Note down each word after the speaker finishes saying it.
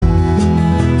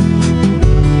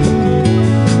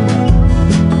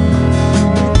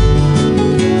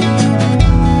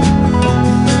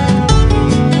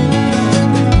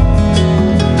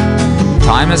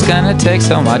take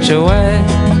so much away,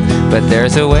 but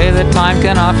there's a way that time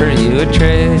can offer you a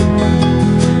trade.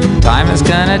 Time is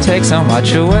gonna take so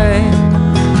much away,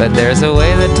 but there's a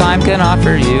way that time can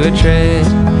offer you a trade.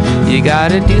 You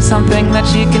gotta do something that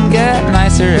you can get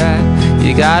nicer at.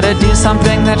 You gotta do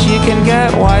something that you can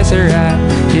get wiser at.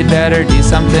 You'd better do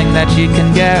something that you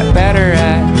can get better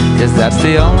at, 'cause that's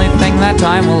the only thing that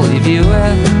time will leave you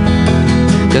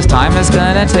with. 'Cause time is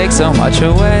gonna take so much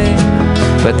away,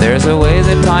 but there's a way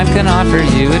that time can offer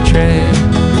you a trade.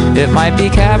 It might be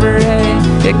cabaret,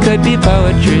 it could be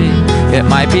poetry, it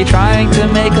might be trying to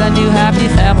make a new happy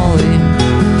family.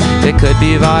 It could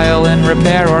be violin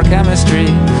repair or chemistry,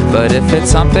 but if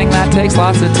it's something that takes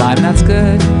lots of time, that's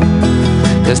good.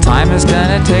 'Cause time is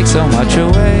gonna take so much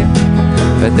away,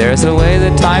 but there's a way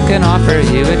that time can offer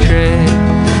you a trade.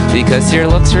 Because your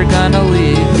looks are gonna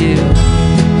leave you,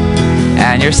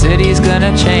 and your city's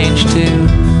gonna change too,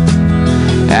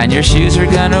 and your shoes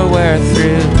are gonna wear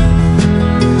through.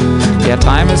 Yeah,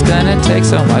 time is gonna take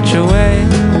so much away,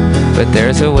 but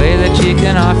there's a way that you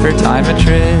can offer time a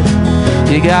trade.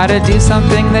 You gotta do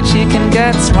something that you can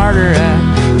get smarter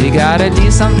at. You gotta do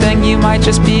something you might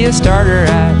just be a starter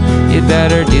at. You'd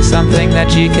better do something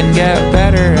that you can get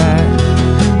better at,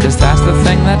 'cause that's the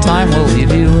thing that time will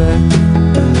leave you with.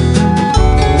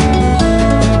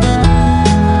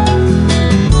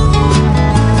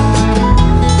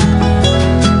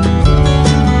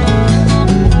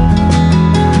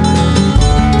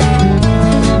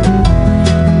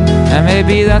 And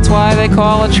maybe that's why they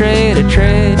call a trade a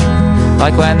trade.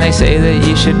 Like when they say that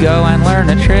you should go and learn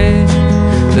a trade.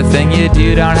 The thing you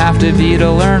do don't have to be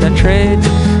to learn a trade.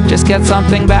 Just get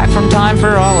something back from time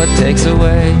for all it takes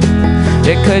away.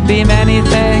 It could be many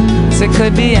things, it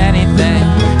could be anything.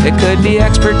 It could be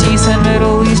expertise in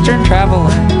Middle Eastern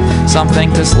traveling,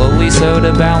 something to slowly sew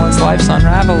to balance life's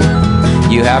unraveling.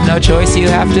 You have no choice, you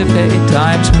have to pay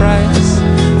time's price,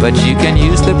 but you can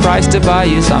use the price to buy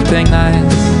you something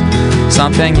nice,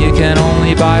 something you can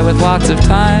only buy with lots of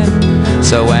time.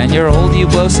 So when you're old, you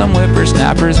blow some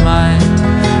whippersnapper's mind.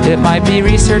 It might be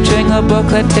researching a book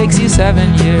that takes you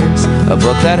 7 years, a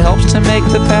book that helps to make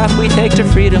the path we take to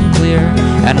freedom clear.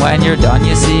 And when you're done,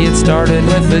 you see it started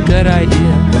with a good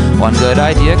idea. One good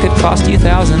idea could cost you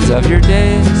thousands of your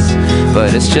days,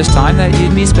 but it's just time that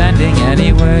you'd be spending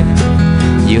anyway.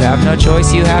 You have no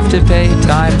choice, you have to pay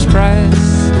time's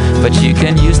price, but you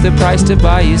can use the price to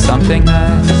buy you something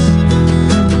nice.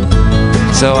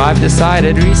 So I've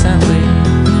decided recently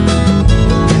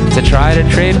to try to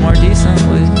trade more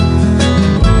decently.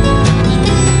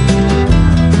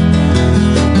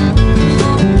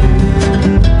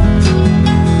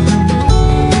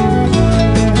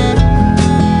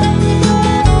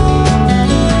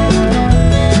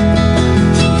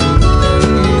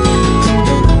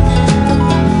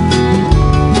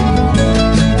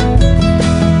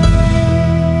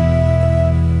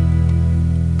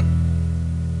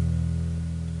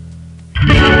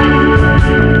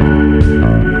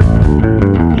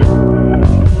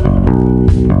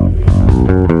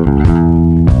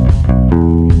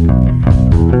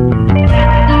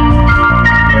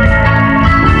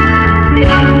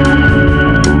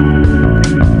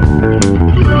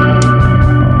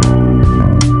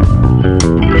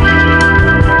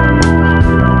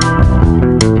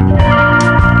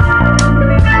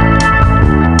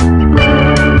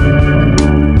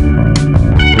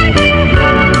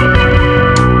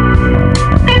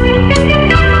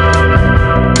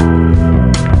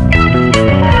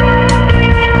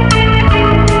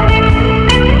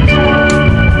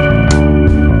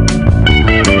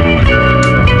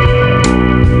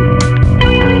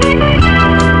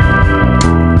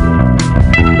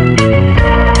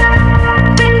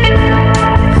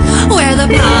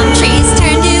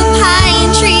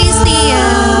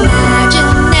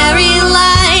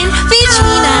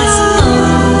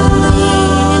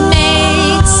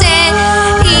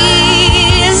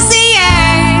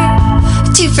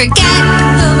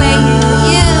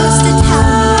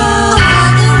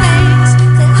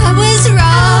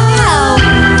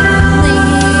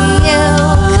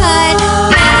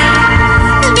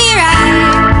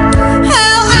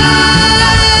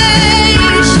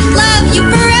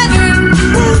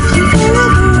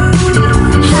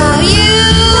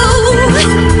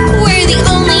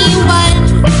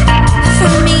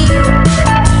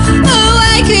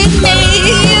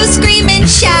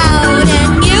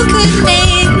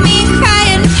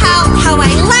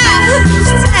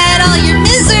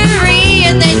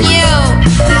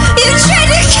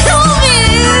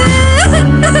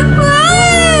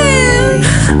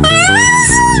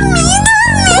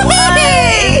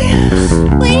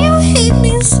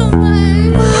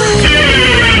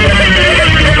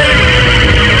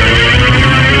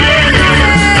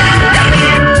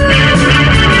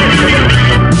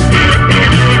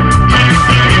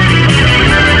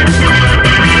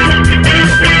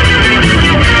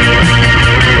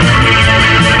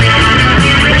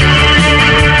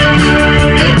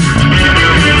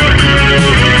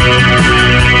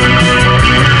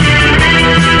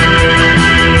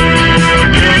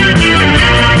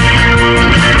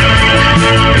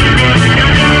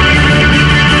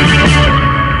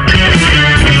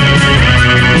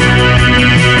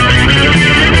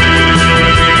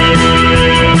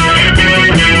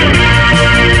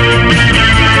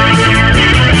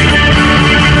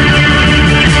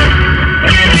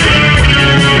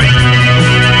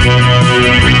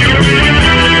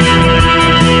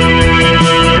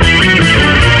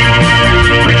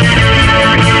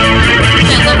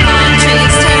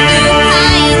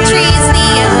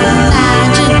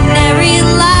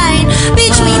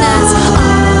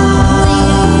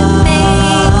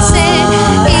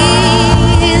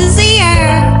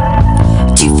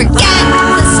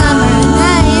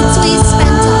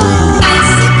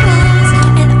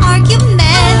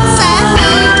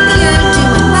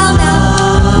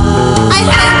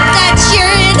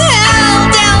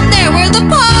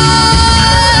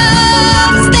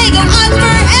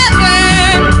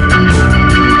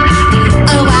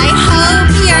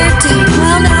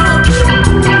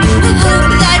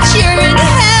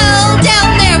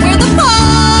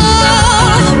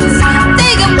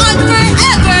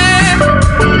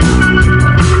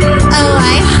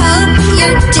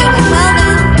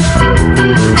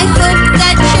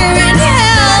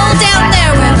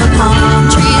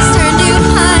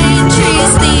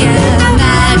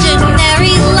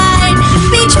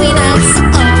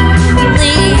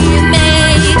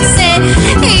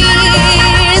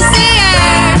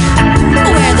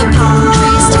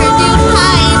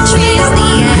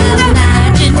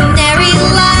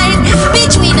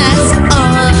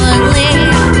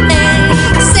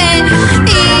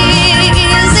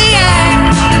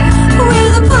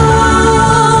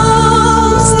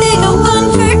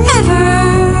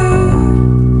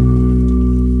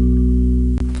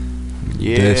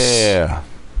 Yeah.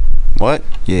 What?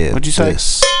 Yeah. What'd you say?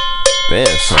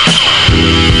 This.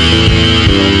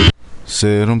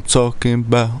 Said I'm talking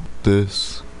about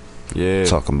this. Yeah.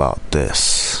 Talking about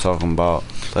this. Talking about.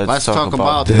 Let's talk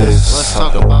about this. this. Let's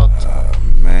talk about.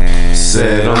 Man.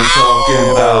 Said I'm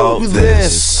talking about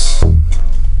this.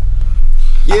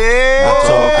 Yeah. I'm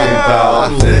talking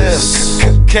about this.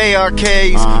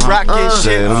 KRK's rockin' shit.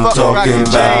 Said I'm Fuck talking rockin'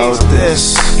 about J's. this.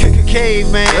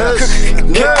 Caveman.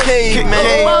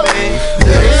 Caveman.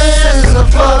 This is a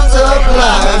fucked up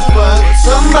life, but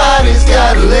somebody's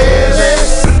gotta live it.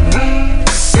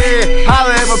 Yeah,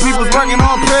 holla at my people's working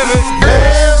on pivot.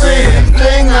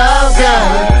 Everything I've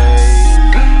got,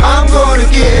 I'm gonna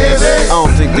give it. I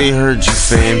don't think they heard you,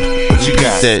 fam. But you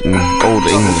got that in old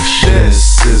English.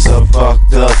 This is a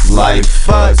fucked up life,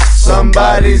 but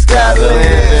somebody's gotta live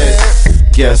it.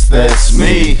 Guess that's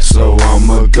me, so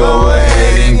I'ma go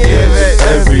ahead and give it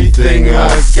everything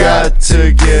I've got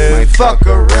to give. Fuck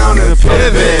around and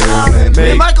pivot and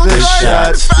make the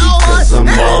shots, because I'm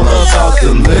all about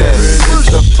delivering. It's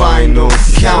the final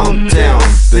countdown,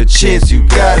 the chance you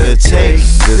gotta take.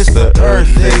 This the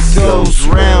earth that goes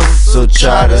round, so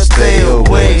try to stay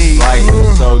away. Life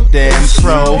is so damn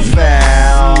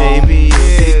profound. Maybe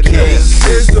you'll get cake. This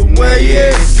is the way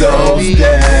it goes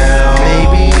down.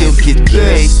 Maybe you'll get cake.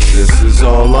 This is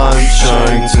all I'm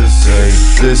trying to say.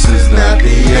 This is not the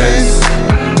end.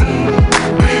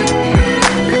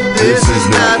 This is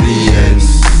not the end.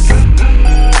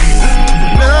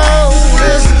 No,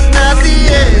 this is not the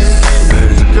end.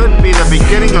 Could be the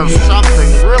beginning of something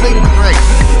really great.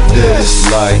 This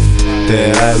life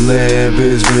that I live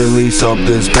is really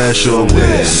something special.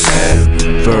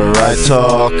 Whenever I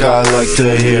talk, I like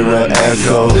to hear an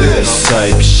echo. This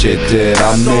type shit that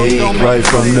I make right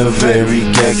from the very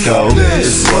get-go.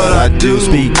 This is what I do,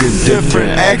 speak in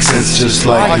different accents just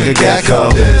like a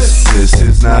gecko. This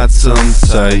is not some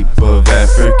type of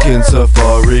African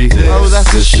safari.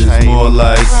 This is more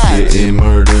like getting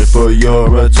murdered for your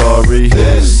Atari.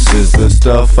 This is the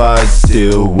stuff I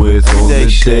deal with on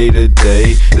the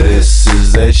day-to-day. This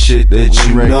is that shit that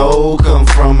you know come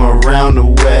from around the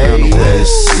way. This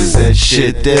is that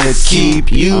shit that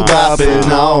keep you bopping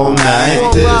all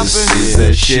night. This is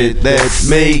that shit that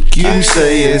make you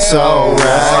say it's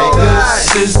alright.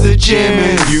 This is the gym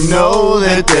and you know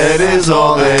that that is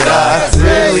all that I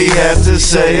really have to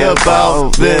say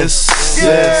about this.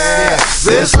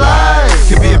 This life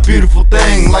can be a beautiful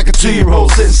thing, like a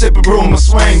 2-year-old sitting sipping brew on my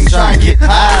swing, trying to get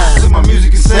high so my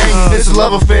music can sing. It's a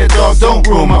love affair, dog, don't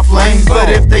ruin my flame. But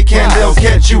if they can, they'll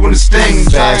catch you in the sting.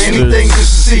 Try anything just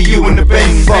to see you in the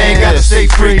bang. Bang, gotta stay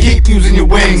free, keep using your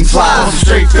wings. Fly on some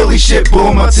straight Philly shit,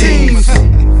 boom my teams. This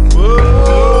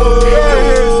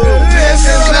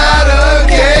is not a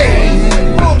game.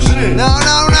 No.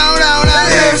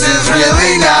 This is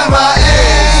really not my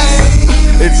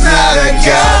aim. It's not a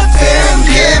goddamn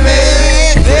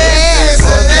gimmick. This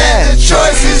is that. The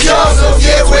choice is yours, so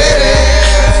get with it.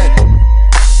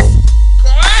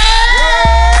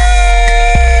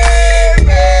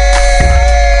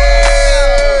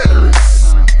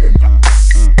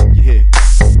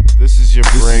 This is your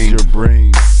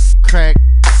brain. Crack.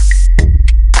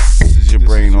 This is your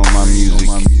brain on my music.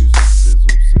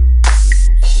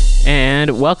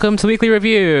 And welcome to Weekly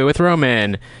Review with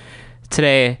Roman.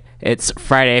 Today, it's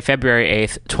Friday, February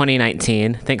 8th,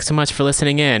 2019. Thanks so much for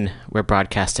listening in. We're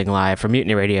broadcasting live from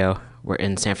Mutiny Radio. We're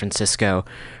in San Francisco.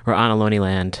 We're on Ohlone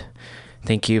Land.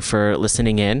 Thank you for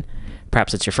listening in.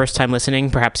 Perhaps it's your first time listening.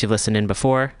 Perhaps you've listened in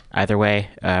before. Either way,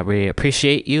 we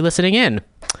appreciate you listening in.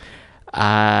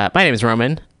 My name is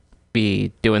Roman.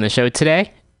 Be doing the show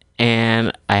today.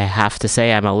 And I have to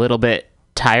say I'm a little bit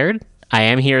tired. I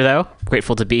am here, though.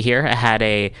 Grateful to be here. I had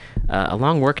a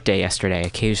long work day yesterday.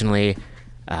 Occasionally,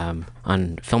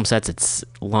 on film sets, it's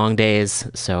long days.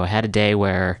 So I had a day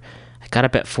where I got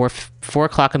up at 4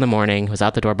 o'clock in the morning, was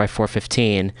out the door by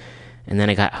 4:15, and then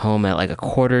I got home at like a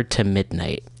quarter to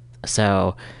midnight.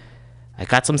 So I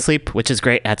got some sleep, which is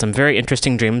great. I had some very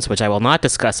interesting dreams, which I will not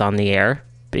discuss on the air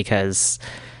because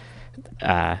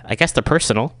I guess they're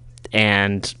personal.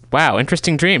 And wow,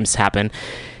 interesting dreams happen.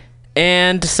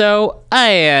 And so I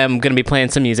am going to be playing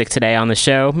some music today on the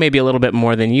show, maybe a little bit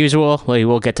more than usual. We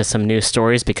will get to some news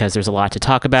stories because there's a lot to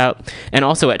talk about. And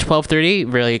also at 12:30,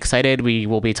 really excited, we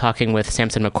will be talking with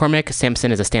Samson McCormick.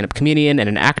 Samson is a stand-up comedian and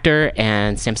an actor,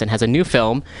 and Samson has a new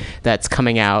film that's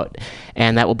coming out,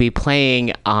 and that will be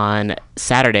playing on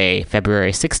Saturday,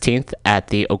 February 16th at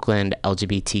the Oakland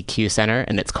LGBTQ Center,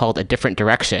 and it's called A Different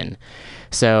Direction.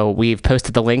 So we've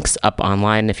posted the links up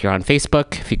online if you're on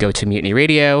Facebook. If you go to Mutiny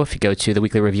Radio, if you go to the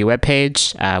Weekly Review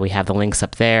webpage, we have the links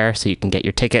up there so you can get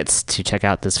your tickets to check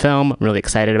out this film. I'm really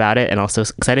excited about it and also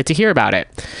excited to hear about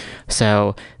it.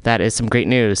 So that is some great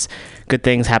news. Good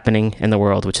things happening in the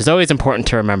world, which is always important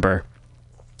to remember.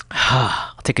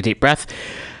 I'll take a deep breath.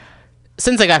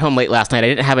 Since I got home late last night, I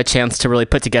didn't have a chance to really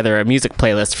put together a music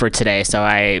playlist for today, so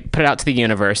I put it out to the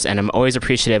universe, and I'm always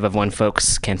appreciative of when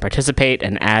folks can participate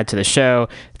and add to the show.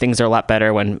 Things are a lot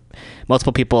better when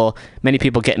many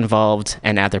people get involved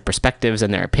and add their perspectives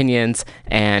and their opinions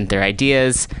and their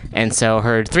ideas. And so I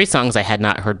heard 3 songs I had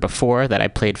not heard before that I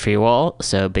played for you all,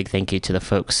 so big thank you to the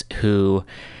folks who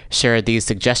shared these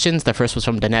suggestions. The first was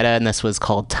from Donetta, and this was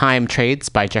called Time Trades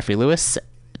by Jeffrey Lewis.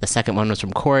 The second one was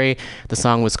from Corey. The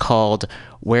song was called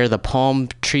Where the Palm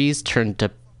Trees Turn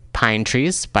to Pine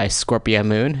Trees by Scorpio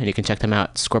Moon, and you can check them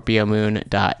out,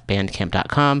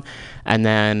 scorpiomoon.bandcamp.com. And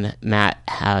then Matt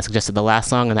suggested the last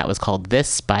song, and that was called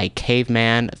This by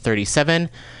Caveman37.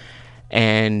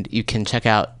 And you can check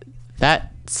out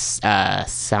that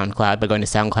SoundCloud by going to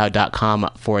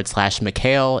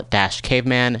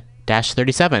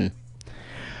soundcloud.com/Mikhail-Caveman-37.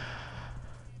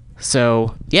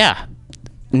 So, yeah,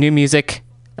 new music.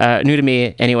 New to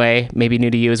me anyway, maybe new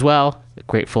to you as well.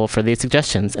 Grateful for these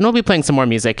suggestions. And we'll be playing some more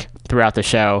music throughout the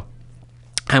show.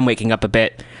 I'm waking up a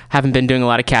bit. Haven't been doing a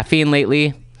lot of caffeine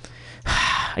lately.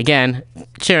 Again,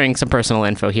 sharing some personal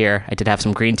info here. I did have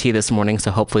some green tea this morning,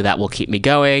 so hopefully that will keep me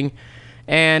going.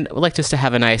 And would like just to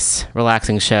have a nice,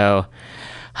 relaxing show.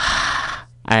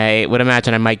 I would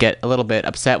imagine I might get a little bit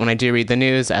upset when I do read the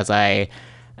news, as I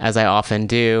often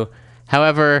do.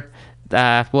 However,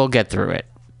 we'll get through it,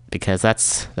 because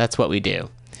that's what we do.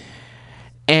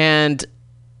 And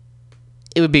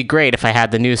it would be great if I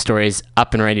had the news stories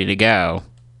up and ready to go.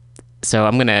 So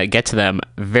I'm going to get to them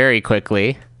very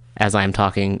quickly as I'm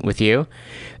talking with you.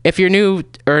 If you're new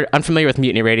or unfamiliar with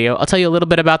Mutiny Radio, I'll tell you a little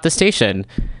bit about the station.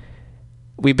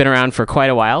 We've been around for quite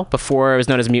a while. Before it was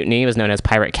known as Mutiny, it was known as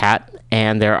Pirate Cat,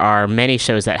 and there are many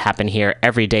shows that happen here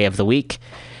every day of the week.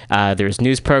 There's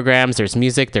news programs, there's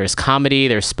music, there's comedy,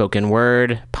 there's spoken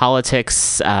word,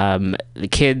 politics. The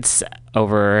kids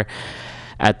over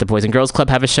at the Boys and Girls Club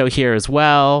have a show here as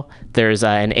well. There's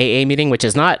an AA meeting, which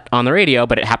is not on the radio,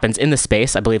 but it happens in the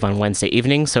space, I believe, on Wednesday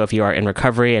evening. So if you are in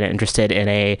recovery and interested in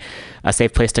a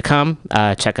safe place to come,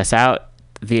 check us out.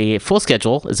 The full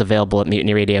schedule is available at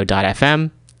MutinyRadio.fm.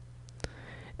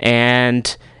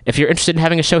 And if you're interested in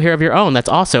having a show here of your own, that's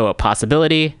also a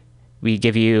possibility. You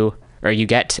get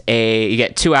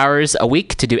 2 hours a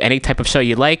week to do any type of show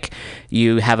you'd like.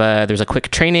 There's a quick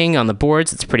training on the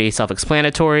boards. It's pretty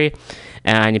self-explanatory,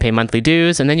 and you pay monthly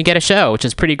dues, and then you get a show, which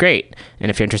is pretty great.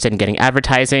 And if you're interested in getting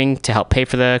advertising to help pay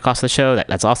for the cost of the show,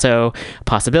 that's also a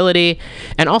possibility.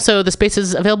 And also, the space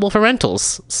is available for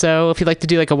rentals. So if you'd like to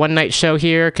do like a one-night show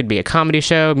here, it could be a comedy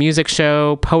show, music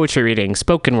show, poetry reading,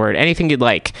 spoken word, anything you'd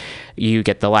like. You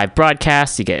get the live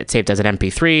broadcast, you get it saved as an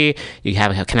MP3, you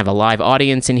have kind of a live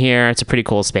audience in here. It's a pretty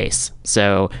cool space.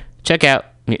 So check out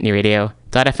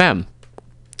MutinyRadio.fm.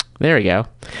 There we go.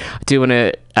 I do want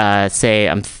to say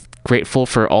I'm grateful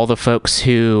for all the folks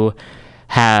who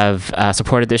have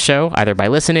supported this show, either by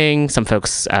listening. Some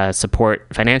folks support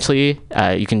financially.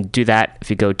 You can do that if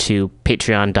you go to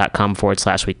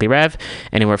patreon.com/weeklyrev.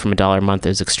 Anywhere from $1 a month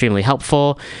is extremely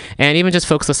helpful. And even just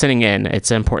folks listening in, it's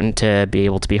important to be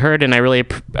able to be heard. And I really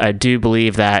do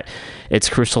believe that it's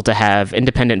crucial to have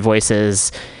independent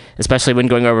voices, especially when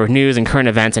going over news and current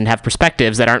events, and have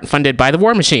perspectives that aren't funded by the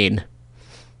war machine.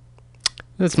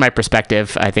 That's my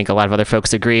perspective. I think a lot of other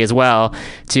folks agree as well,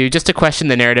 to question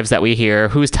the narratives that we hear,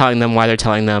 who's telling them, why they're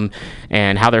telling them,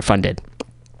 and how they're funded.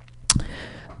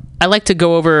 I like to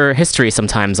go over history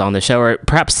sometimes on the show, or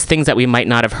perhaps things that we might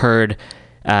not have heard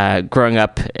growing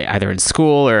up, either in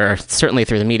school or certainly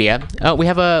through the media. Oh, we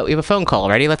have a phone call.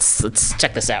 Ready? Let's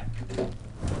check this out.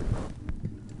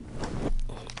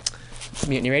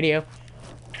 Mutiny Radio.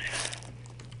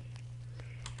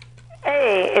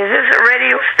 Hey, is this a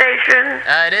radio station?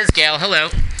 It is, Gail. Hello.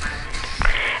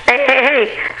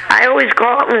 Hey. I always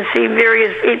call up and see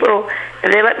various people,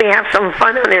 and they let me have some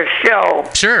fun on their show.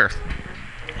 Sure.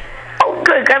 Oh,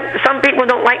 good. Some people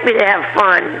don't like me to have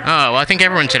fun. Oh, well, I think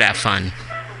everyone should have fun.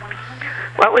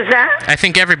 What was that? I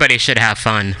think everybody should have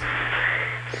fun.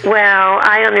 Well,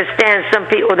 I understand some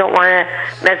people don't want to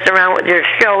mess around with their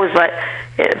shows, but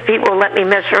if people let me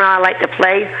mess around, I like to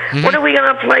play. Mm-hmm. What are we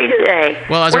going to play today?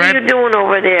 Well, what are you doing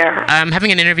over there? I'm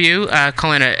having an interview,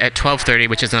 calling at 12:30,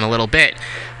 which is in a little bit.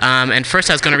 And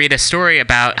first I was going to read a story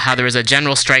about how there was a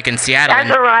general strike in Seattle. That's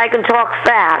all right. I can talk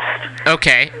fast.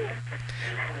 Okay.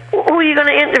 Who are you going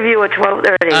to interview at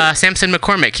 12:30? Samson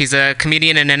McCormick. He's a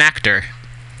comedian and an actor.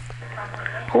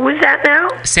 Who is that now?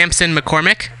 Samson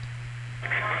McCormick.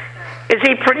 Is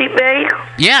he pretty big?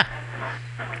 Yeah.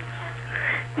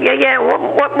 Yeah.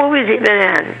 What movies he been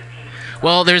in?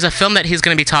 Well, there's a film that he's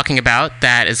going to be talking about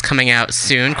that is coming out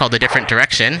soon called A Different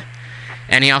Direction.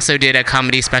 And he also did a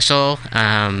comedy special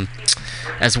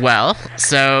as well.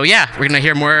 So, yeah, we're going to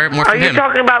hear more from him. Are you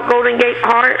talking about Golden Gate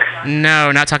Park?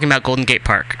 No, not talking about Golden Gate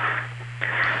Park.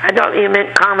 I thought you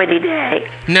meant Comedy Day.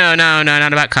 No,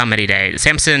 not about Comedy Day.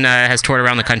 Samson has toured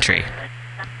around the country.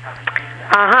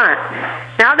 Uh-huh.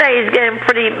 Now that he's getting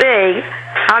pretty big,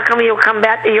 how come he'll come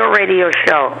back to your radio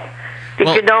show? Did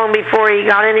you know him before he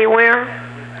got anywhere?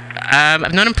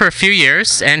 I've known him for a few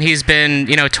years, and he's been,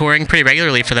 touring pretty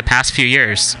regularly for the past few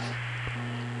years.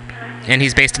 And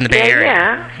he's based in the Bay Area.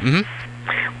 Yeah. Mm-hmm.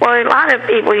 Well, a lot of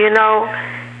people,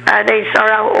 they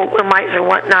start out open mics and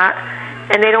whatnot,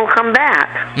 and they don't come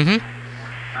back. Mm-hmm.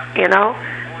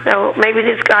 So maybe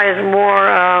this guy is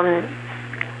more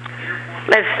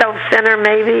less self-centered,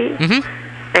 maybe. Mm-hmm.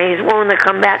 And he's willing to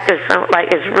come back to his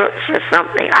roots or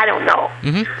something. I don't know.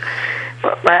 Mm-hmm.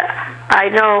 But I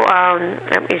know,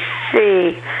 let me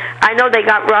see. I know they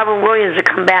got Robin Williams to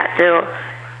come back to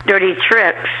Dirty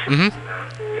Tricks. Mm-hmm.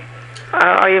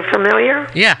 Are you familiar?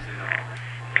 Yeah.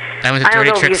 I went to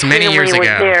Dirty Tricks many years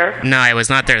ago. No, I was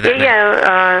not there that night.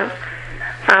 Yeah,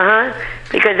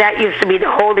 because that used to be the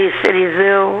Holy City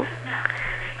Zoo,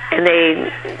 and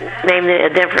they named it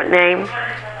a different name.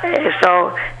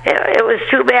 So it was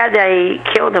too bad that he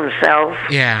killed himself.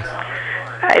 Yeah.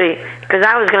 Because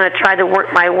I was going to try to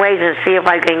work my ways and see if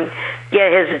I can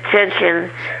get his attention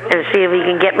and see if he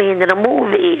can get me into the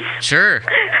movies. Sure.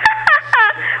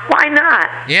 Why not?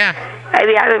 Yeah. I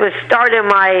was starting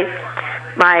my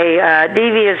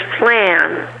devious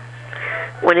plan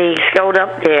when he showed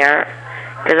up there,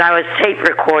 because I was tape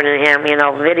recording him,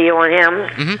 videoing him.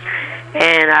 Mm-hmm.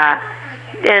 And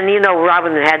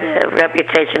Robin had the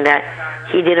reputation that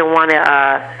he didn't want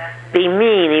to be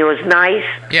mean. He was nice.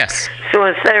 Yes. So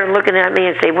instead of looking at me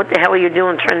and saying, "What the hell are you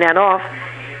doing? Turn that off,"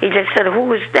 he just said,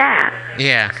 "Who is that?"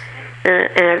 Yeah.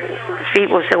 And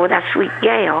people said, "Well, that's Sweet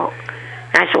Gail."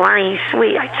 And I said, "Why ain't he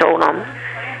sweet?" I told him,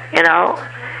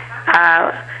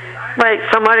 But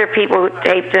some other people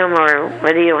taped him or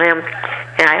video him,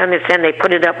 and I understand they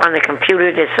put it up on the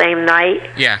computer the same night.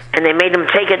 Yeah. And they made him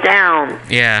take it down.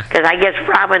 Yeah. Because I guess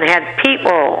Robin had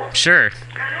people. Sure.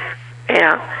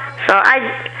 Yeah. So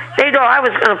they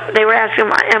were asking,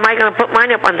 am I going to put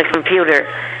mine up on the computer?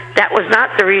 That was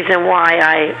not the reason why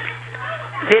I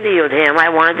videoed him. I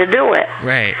wanted to do it.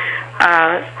 Right.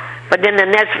 But then the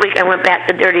next week I went back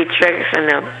to Dirty Tricks, and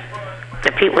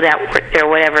the people that worked there,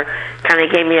 whatever, kind of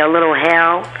gave me a little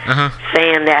hell,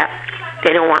 saying that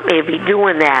they don't want me to be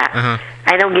doing that.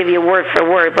 I don't give you word for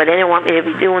word, but they didn't want me to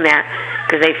be doing that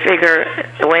because they figure,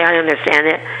 the way I understand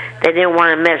it, they didn't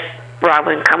want to miss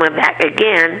Robin coming back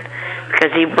again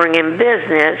because he bring in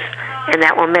business, and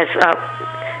that will mess up,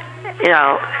 And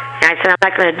I said, I'm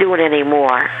not going to do it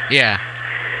anymore. Yeah.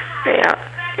 Yeah.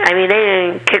 I mean, they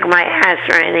didn't kick my ass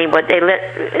or anything, but they let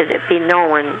it be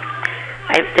known.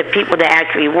 The people that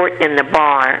actually worked in the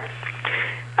bar,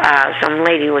 some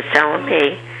lady was telling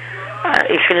me,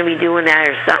 you shouldn't be doing that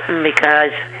or something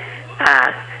because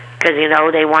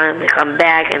they want him to come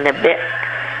back and the bit.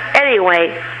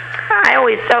 Anyway, I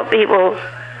always tell people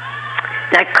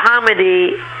that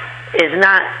comedy is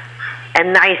not a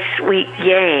nice, sweet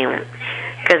game.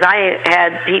 Because I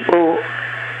had people,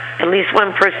 at least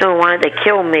one person who wanted to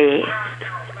kill me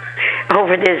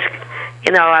over this.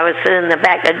 I was sitting in the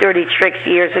back of Dirty Tricks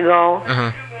years ago.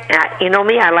 And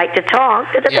me, I like to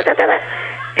talk.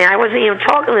 And I wasn't even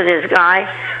talking to this guy.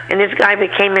 And this guy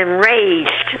became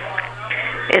enraged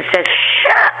and said,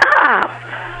 "Shut up."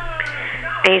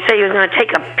 And he said he was going to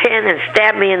take a pin and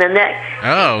stab me in the neck.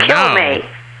 Kill me.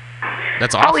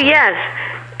 That's awesome. Oh, yes.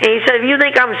 And he said, if you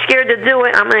think I'm scared to do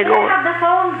it, I'm going to go. The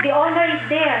phone, the owner is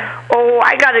there. Oh,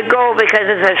 I got to go because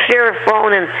it's a sheriff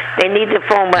phone and they need the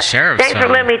phone. But thanks for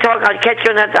letting me talk. I'll catch you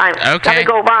another time. Okay. Got to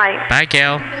go. Bye. Bye,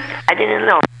 Gail. I didn't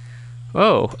know.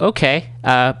 Oh, okay.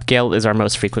 Gail is our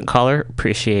most frequent caller.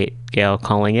 Appreciate Gail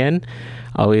calling in.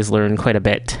 Always learn quite a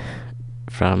bit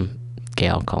from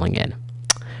Gail calling in.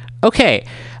 Okay,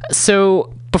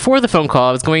 so before the phone call,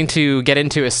 I was going to get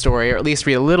into a story, or at least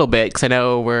read a little bit, because I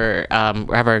know we're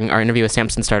having our interview with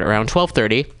Samson start around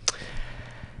 12:30.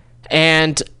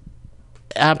 And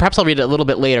perhaps I'll read it a little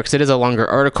bit later, because it is a longer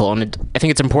article, and I think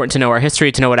it's important to know our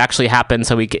history, to know what actually happened,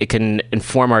 so it can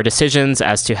inform our decisions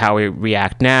as to how we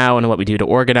react now and what we do to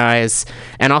organize.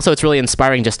 And also, it's really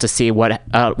inspiring just to see what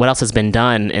else has been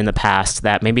done in the past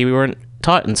that maybe we weren't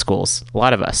taught in schools, a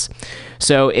lot of us.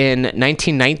 So in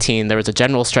 1919, there was a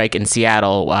general strike in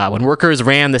Seattle when workers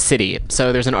ran the city.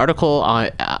 So there's an article on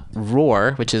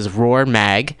Roar, which is Roar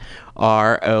Mag,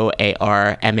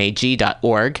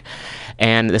 ROARMAG.org,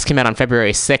 and this came out on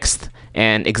February 6th.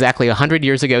 And exactly 100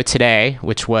 years ago today,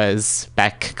 which was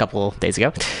back a couple days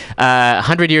ago,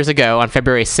 100 years ago on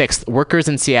February 6th, workers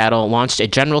in Seattle launched a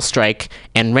general strike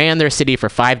and ran their city for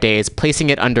 5 days, placing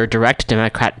it under direct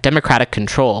democratic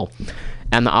control.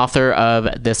 And the author of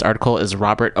this article is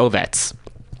Robert Ovitz.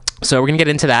 So we're going to get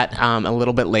into that a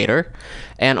little bit later.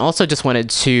 And also just wanted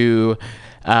to,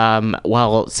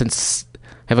 since I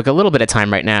have a little bit of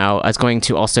time right now, I was going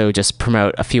to also just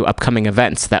promote a few upcoming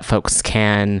events that folks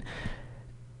can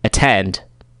attend,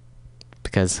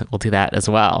 because we'll do that as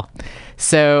well.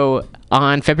 So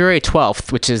on February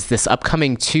 12th, which is this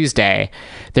upcoming Tuesday,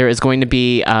 there is going to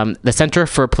be the Center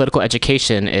for Political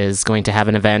Education is going to have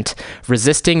an event,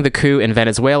 Resisting the Coup in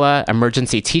Venezuela,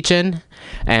 Emergency Teach-In,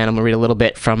 and I'm going to read a little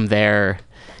bit from their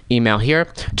email here.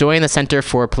 Join the Center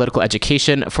for Political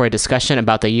Education for a discussion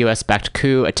about the U.S.-backed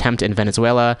coup attempt in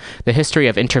Venezuela, the history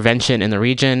of intervention in the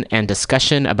region, and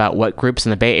discussion about what groups in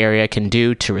the Bay Area can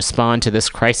do to respond to this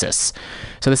crisis.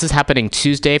 So this is happening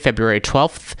Tuesday, February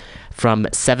 12th, from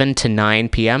 7 to 9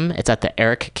 p.m. It's at the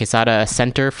Eric Quesada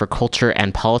Center for Culture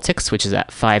and Politics, which is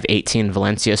at 518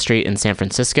 Valencia Street in San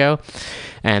Francisco.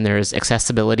 And there's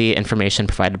accessibility information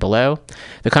provided below.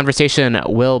 The conversation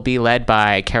will be led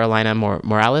by Carolina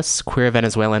Morales, queer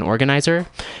Venezuelan organizer,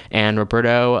 and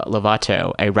Roberto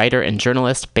Lovato, a writer and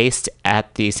journalist based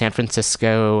at the San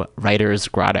Francisco Writers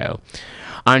Grotto.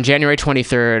 On January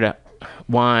 23rd,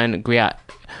 Juan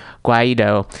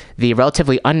Guaido, the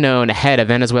relatively unknown head of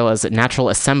Venezuela's National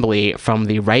Assembly from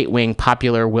the right-wing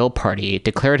Popular Will Party,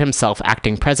 declared himself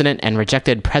acting president and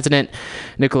rejected President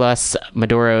Nicolas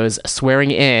Maduro's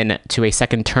swearing in to a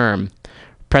second term.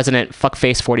 President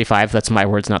Fuckface45, that's my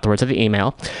words, not the words of the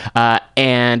email,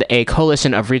 and a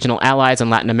coalition of regional allies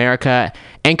in Latin America,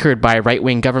 anchored by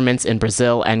right-wing governments in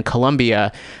Brazil and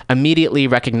Colombia, immediately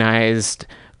recognized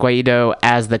Guaido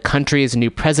as the country's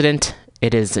new president.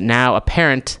 It is now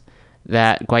apparent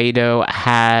that Guaido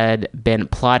had been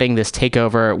plotting this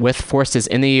takeover with forces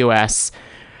in the U.S.,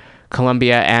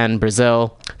 Colombia, and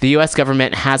Brazil. The U.S.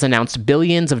 government has announced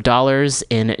billions of dollars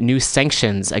in new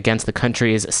sanctions against the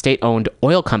country's state-owned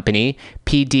oil company,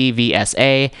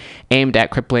 PDVSA, aimed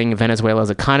at crippling Venezuela's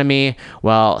economy,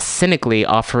 while cynically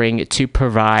offering to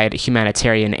provide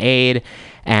humanitarian aid,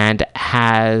 and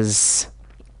has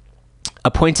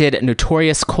appointed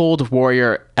notorious Cold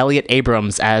Warrior Elliot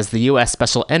Abrams as the U.S.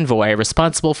 Special Envoy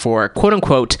responsible for,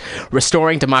 quote-unquote,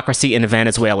 restoring democracy in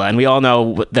Venezuela. And we all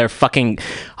know they're fucking...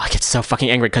 I get so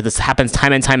fucking angry because this happens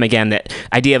time and time again, that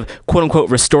idea of, quote-unquote,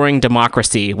 restoring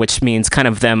democracy, which means kind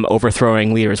of them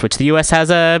overthrowing leaders, which the U.S. has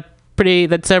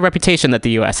that's a reputation that the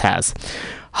U.S. has.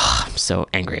 I'm so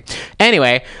angry.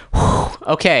 Anyway,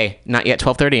 okay, not yet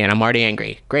 12:30 and I'm already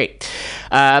angry. Great.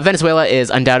 Venezuela is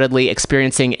undoubtedly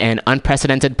experiencing an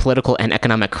unprecedented political and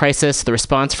economic crisis. The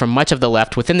response from much of the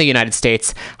left within the United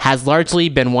States has largely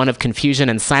been one of confusion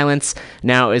and silence.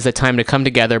 Now is the time to come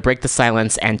together, break the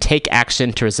silence, and take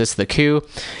action to resist the coup.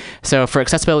 So for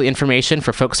accessibility information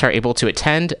for folks who are able to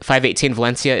attend, 518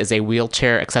 Valencia is a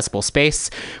wheelchair accessible space.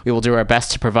 We will do our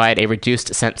best to provide a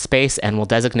reduced scent space and will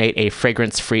designate a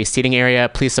fragrance-free seating area.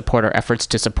 Please support our efforts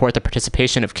to support the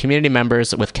participation of community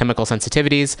members with chemical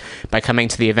sensitivities by coming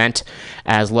to the event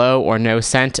as low or no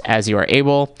scent as you are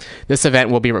able. This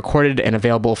event will be recorded and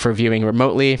available for viewing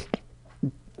remotely.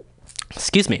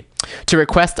 Excuse me. To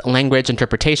request language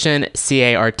interpretation,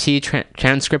 CART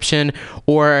transcription,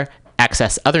 or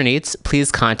access other needs,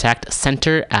 please contact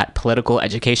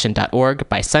center@politicaleducation.org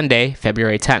by Sunday,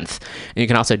 February 10th. And you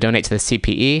can also donate to the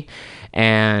CPE.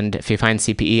 And if you find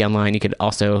CPE online, you could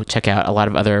also check out a lot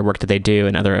of other work that they do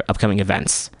and other upcoming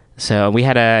events. So we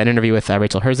had an interview with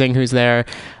Rachel Herzing, who's there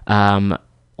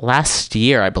last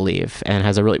year, I believe, and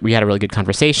we had a really good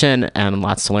conversation and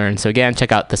lots to learn. So again,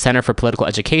 check out the Center for Political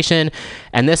Education.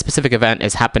 And this specific event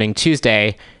is happening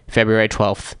Tuesday, February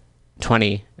 12th,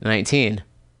 2019.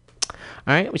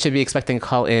 All right, we should be expecting a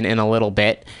call in a little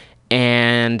bit.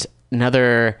 And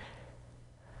another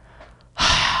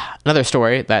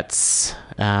story that's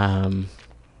I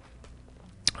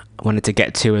wanted to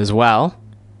get to as well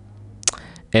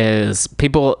is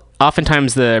people.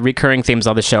 Oftentimes, the recurring themes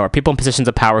on the show are people in positions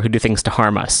of power who do things to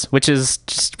harm us, which is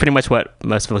just pretty much what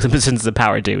most folks in positions of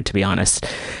power do, to be honest.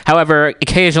 However,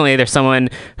 occasionally there's someone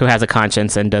who has a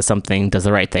conscience and does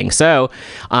the right thing. So,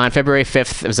 on February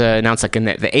 5th, it was announced in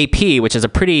the AP, which is a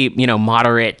pretty,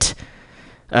 moderate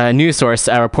A news source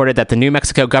reported that the New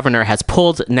Mexico governor has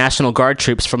pulled National Guard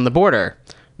troops from the border.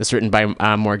 This is written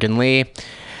by Morgan Lee.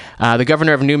 The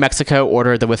governor of New Mexico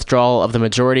ordered the withdrawal of the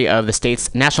majority of the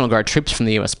state's National Guard troops from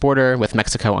the U.S. border with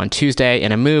Mexico on Tuesday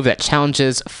in a move that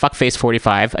challenges Fuckface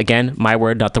 45, again, my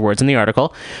word, not the words in the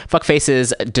article,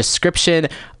 Fuckface's description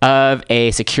of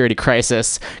a security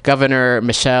crisis. Governor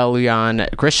Michelle Lujan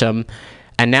Grisham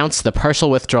announced the partial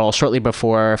withdrawal shortly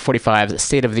before 45's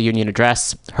State of the Union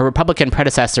address. Her Republican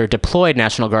predecessor deployed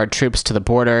National Guard troops to the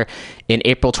border in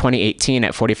April 2018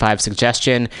 at 45's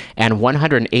suggestion, and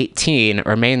 118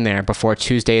 remained there before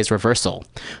Tuesday's reversal.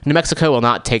 New Mexico will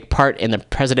not take part in the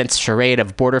president's charade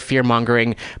of border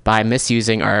fear-mongering by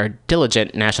misusing our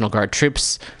diligent National Guard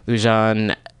troops,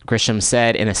 Lujan Grisham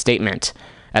said in a statement.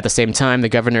 At the same time, the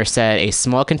governor said a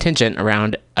small contingent,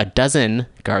 around a dozen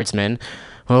guardsmen,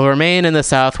 will remain in the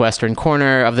southwestern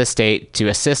corner of the state to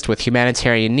assist with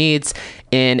humanitarian needs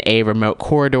in a remote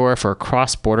corridor for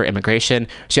cross-border immigration.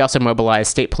 She also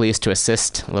mobilized state police to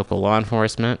assist local law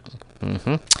enforcement.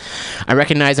 I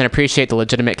recognize and appreciate the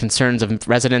legitimate concerns of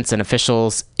residents and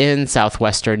officials in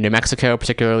southwestern New Mexico,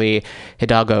 particularly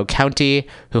Hidalgo County,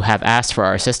 who have asked for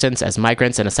our assistance as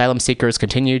migrants and asylum seekers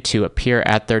continue to appear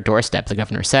at their doorstep, the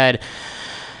governor said.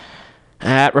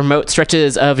 At remote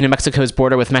stretches of New Mexico's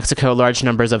border with Mexico, large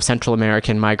numbers of Central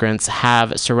American migrants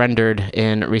have surrendered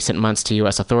in recent months to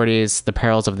U.S. authorities. The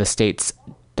perils of the state's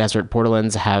desert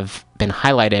borderlands have been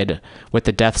highlighted with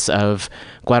the deaths of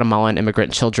Guatemalan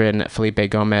immigrant children Felipe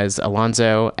Gomez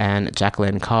Alonso and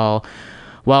Jacqueline Call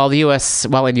while in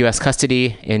U.S.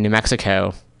 custody in New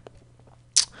Mexico.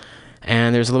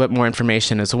 And there's a little bit more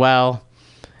information as well.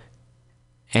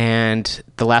 And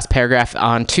the last paragraph,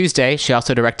 on Tuesday, she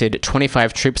also directed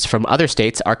 25 troops from other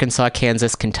states, Arkansas,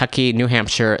 Kansas, Kentucky, New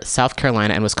Hampshire, South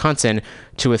Carolina, and Wisconsin,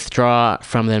 to withdraw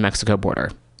from the New Mexico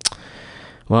border.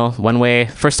 Well,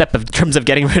 first step in terms of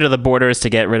getting rid of the border is to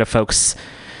get rid of folks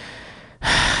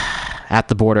at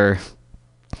the border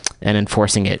and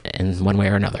enforcing it in one way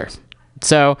or another.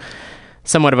 So,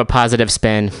 somewhat of a positive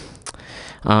spin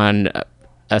on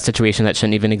a situation that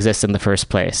shouldn't even exist in the first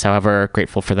place. However,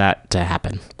 grateful for that to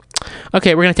happen.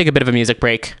 Okay, we're going to take a bit of a music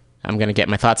break. I'm going to get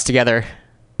my thoughts together,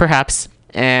 perhaps,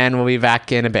 and we'll be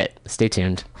back in a bit. Stay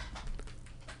tuned.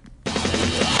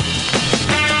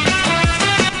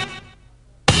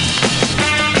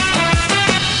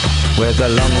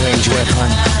 Whether long-range weapon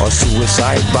or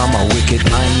suicide bomb, a wicked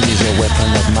mind is a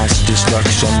weapon of mass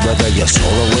destruction. Whether you're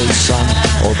Solarway Sun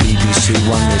or BBC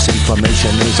One, misinformation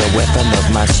is a weapon of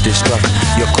mass destruction.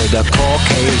 You could have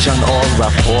Caucasian or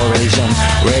rapport Asian.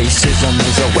 Racism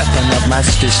is a weapon of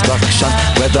mass destruction.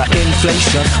 Whether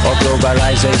inflation or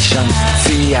globalization,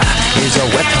 fear is a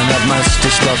weapon of mass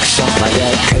destruction. My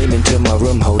dad came into my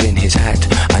room holding his hat.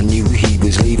 I knew he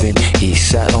was leaving. He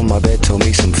sat on my bed, told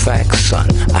me some facts, son.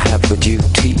 I have a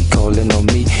duty calling on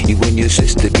me. You and your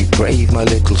sister, be brave, my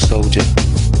little soldier.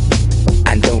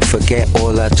 And don't forget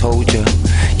all I told you.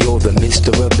 You're the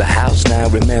mister of the house, now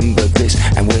remember this.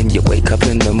 And when you wake up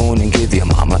in the morning, give your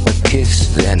mama a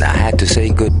kiss. Then I had to say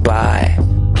goodbye.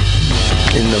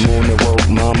 In the morning, woke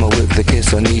mama with a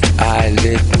kiss on each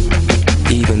eyelid.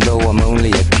 Even though I'm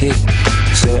only a kid,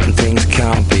 certain things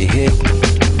can't be hid.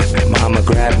 Mama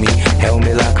grabbed me, held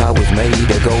me like I was made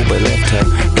to go, but left her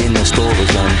in the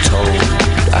stories untold.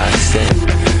 I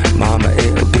said, Mama,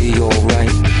 it'll be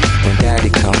alright when Daddy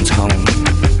comes home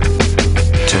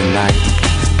tonight.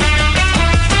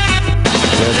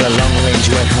 Whether long-range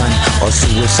weapon or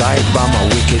suicide bomb, a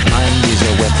wicked mind is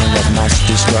a weapon of mass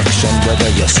destruction.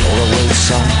 Whether you're Solarway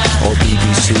Sun or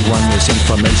BBC One,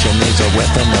 misinformation is a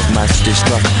weapon of mass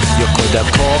destruction. You could have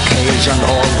Caucasian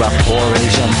or rapport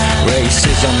Asian.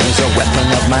 Racism is a weapon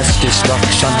of mass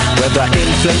destruction. Whether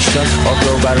inflation or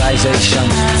globalization,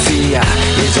 fear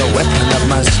is a weapon of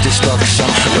mass destruction.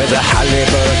 Whether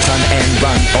Halliburton,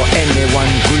 Enron or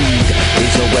anyone, greed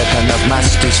is a weapon of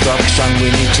mass destruction. We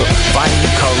need to find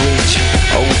courage,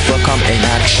 overcome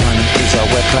inaction is a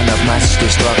weapon of mass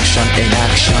destruction.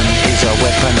 Inaction is a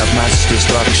weapon of mass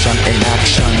destruction.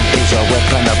 Inaction is a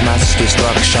weapon of mass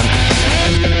destruction.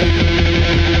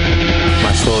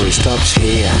 My story stops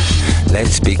here.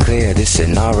 Let's be clear, this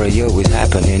scenario is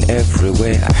happening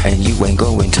everywhere. And you ain't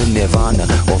going to Nirvana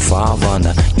or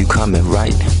Farvana. You coming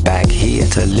right back here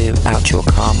to live out your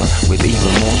karma with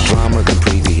even more drama than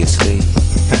previously.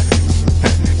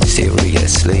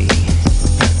 Seriously.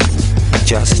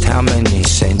 Just how many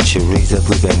centuries have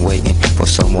we been waiting for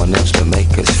someone else to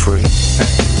make us free?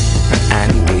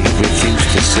 And we refuse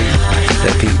to see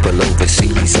that people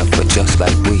overseas suffer just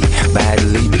like we. Bad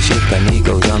leadership and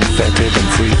egos unfettered and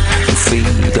free, to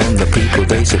feed on the people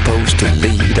they supposed to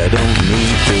lead. I don't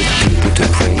need good people to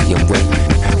pray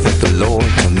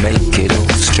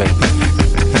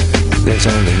is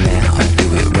only now. Do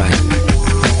it right,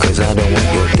 'cause I don't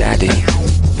want your daddy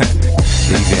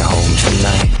leaving home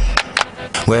tonight.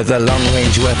 Whether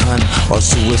long-range weapon or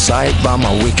suicide bomb,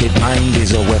 a wicked mind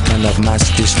is a weapon of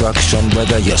mass destruction.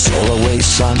 Whether you're Solarway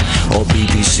Sun or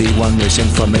BBC One,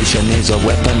 misinformation is a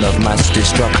weapon of mass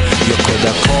destruction. You could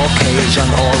have Caucasian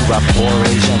or a poor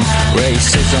Asian.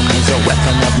 Racism is a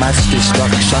weapon of mass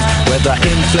destruction. Whether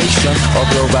inflation or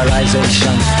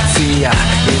globalization, fear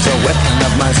is a weapon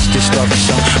of mass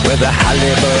destruction. Whether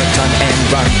Halliburton,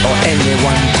 Enron or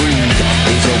anyone, greed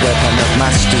is a weapon of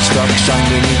mass destruction.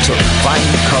 We need to find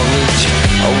courage,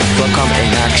 overcome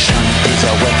inaction is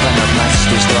a weapon of mass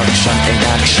destruction.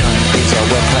 Inaction is a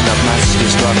weapon of mass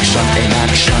destruction.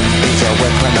 Inaction is a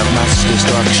weapon of mass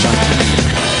destruction.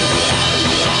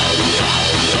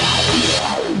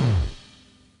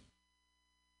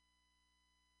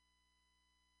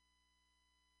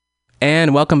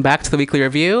 And welcome back to the Weekly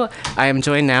Review. I am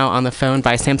joined now on the phone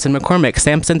by Samson McCormick.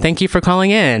 Samson, thank you for calling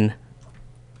in.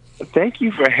 Thank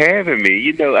you for having me.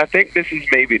 You know, I think this is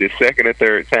maybe the second or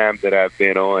third time that I've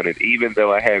been on, and even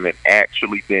though I haven't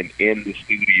actually been in the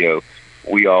studio,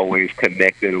 we always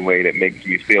connect in a way that makes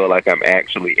me feel like I'm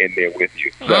actually in there with you.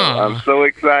 So I'm so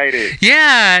excited.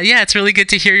 Yeah, it's really good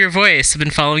to hear your voice. I've been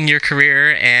following your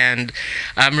career, and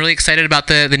I'm really excited about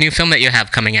the new film that you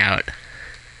have coming out.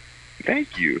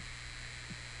 Thank you.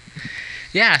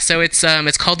 Yeah, so it's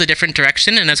called A Different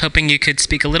Direction, and I was hoping you could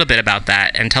speak a little bit about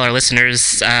that and tell our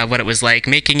listeners what it was like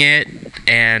making it,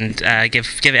 and give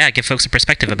folks a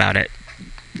perspective about it.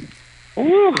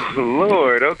 Ooh,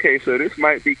 Lord. Okay, so this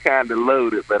might be kind of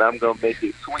loaded, but I'm gonna make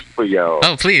it sweet for y'all.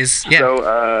 Oh, please. Yeah.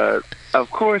 So,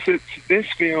 of course, this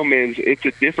film is a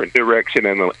different direction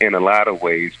in a lot of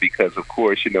ways because, of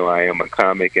course, you know, I am a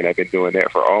comic and I've been doing that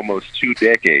for almost 2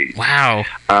 decades. Wow.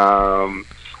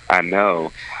 I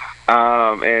know.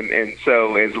 And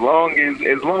so as long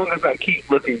as I keep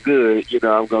looking good, you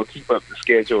know, I'm going to keep up the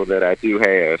schedule that I do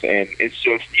have. And it's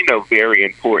just, you know, very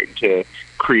important to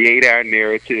create our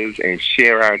narratives and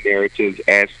share our narratives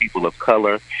as people of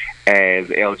color, as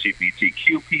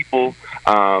LGBTQ people,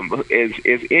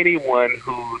 as anyone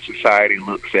who society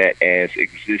looks at as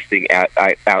existing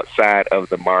outside of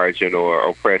the margin or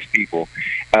oppressed people,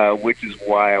 which is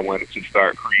why I wanted to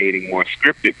start creating more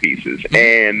scripted pieces.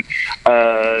 And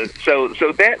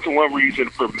so that's one reason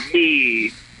for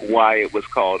me why it was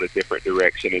called A Different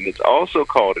Direction. And it's also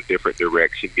called A Different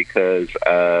Direction because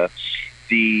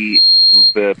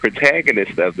the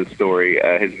protagonist of the story,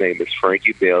 his name is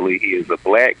Frankie Bailey. He is a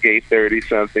black gay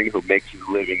 30-something who makes his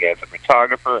living as a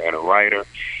photographer and a writer.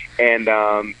 And,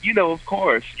 you know, of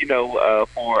course, you know,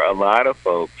 for a lot of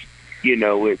folks, you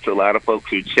know, it's a lot of folks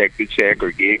who check to check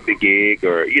or gig to gig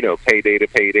or, you know, payday to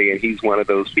payday, and he's one of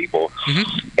those people.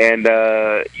 Mm-hmm.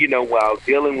 And, you know, while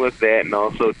dealing with that and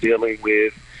also dealing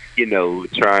with, you know,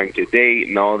 trying to date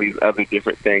and all these other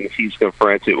different things, he's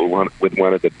confronted with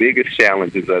one of the biggest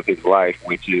challenges of his life,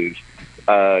 which is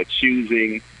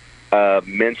choosing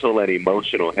mental and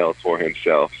emotional health for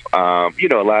himself. You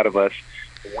know, a lot of us,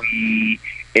 we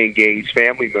engage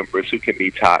family members who can be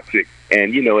toxic,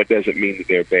 and, you know, it doesn't mean that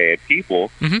they're bad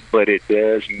people, mm-hmm. but it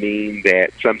does mean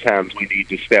that sometimes we need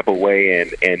to step away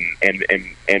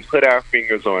and put our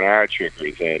fingers on our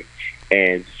triggers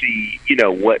and see, you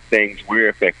know, what things we're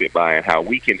affected by and how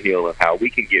we can heal and how we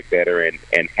can get better and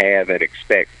have and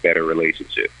expect better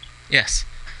relationships. Yes.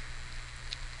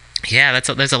 Yeah,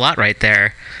 there's a lot right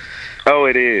there. Oh,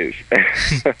 it is.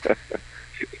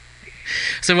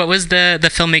 So what was the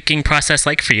filmmaking process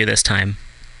like for you this time?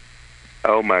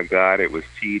 Oh my God, it was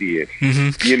tedious.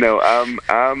 Mm-hmm. You know,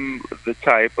 I'm the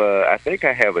type, I think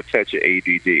I have a touch of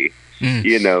ADD,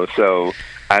 you know, so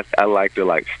I like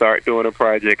to start doing a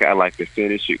project. I like to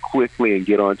finish it quickly and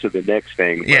get on to the next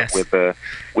thing. Yes. But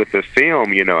with the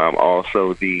film, you know, I'm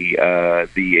also the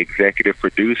executive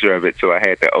producer of it, so I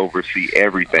had to oversee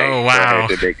everything. Oh, wow. So I had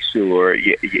to make sure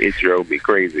it drove me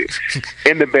crazy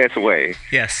in the best way.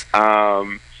 Yes.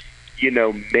 You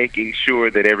know, making sure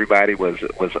that everybody was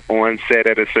on set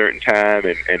at a certain time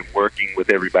and working with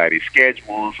everybody's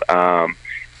schedules.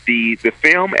 The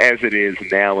film as it is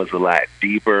now is a lot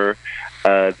deeper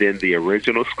than the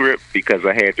original script because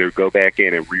I had to go back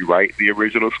in and rewrite the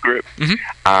original script.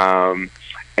 Mm-hmm.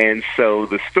 And so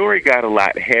the story got a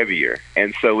lot heavier.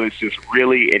 And so it's just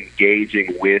really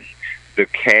engaging with the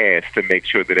cast to make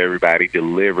sure that everybody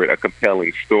delivered a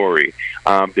compelling story,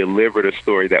 delivered a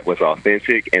story that was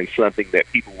authentic and something that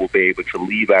people will be able to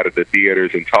leave out of the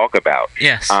theaters and talk about.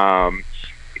 Yes.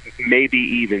 Maybe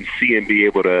even see and be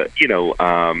able to, you know,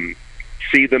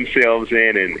 see themselves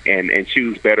in and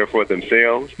choose better for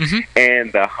themselves. Mm-hmm.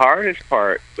 And the hardest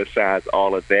part besides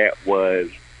all of that was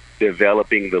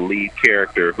developing the lead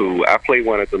character, who I play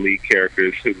one of the lead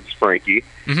characters, who's Frankie,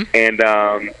 and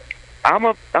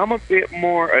I'm a bit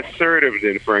more assertive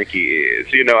than Frankie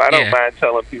is. You know, I don't mind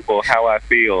telling people how I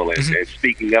feel and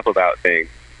speaking up about things.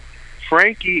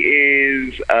 Frankie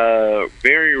is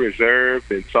very reserved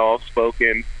and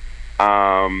soft-spoken,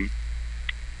 and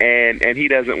he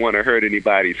doesn't want to hurt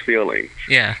anybody's feelings.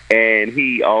 Yeah. And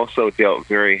he also dealt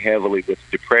very heavily with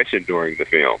depression during the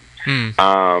film.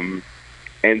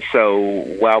 And so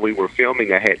while we were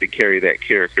filming, I had to carry that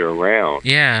character around.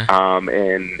 Yeah.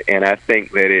 And I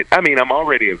think that I'm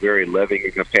already a very loving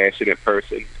and compassionate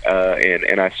person,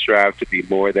 and I strive to be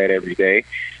more of that every day.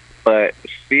 But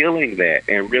feeling that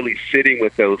and really sitting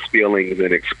with those feelings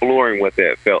and exploring what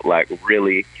that felt like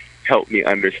really helped me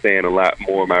understand a lot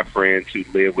more of my friends who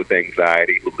live with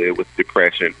anxiety, who live with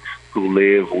depression, who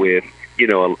live with, you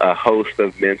know, a host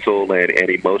of mental and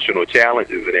emotional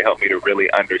challenges. And it helped me to really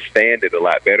understand it a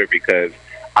lot better because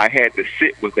I had to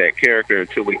sit with that character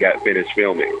until we got finished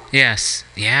filming. Yes.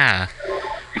 Yeah.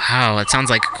 Wow, it sounds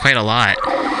like quite a lot.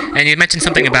 And you mentioned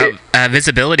something about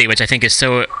visibility, which I think is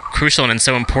so crucial and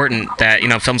so important that, you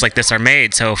know, films like this are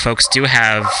made, so folks do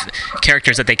have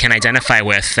characters that they can identify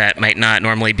with that might not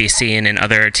normally be seen in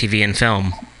other TV and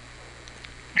film.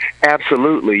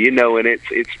 Absolutely, you know, and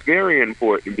it's very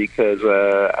important because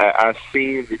I've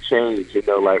seen the change, you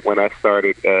know, like when I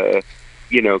started,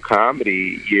 you know,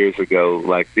 comedy years ago,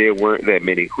 like there weren't that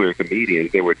many queer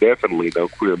comedians. There were definitely no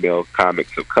queer male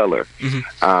comics of color.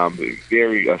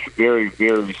 Very,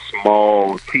 very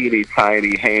small, teeny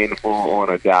tiny handful on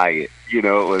a diet. You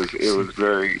know, it was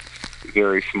very,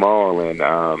 very small, and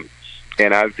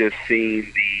I've just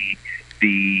seen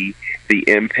the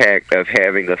impact of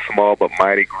having a small but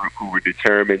mighty group who were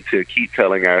determined to keep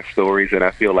telling our stories, and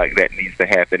I feel like that needs to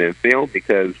happen in film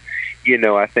because, you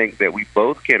know, I think that we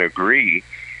both can agree,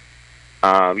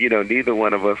 you know, neither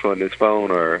one of us on this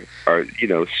phone are you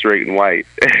know, straight and white,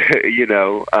 you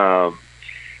know,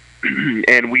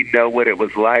 and we know what it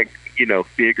was like, you know,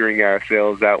 figuring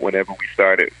ourselves out whenever we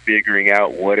started figuring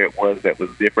out what it was that was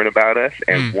different about us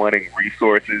and wanting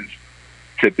resources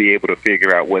to be able to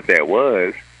figure out what that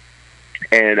was.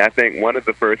 And I think one of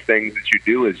the first things that you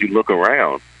do is you look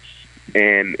around.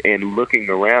 And looking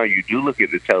around, you do look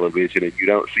at the television and you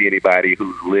don't see anybody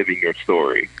who's living your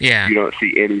story. Yeah. You don't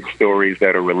see any stories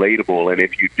that are relatable. And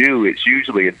if you do, it's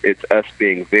usually it's us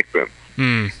being victims.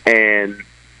 And,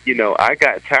 you know, I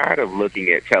got tired of looking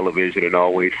at television and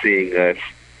always seeing us,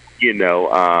 you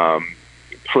know,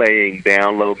 playing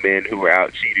down low men who are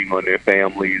out cheating on their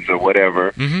families or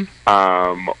whatever.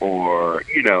 Or,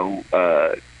 you know,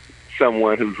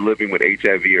 someone who's living with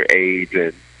HIV or AIDS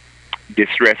and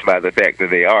distressed by the fact that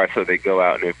they are, so they go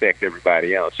out and infect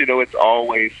everybody else. You know, it's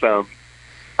always some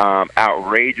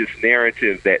outrageous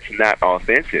narrative that's not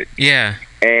authentic. Yeah.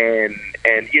 And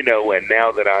you know, and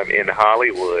now that I'm in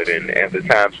Hollywood and the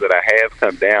times that I have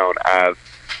come down, I've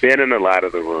been in a lot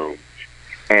of the rooms,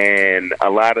 and a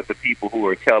lot of the people who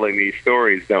are telling these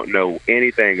stories don't know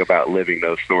anything about living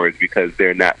those stories because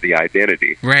they're not the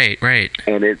identity. Right.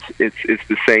 And it's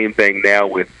the same thing now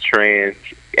with trans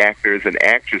actors and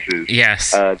actresses.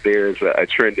 Yes. There's a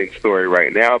trending story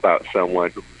right now about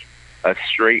someone who's a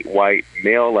straight white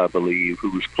male, I believe,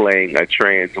 who's playing a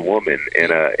trans woman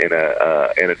in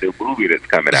a new movie that's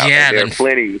coming out. Yeah, and there are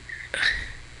plenty.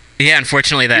 Yeah,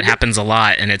 unfortunately, that happens a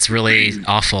lot, and it's really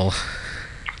awful.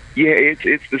 Yeah,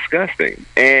 it's disgusting.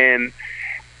 And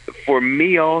for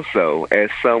me also, as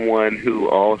someone who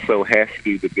also has to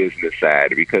do the business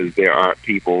side, because there aren't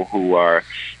people who are,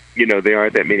 you know, there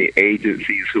aren't that many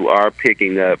agencies who are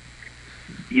picking up,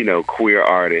 you know, queer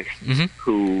artists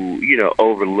who, you know,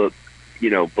 overlook, you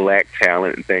know, black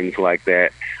talent and things like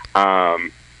that.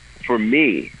 For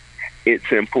me, it's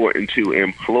important to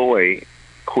employ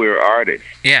queer artists.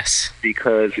 Yes.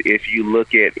 Because if you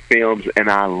look at films, and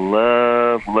I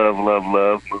love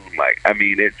Moonlight. I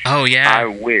mean, it's... Oh, yeah. I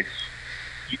wish...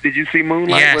 Did you see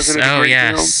Moonlight? Yes. Was it a great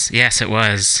film? Yes, it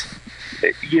was.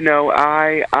 You know,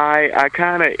 I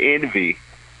kind of envy,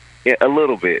 a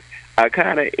little bit, I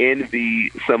kind of envy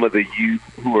some of the youth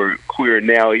who are queer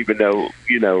now, even though,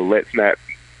 you know, let's not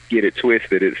get it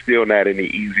twisted. It's still not any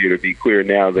easier to be queer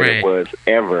now than it was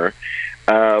ever.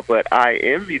 But I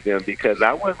envy them because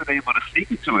I wasn't able to sneak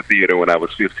into a theater when I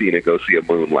was 15 and go see a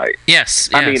Moonlight. Yes.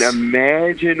 I mean,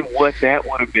 imagine what that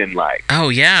would have been like. Oh,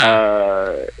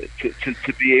 yeah.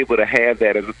 To be able to have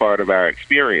that as a part of our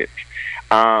experience.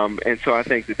 And so I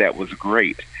think that was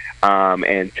great.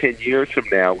 And 10 years from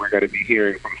now, we're going to be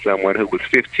hearing from someone who was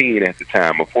 15 at the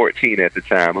time or 14 at the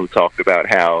time who talked about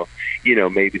how, you know,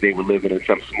 maybe they were living in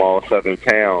some small southern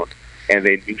town and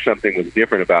they knew something was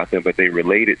different about them, but they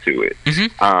related to it.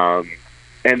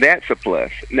 And that's a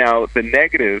plus. Now, the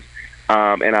negative,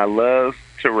 and I love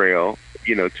Terrell.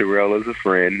 You know, Terrell is a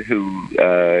friend who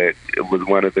was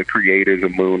one of the creators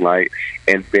of Moonlight,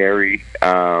 and Barry,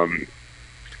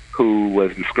 who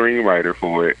was the screenwriter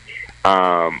for it,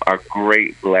 are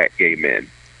great black gay men.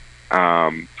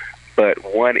 But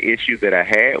one issue that I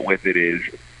had with it is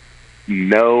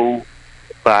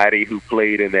nobody who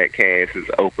played in that cast is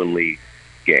openly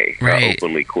gay or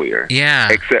openly queer. Yeah.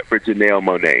 Except for Janelle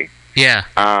Monáe. Yeah.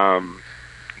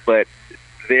 But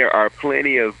there are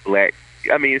plenty of black,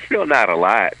 I mean, it's still not a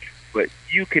lot, but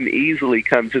you can easily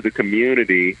come to the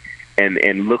community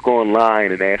and look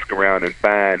online and ask around and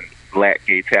find black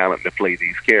gay talent to play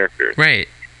these characters. Right.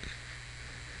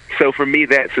 So for me,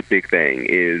 that's a big thing,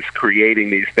 is creating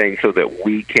these things so that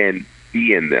we can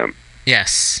be in them.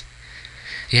 Yes.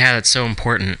 Yeah, that's so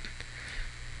important.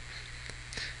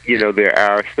 You know, they're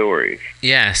our stories.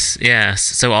 Yes, yes.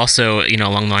 So also, you know,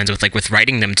 along the lines with with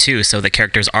writing them too, so the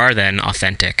characters are then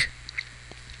authentic.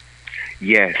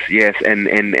 Yes, yes. And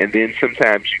then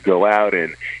sometimes you go out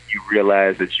and you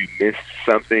realize that you missed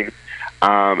something.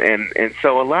 And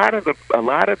so a lot of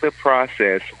the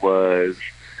process was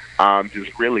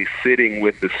just really sitting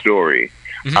with the story.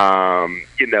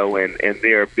 You know, and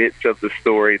there are bits of the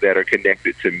story that are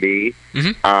connected to me.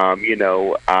 You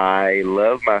know, I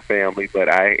love my family, but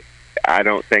I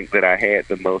don't think that I had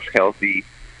the most healthy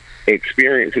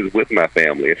experiences with my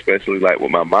family, especially like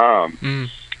with my mom.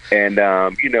 And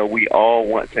you know, we all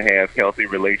want to have healthy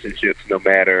relationships, no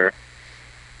matter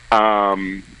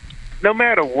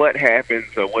what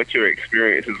happens or what your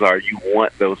experiences are. You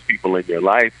want those people in your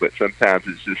life, but sometimes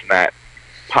it's just not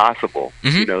possible.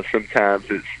 You know, sometimes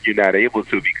you're not able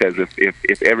to, because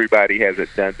if everybody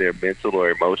hasn't done their mental or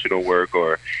emotional work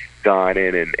or gone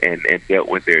in and dealt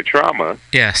with their trauma.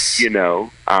 Yes. You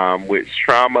know, with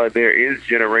trauma, there is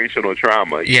generational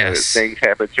trauma. You know, things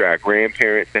happen to our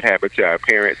grandparents, that happen to our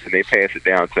parents, and they pass it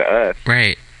down to us.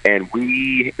 Right. And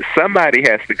somebody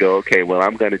has to go, okay, well,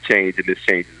 I'm going to change, and this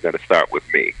change is going to start with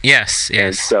me. Yes, yes.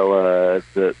 And so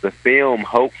the film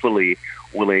hopefully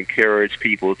will encourage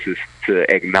people to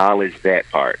acknowledge that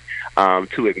part,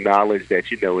 to acknowledge that,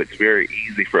 you know, it's very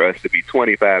easy for us to be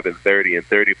 25 and 30 and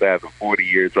 35 and 40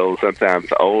 years old, sometimes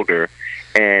older,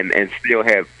 and still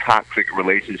have toxic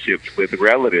relationships with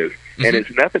relatives. And it's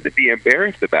nothing to be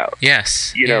embarrassed about.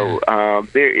 Yes. You know,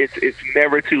 it's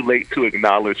never too late to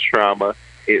acknowledge trauma.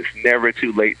 It's never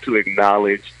too late to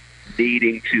acknowledge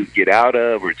needing to get out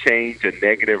of or change a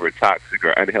negative or toxic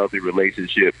or unhealthy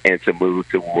relationship and to move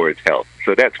towards health.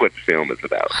 So that's what the film is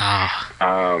about.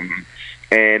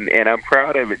 And I'm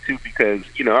proud of it too, because,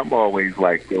 you know, I'm always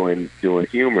like doing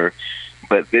humor,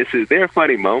 but there are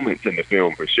funny moments in the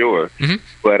film for sure.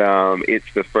 But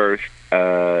it's the first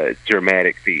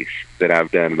dramatic piece that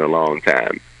I've done in a long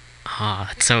time. Oh,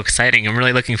 that's so exciting. I'm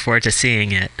really looking forward to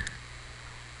seeing it.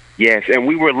 Yes, and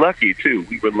we were lucky too.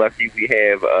 We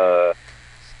have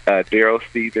Daryl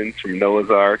Stevens from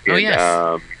Noah's Ark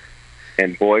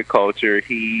and Boy Culture.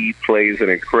 He plays an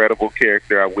incredible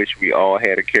character. I wish we all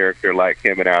had a character like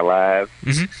him in our lives.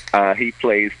 He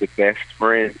plays the best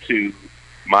friend to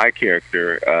my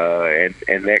character,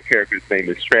 and that character's name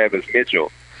is Travis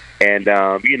Mitchell. And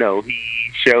you know, he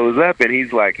shows up and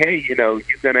he's like, hey, you know,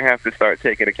 you're going to have to start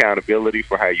taking accountability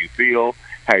for how you feel,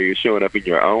 how you're showing up in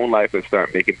your own life, and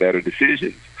start making better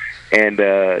decisions. And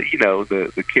you know,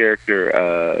 the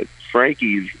character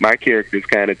my character's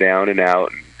kind of down and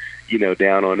out, and, you know,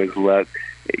 down on his luck,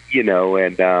 you know,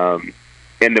 and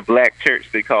in the black church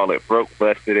they call it broke,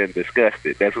 busted, and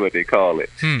disgusted. That's what they call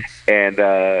it.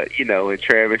 And you know, and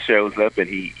Travis shows up and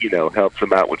he, you know, helps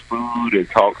him out with food and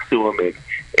talks to him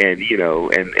and you know,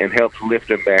 and helps lift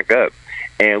him back up.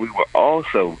 And we were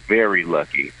also very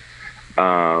lucky.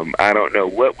 I don't know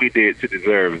what we did to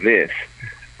deserve this,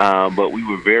 but we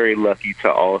were very lucky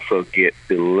to also get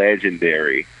the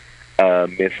legendary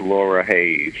Miss Laura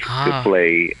Hayes to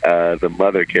play the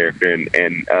mother character.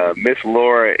 And Miss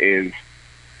Laura is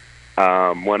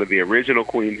one of the original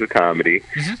queens of comedy.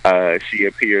 She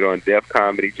appeared on Def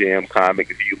Comedy Jam, Comic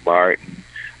View, Martin,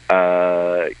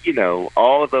 you know,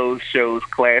 all of those shows,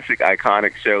 classic,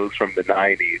 iconic shows from the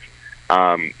 90s.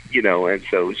 You know, and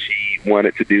so she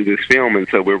wanted to do this film, and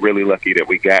so we're really lucky that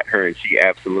we got her, and she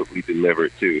absolutely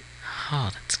delivered too.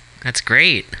 Oh, that's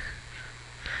great.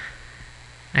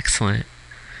 Excellent.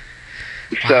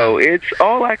 So it's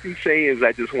all I can say is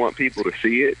I just want people to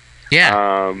see it.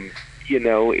 Yeah. You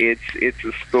know, it's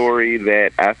a story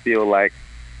that I feel like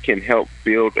can help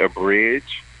build a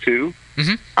bridge too.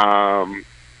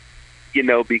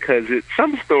 because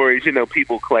some stories,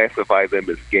 people classify them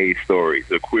as gay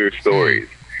stories or queer stories.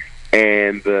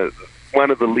 And one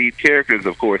of the lead characters,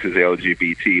 of course, is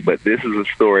LGBT, but this is a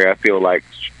story I feel like,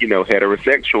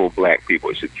 heterosexual black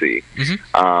people should see.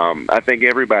 I think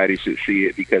everybody should see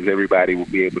it because everybody will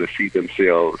be able to see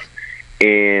themselves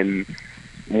in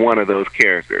one of those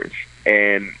characters.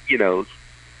 And,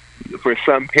 for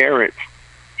some parents,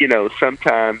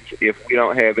 sometimes if we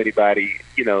don't have anybody,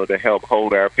 to help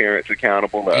hold our parents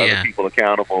accountable or other people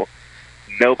accountable,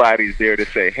 nobody's there to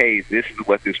say, hey, this is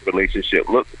what this relationship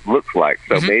looks like.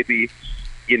 So maybe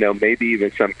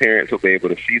even some parents will be able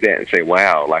to see that and say,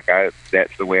 wow,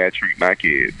 that's the way I treat my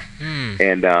kids.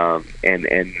 And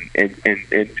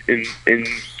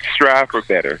strive for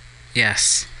better.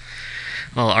 Yes.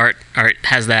 Well, art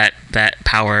has that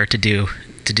power to do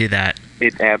that.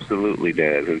 It absolutely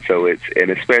does. And so and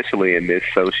especially in this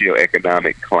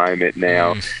socioeconomic climate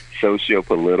now,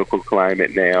 socio-political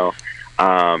climate now,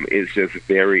 it's just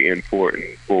very important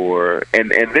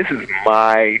and this is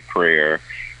my prayer,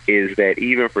 is that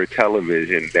even for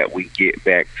television, that we get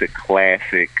back to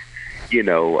classic,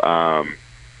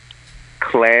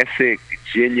 classic,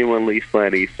 genuinely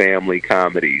funny family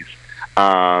comedies.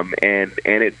 And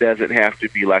it doesn't have to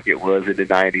be like it was in the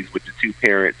 90s with the two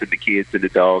parents and the kids and the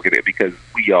dog in it, because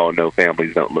we all know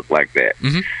families don't look like that.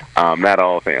 Not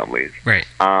all families. Right.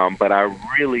 But I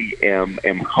really am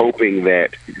hoping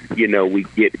that, we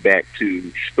get back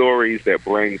to stories that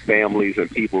bring families and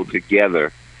people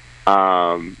together.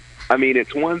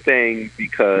 It's one thing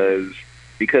because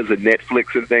of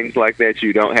Netflix and things like that,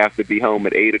 you don't have to be home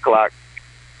at 8 o'clock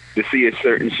to see a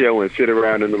certain show and sit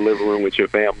around in the living room with your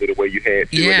family the way you had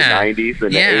to in the 90s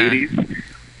and the 80s.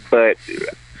 But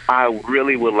I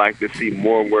really would like to see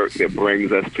more work that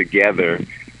brings us together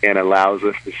and allows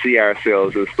us to see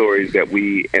ourselves in stories and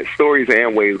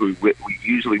ways we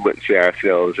usually wouldn't see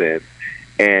ourselves in,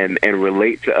 and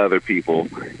relate to other people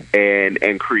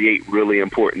and create really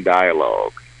important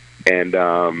dialogue. And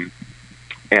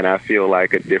I feel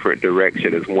like A Different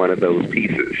Direction is one of those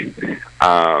pieces.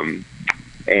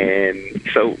 And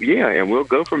so, and we'll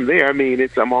go from there.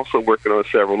 I'm also working on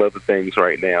several other things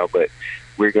right now, but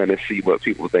we're going to see what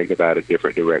people think about A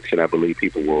Different Direction. I believe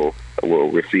people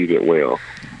will receive it well.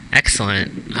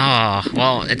 Excellent. Oh,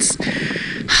 well, it's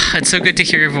so good to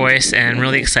hear your voice, and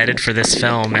really excited for this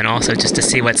film, and also just to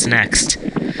see what's next.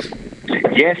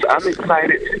 Yes, I'm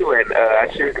excited too, and I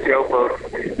should tell folks.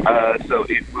 So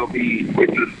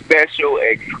it's a special,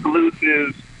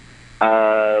 exclusive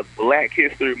Black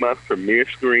History Month premiere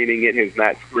screening. It has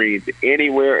not screened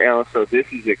anywhere else, so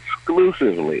this is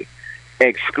exclusively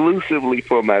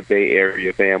for my Bay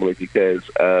Area family, because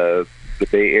the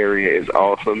Bay Area is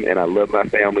awesome, and I love my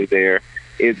family there.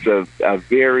 It's a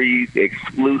very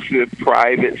exclusive,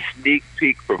 private, sneak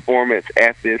peek performance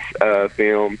at this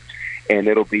film, and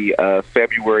it'll be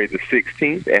February the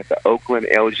 16th at the Oakland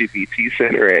LGBT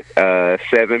Center at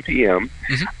 7 p.m.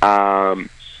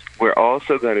 We're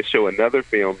also going to show another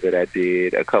film that I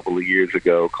did a couple of years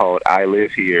ago called I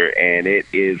Live Here, and it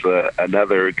is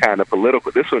another kind of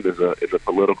political. This one is a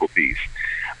political piece,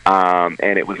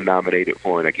 and it was nominated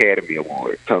for an Academy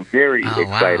Award. So I'm very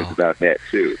excited about that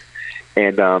too.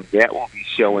 And that will be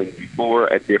showing before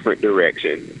A Different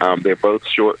Direction. They're both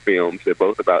short films. They're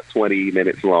both about 20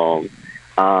 minutes long.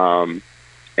 And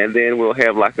then we'll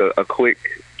have like a quick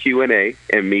Q&A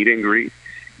and meet and greet.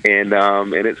 And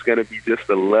it's going to be just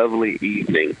a lovely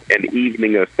evening, an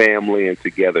evening of family and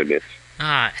togetherness.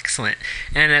 Ah, excellent.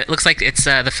 And it looks like it's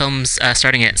the film's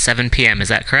starting at 7 p.m. Is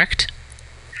that correct?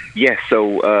 Yes.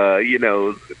 So,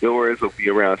 the doors will be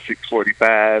around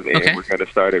 6:45, and we're going to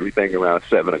start everything around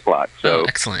 7 o'clock. So,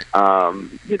 excellent.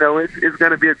 It's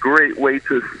going to be a great way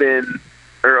to spend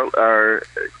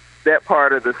that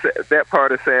part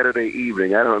of Saturday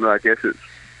evening. I don't know. I guess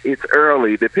it's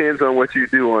early. Depends on what you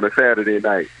do on a Saturday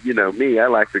night. Me, I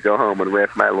like to go home and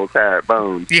rest my little tired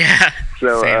bones. Yeah.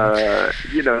 So, so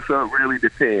it really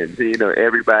depends.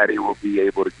 Everybody will be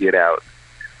able to get out,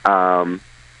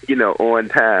 on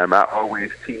time. I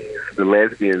always tease the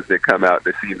lesbians that come out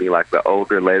to see me, like the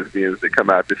older lesbians that come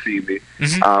out to see me,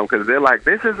 because they're like,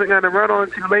 this isn't going to run on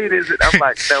too late, is it? I'm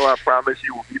like, no, I promise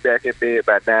you we'll be back in bed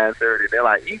by 9:30. They're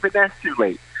like, even that's too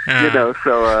late.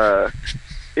 So,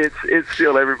 it's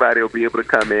still, everybody will be able to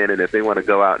come in, and if they want to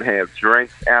go out and have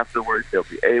drinks afterwards, they'll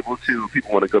be able to. If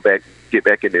people want to get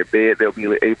back in their bed, they'll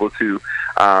be able to.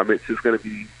 It's going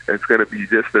to be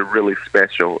just a really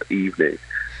special evening,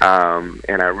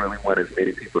 and I really want as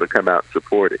many people to come out and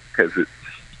support it, because it's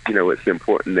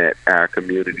important that our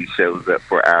community shows up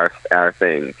for our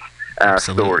things, our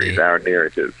stories, our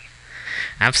narratives.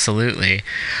 Absolutely.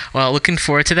 Well, looking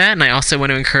forward to that. And I also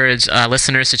want to encourage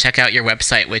listeners to check out your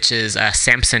website, which is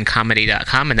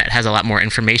samsoncomedy.com, and that has a lot more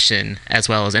information as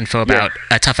well as info about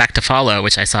A Tough Act to Follow,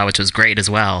 which I saw, which was great as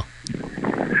well.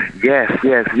 Yes.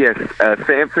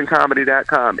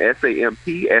 SamsonComedy.com,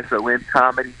 SAMPSON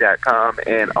comedy.com,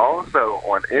 and also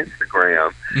on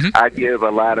Instagram. Mm-hmm. I give a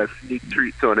lot of sneak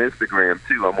treats on Instagram,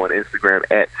 too. I'm on Instagram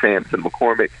at Samson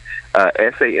McCormick,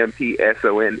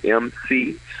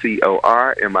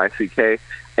 SAMPSONMCCORMICK,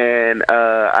 and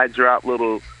I drop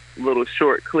little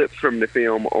short clips from the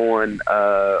film on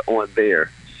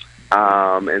there,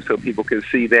 and so people can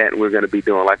see that. We're going to be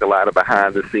doing like a lot of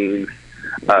behind the scenes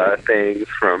things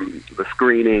from the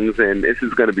screenings, and this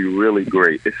is going to be really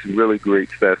great. It's really great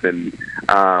stuff, and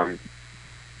I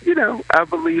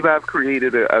believe I've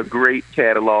created a great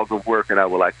catalog of work, and I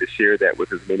would like to share that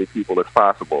with as many people as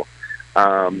possible.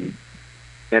 And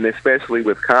especially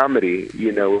with comedy,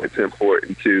 it's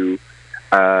important to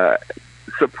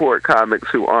support comics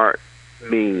who aren't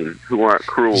mean, who aren't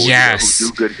cruel, yes. Who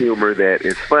do good humor that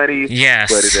is funny,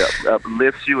 yes. but it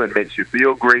uplifts you and makes you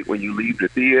feel great when you leave the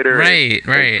theater. Right.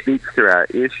 And speaks to our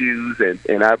issues,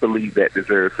 and I believe that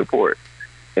deserves support.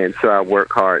 And so I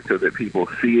work hard so that people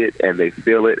see it and they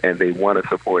feel it and they want to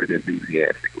support it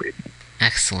enthusiastically.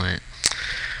 Excellent.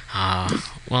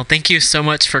 Well, thank you so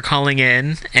much for calling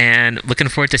in, and looking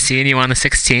forward to seeing you on the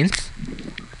 16th.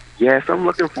 Yes, I'm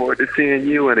looking forward to seeing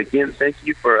you, and again, thank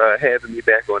you for having me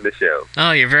back on the show.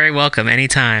 Oh, you're very welcome.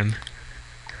 Anytime.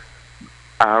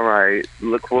 All right.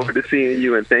 Look forward to seeing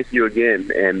you, and thank you again.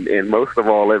 And most of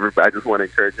all, everybody, I just want to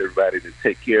encourage everybody to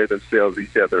take care of themselves,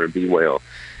 each other, and be well.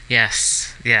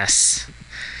 Yes.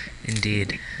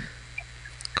 Indeed.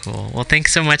 Cool. Well,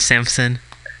 thanks so much, Samson.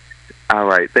 All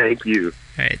right. Thank you.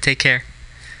 All right. Take care.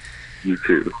 You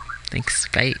too. Thanks.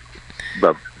 Bye.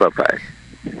 Bye-bye.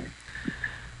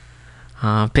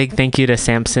 Big thank you to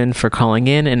Samson for calling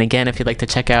in. And again, if you'd like to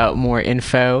check out more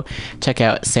info, check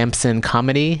out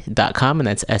samsoncomedy.com, and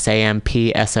that's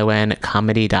SAMPSON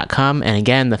comedy.com. And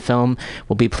again, the film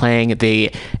will be playing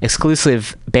the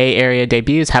exclusive Bay Area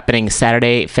debuts happening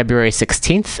Saturday, February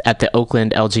 16th at the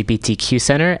Oakland LGBTQ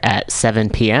Center at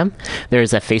 7 p.m.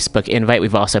 There's a Facebook invite.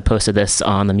 We've also posted this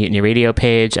on the Mutiny Radio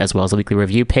page as well as the Weekly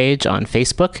Review page on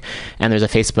Facebook. And there's a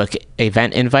Facebook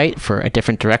event invite for A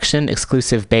Different Direction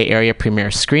exclusive Bay Area premiere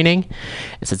screening.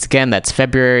 So it's again, that's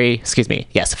February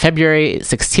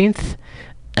 16th.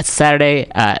 That's Saturday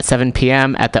at 7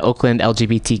 p.m. at the Oakland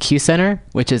LGBTQ Center,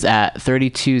 which is at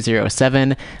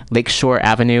 3207 Lakeshore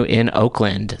Avenue in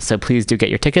Oakland. So please do get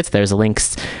your tickets. There's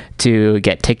links to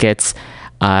get tickets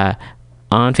on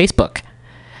Facebook.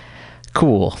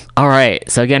 Cool. All right.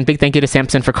 So again, big thank you to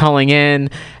Samson for calling in.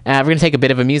 We're going to take a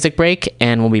bit of a music break,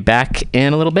 and we'll be back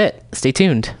in a little bit. Stay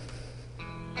tuned.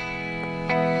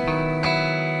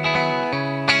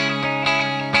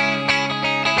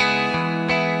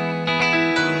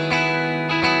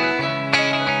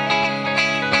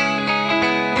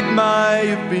 May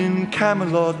have been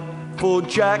Camelot for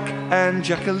Jack and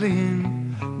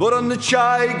Jacqueline, but on the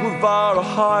Che Guevara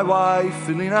highway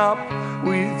filling up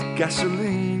with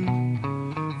gasoline.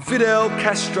 Fidel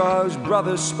Castro's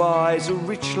brother spies a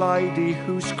rich lady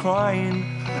who's crying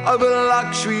over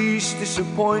luxury's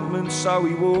disappointment, so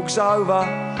he walks over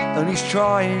and he's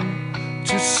trying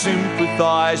to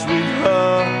sympathise with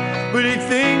her, but he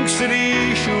thinks that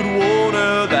he should warn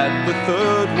her that the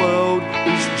third world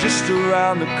is just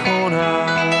around the corner.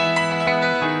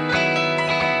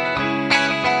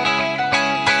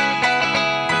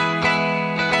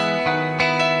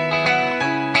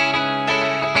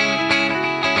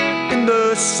 In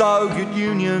the Soviet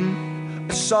Union,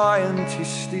 a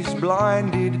scientist is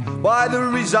blinded by the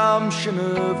resumption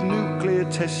of nuclear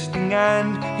testing,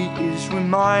 and he is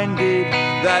reminded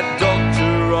that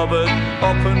Dr. Robert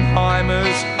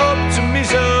Oppenheimer's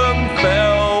optimism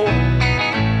fell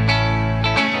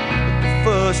at the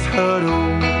first hurdle.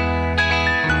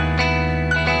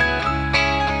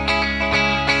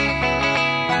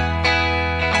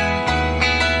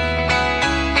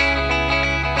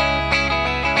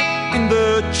 In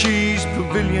the cheese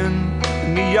pavilion,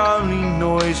 and the only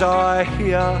noise I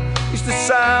hear is the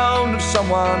sound of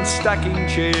someone stacking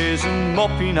chairs and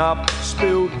mopping up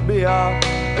spilled beer,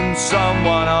 and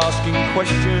someone asking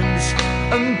questions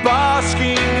and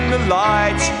basking in the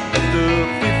light of the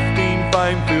 15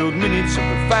 fame-filled minutes of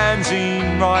the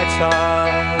fanzine writer.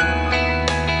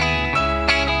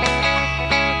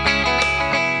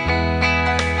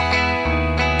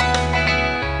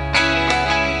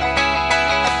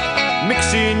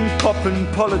 Mixing pop and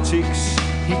politics,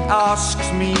 he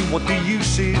asks me what the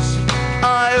use is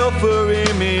I offer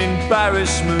him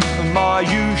embarrassment and my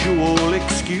usual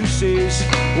excuses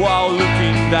while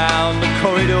looking down the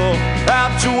corridor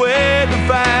out to where the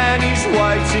van is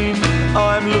waiting.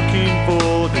 I'm looking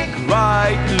for the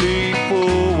great leap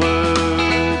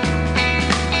forward.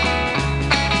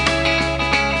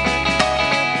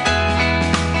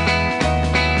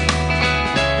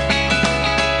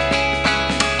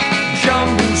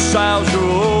 Jumble sales are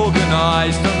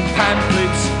organised and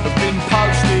pamphlets have been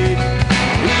posted.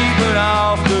 Even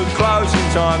after closing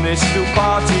time there's still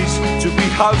parties to be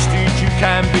hosted. You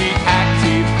can be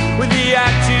active when the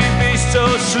activists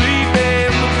are sleeping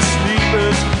with the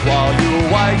sleepers while you're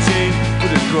waiting for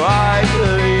the great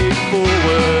leap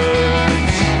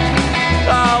forwards.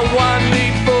 One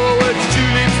leap forwards, two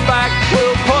leaps back.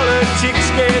 Well,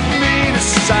 politics get me in a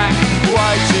sack,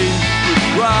 waiting for the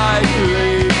great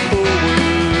leap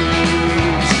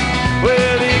forwards.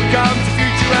 Well, here comes the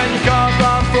future and you can't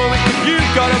run from it. If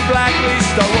you've got a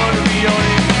blacklist, I want to be on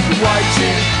it.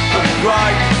 Waiting for the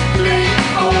great leap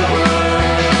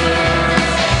forwards.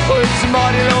 Well, it's a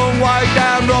mighty long way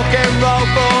down rock and roll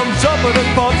from top of the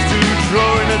pops to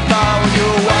drawing the dough. And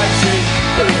you're waiting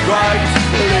for the great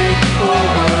leap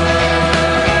forwards.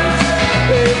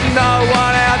 If no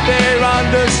one out there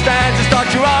understands, start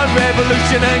your own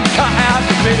revolution and cut out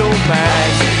the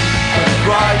middleman. For the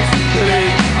great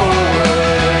leap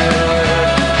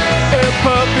forward. In a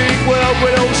perfect world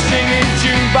we'd all sing in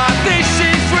tune, but this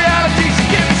is reality, so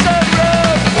give it some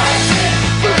room. Waiting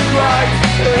for the great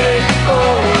leap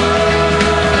forward.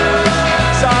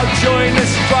 So join the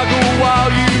struggle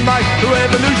while you make the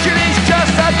revolution is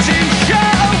just a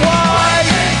t-shirt away.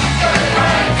 Waiting for the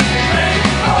great leap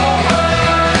forward.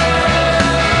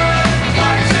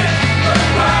 Waiting for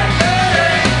the great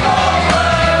leap forward.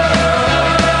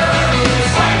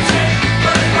 Waiting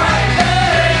for the great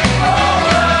leap forward. Waiting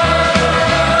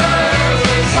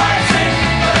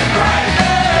for the great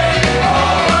leap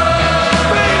forward.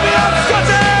 Beat me up,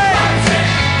 Scotty!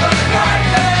 Waiting for the great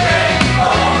leap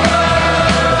forward.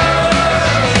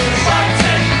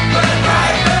 Waiting for the great leap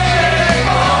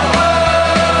forward.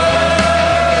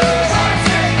 Waiting for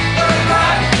the great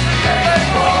leap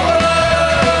forward.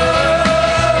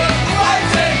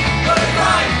 Waiting for the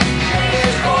great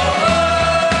leap forward.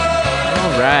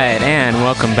 All right, and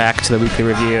welcome back to the Weekly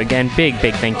Review. Again, big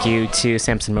thank you to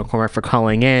Samson McCormick for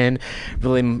calling in.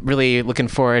 Really looking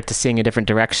forward to seeing a different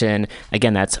direction.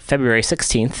 Again, that's February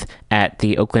 16th at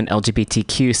the Oakland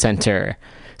LGBTQ Center.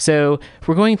 So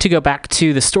we're going to go back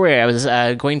to the story I was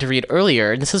going to read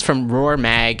earlier. This is from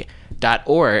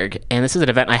roarmag.org, and this is an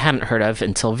event I hadn't heard of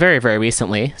until very, very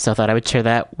recently, so I thought I would share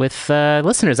that with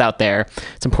listeners out there.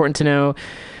 It's important to know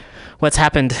what's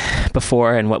happened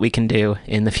before and what we can do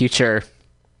in the future.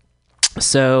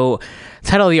 So,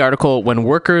 title of the article, When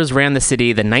Workers Ran the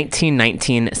City, the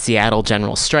 1919 Seattle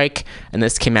General Strike, and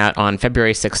this came out on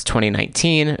February 6,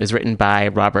 2019. It was written by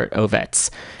Robert Ovitz.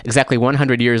 Exactly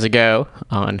 100 years ago,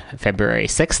 on February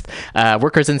 6th,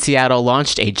 workers in Seattle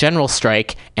launched a general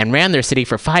strike and ran their city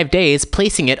for 5 days,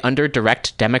 placing it under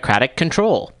direct Democratic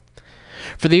control.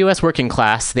 For the U.S. working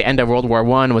class, the end of World War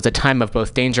I was a time of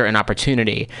both danger and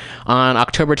opportunity. On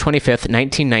October 25th,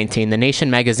 1919, The Nation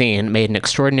magazine made an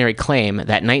extraordinary claim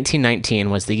that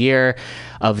 1919 was the year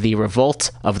of the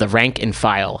revolt of the rank and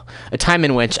file, a time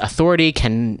in which authority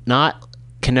cannot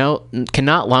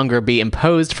longer be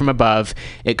imposed from above.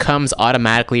 It comes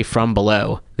automatically from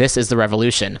below. This is the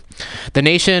revolution. The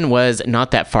nation was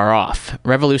not that far off.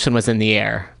 Revolution was in the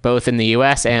air, both in the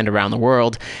U.S. and around the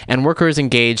world, and workers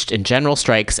engaged in general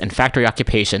strikes and factory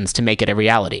occupations to make it a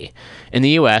reality. In the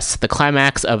U.S., the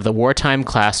climax of the wartime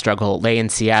class struggle lay in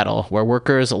Seattle, where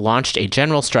workers launched a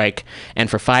general strike and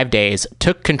for 5 days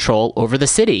took control over the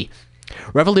city.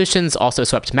 Revolutions also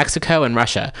swept Mexico and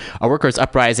Russia. A workers'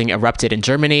 uprising erupted in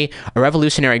Germany. A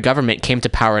revolutionary government came to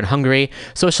power in Hungary.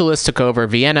 Socialists took over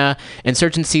Vienna.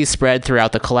 Insurgencies spread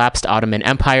throughout the collapsed Ottoman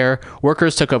Empire.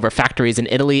 Workers took over factories in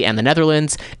Italy and the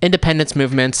Netherlands. Independence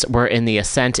movements were in the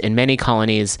ascent in many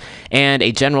colonies. And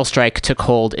a general strike took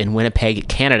hold in Winnipeg,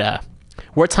 Canada.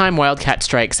 Wartime wildcat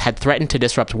strikes had threatened to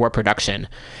disrupt war production.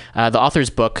 The author's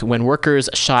book, When Workers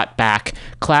Shot Back,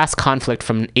 Class Conflict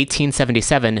from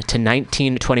 1877 to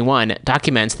 1921,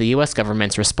 documents the U.S.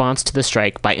 government's response to the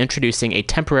strike by introducing a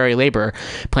temporary labor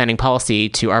planning policy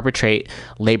to arbitrate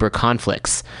labor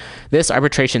conflicts. This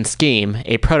arbitration scheme,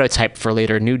 a prototype for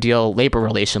later New Deal labor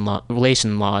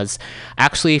relation laws,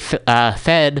 actually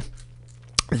fed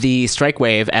the strike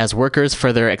wave as workers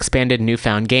further expanded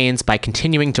newfound gains by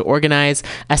continuing to organize,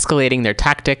 escalating their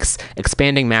tactics,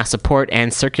 expanding mass support,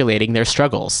 and circulating their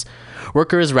struggles.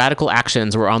 workers' radical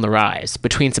actions were on the rise.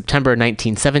 Between September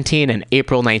 1917 and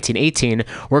April 1918,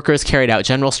 workers carried out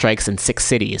general strikes in 6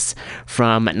 cities.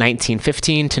 From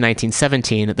 1915 to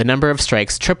 1917, the number of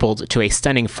strikes tripled to a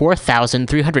stunning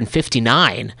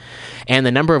 4,359, and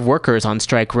the number of workers on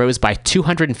strike rose by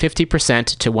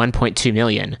 250% to 1.2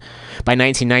 million. By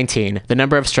 1919, the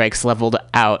number of strikes leveled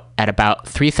out at about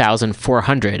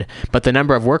 3,400, but the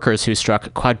number of workers who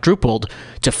struck quadrupled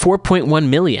to 4.1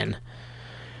 million.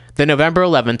 The November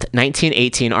 11th,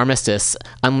 1918 armistice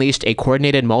unleashed a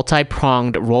coordinated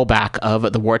multi-pronged rollback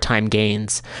of the wartime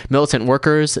gains. Militant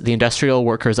workers, the industrial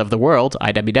workers of the world,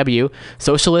 IWW,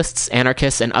 socialists,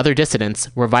 anarchists, and other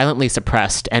dissidents were violently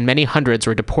suppressed, and many hundreds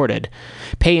were deported.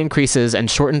 Pay increases and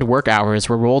shortened work hours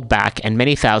were rolled back, and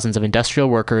many thousands of industrial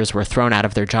workers were thrown out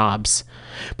of their jobs.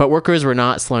 But workers were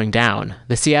not slowing down.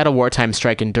 The Seattle wartime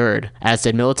strike endured, as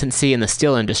did militancy in the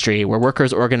steel industry, where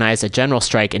workers organized a general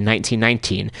strike in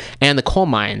 1919, and the coal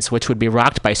mines, which would be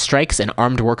rocked by strikes and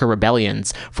armed worker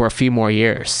rebellions for a few more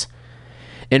years.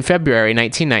 In February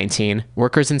 1919,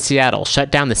 workers in Seattle shut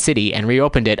down the city and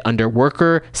reopened it under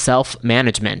worker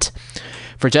self-management.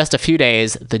 For just a few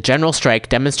days, the general strike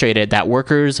demonstrated that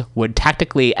workers would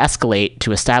tactically escalate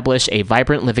to establish a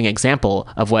vibrant living example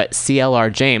of what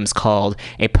C.L.R. James called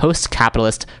a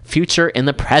post-capitalist future in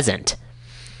the present.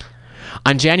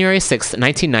 On January 6,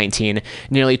 1919,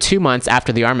 nearly 2 months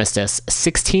after the armistice,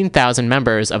 16,000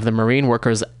 members of the Marine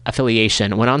Workers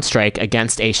Affiliation went on strike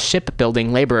against a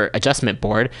Shipbuilding Labor Adjustment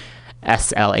Board,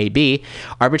 SLAB,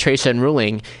 arbitration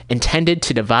ruling intended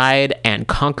to divide and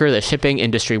conquer the shipping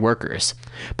industry workers.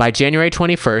 By January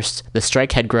 21st, the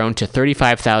strike had grown to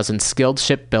 35,000 skilled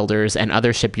shipbuilders and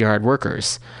other shipyard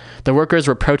workers. The workers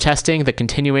were protesting the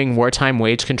continuing wartime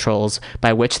wage controls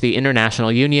by which the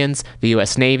international unions, the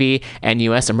U.S. Navy, and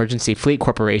U.S. Emergency Fleet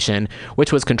Corporation,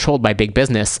 which was controlled by big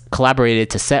business, collaborated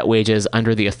to set wages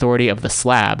under the authority of the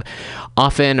SLAB,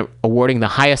 often awarding the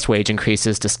highest wage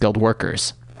increases to skilled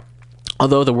workers.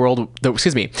 Although the war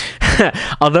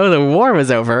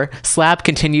was over, SLAB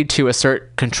continued to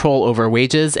assert control over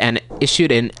wages and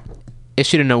issued an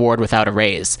award without a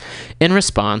raise. In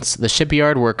response, the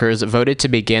shipyard workers voted to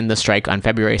begin the strike on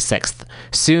February 6th.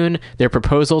 Soon, their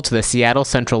proposal to the Seattle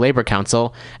Central Labor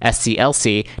Council,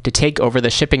 SCLC, to take over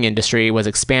the shipping industry was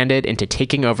expanded into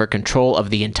taking over control of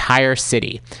the entire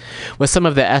city. With some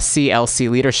of the SCLC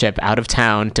leadership out of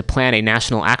town to plan a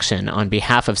national action on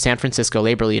behalf of San Francisco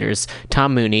labor leaders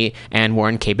Tom Mooney and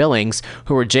Warren K. Billings,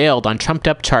 who were jailed on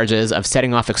trumped-up charges of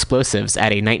setting off explosives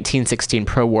at a 1916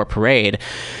 pro-war parade,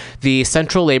 the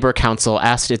Central Labor Council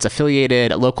asked its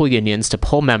affiliated local unions to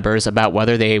poll members about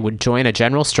whether they would join a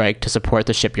general strike to support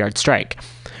the shipyard strike.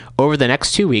 Over the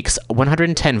next 2 weeks,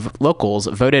 110 locals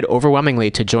voted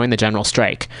overwhelmingly to join the general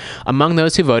strike. Among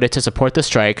those who voted to support the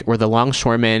strike were the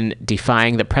longshoremen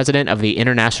defying the president of the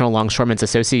International Longshoremen's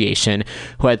Association,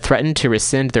 who had threatened to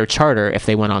rescind their charter if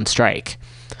they went on strike.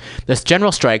 This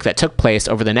general strike that took place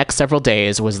over the next several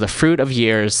days was the fruit of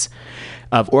years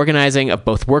of organizing of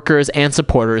both workers and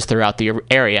supporters throughout the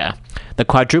area. The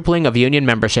quadrupling of union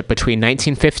membership between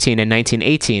 1915 and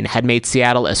 1918 had made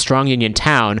Seattle a strong union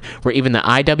town where even the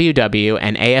IWW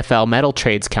and AFL Metal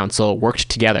Trades Council worked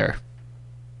together.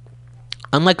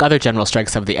 Unlike other general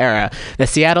strikes of the era, the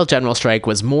Seattle General Strike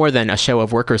was more than a show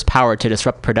of workers' power to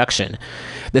disrupt production.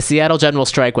 The Seattle General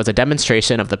Strike was a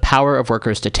demonstration of the power of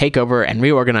workers to take over and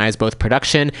reorganize both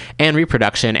production and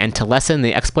reproduction and to lessen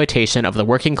the exploitation of the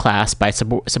working class by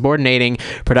subordinating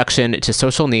production to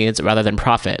social needs rather than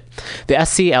profit. The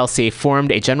SCLC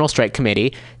formed a General Strike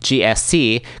Committee,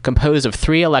 GSC, composed of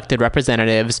 3 elected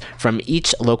representatives from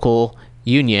each local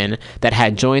union that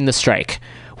had joined the strike,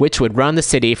 which would run the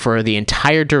city for the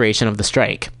entire duration of the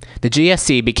strike. The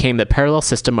GSC became the parallel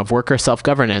system of worker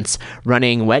self-governance,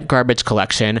 running wet garbage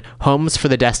collection, homes for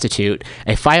the destitute,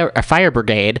 a fire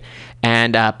brigade,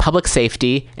 and public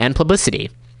safety and publicity.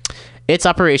 Its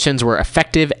operations were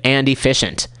effective and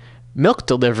efficient. Milk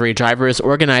delivery drivers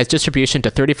organized distribution to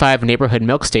 35 neighborhood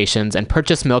milk stations and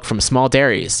purchased milk from small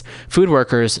dairies. Food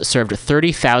workers served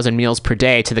 30,000 meals per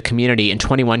day to the community in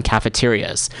 21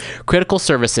 cafeterias. Critical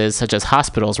services, such as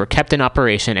hospitals, were kept in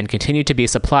operation and continued to be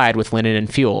supplied with linen and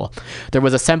fuel. There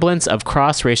was a semblance of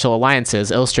cross-racial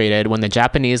alliances illustrated when the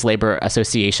Japanese Labor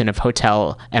Association of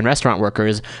Hotel and Restaurant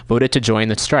Workers voted to join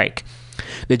the strike.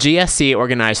 The GSC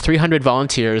organized 300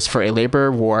 volunteers for a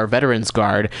labor war veterans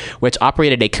guard, which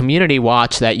operated a community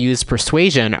watch that used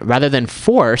persuasion rather than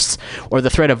force or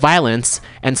the threat of violence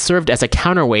and served as a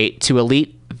counterweight to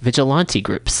elite vigilante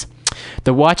groups.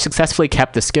 The watch successfully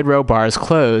kept the Skid Row bars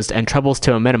closed and troubles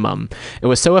to a minimum. It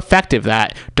was so effective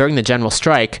that, during the general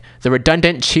strike, the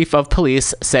redundant chief of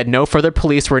police said no further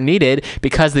police were needed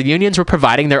because the unions were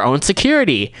providing their own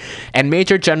security. And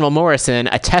Major General Morrison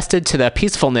attested to the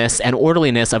peacefulness and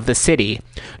orderliness of the city.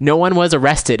 No one was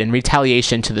arrested in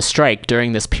retaliation to the strike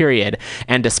during this period,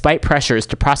 and despite pressures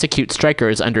to prosecute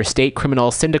strikers under state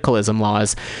criminal syndicalism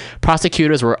laws,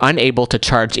 prosecutors were unable to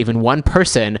charge even one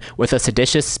person with a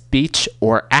seditious speech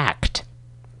or act.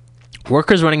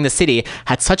 Workers running the city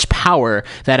had such power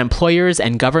that employers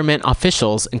and government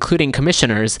officials, including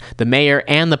commissioners, the mayor,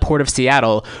 and the Port of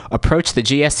Seattle, approached the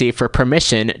GSC for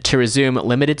permission to resume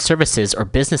limited services or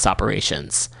business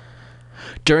operations.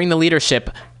 Diffusing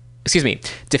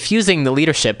the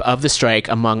leadership of the strike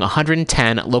among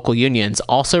 110 local unions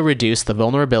also reduced the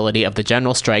vulnerability of the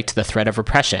general strike to the threat of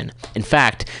repression. In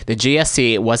fact, the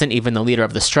GSC wasn't even the leader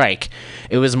of the strike.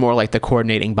 It was more like the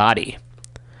coordinating body.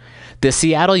 The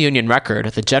Seattle Union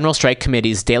Record, the General Strike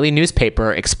Committee's daily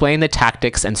newspaper, explained the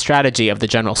tactics and strategy of the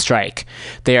general strike.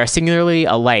 They are singularly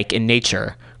alike in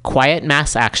nature. Quiet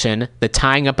mass action, the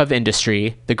tying up of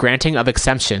industry, the granting of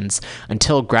exemptions,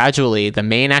 until gradually the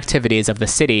main activities of the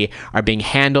city are being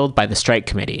handled by the strike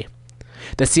committee.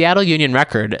 The Seattle Union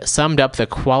Record summed up the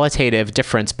qualitative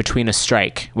difference between a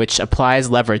strike, which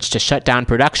applies leverage to shut down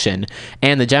production,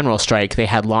 and the general strike they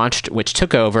had launched, which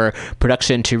took over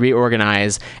production to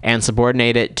reorganize and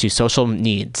subordinate it to social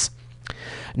needs.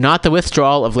 Not the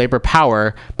withdrawal of labor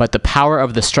power, but the power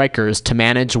of the strikers to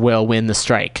manage will win the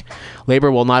strike. Labor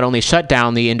will not only shut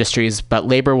down the industries, but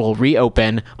labor will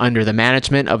reopen under the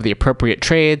management of the appropriate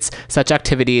trades, such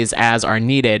activities as are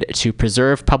needed to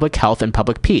preserve public health and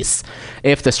public peace.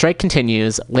 If the strike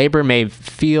continues, labor may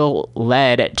feel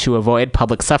led to avoid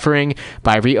public suffering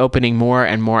by reopening more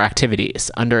and more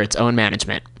activities under its own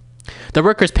management. The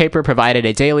workers' paper provided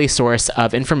a daily source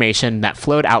of information that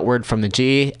flowed outward from the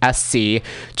GSC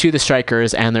to the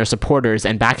strikers and their supporters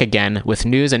and back again with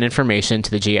news and information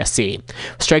to the GSC.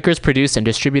 Strikers produced and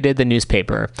distributed the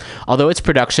newspaper. Although its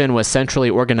production was centrally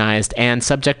organized and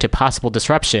subject to possible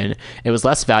disruption, it was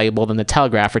less valuable than the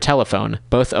telegraph or telephone,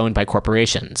 both owned by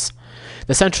corporations.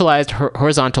 The centralized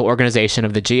horizontal organization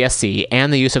of the GSC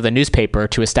and the use of the newspaper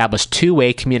to establish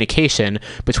two-way communication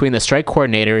between the strike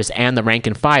coordinators and the rank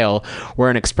and file were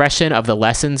an expression of the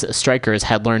lessons strikers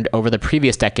had learned over the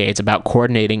previous decades about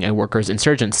coordinating a workers'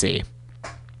 insurgency.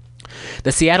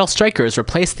 The Seattle strikers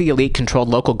replaced the elite-controlled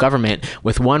local government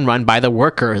with one run by the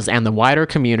workers and the wider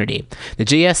community. The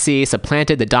GSC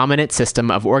supplanted the dominant system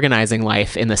of organizing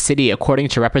life in the city according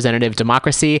to representative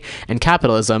democracy and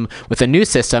capitalism with a new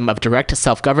system of direct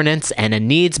self-governance and a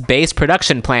needs-based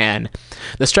production plan.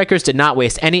 The strikers did not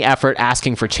waste any effort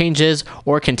asking for changes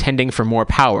or contending for more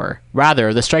power.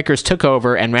 Rather, the strikers took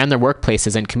over and ran their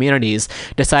workplaces and communities,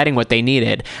 deciding what they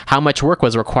needed, how much work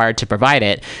was required to provide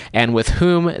it, and with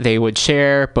whom they would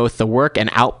share both the work and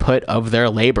output of their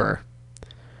labor.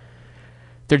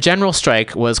 Their general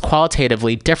strike was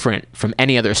qualitatively different from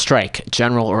any other strike,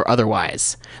 general or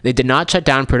otherwise. They did not shut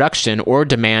down production or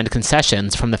demand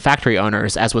concessions from the factory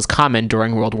owners as was common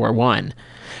during World War I.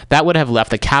 That would have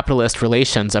left the capitalist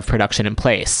relations of production in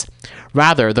place.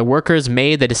 Rather, the workers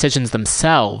made the decisions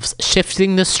themselves,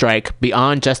 shifting the strike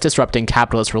beyond just disrupting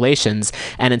capitalist relations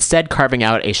and instead carving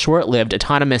out a short-lived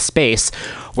autonomous space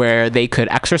where they could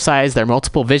exercise their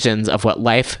multiple visions of what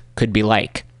life could be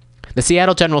like. The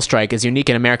Seattle General Strike is unique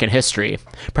in American history,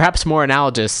 perhaps more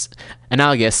analogous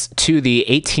to the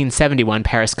 1871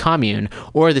 Paris Commune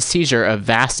or the seizure of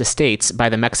vast estates by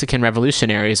the Mexican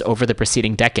revolutionaries over the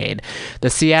preceding decade. The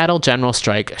Seattle General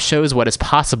Strike shows what is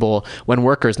possible when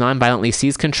workers nonviolently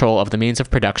seize control of the means of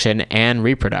production and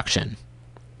reproduction.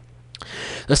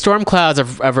 The storm clouds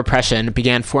of repression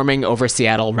began forming over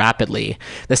Seattle rapidly.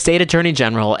 The state attorney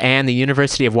general and the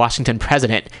University of Washington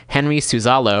president, Henry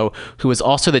Suzzallo, who was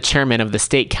also the chairman of the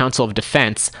State Council of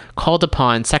Defense, called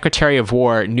upon Secretary of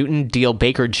War Newton Deal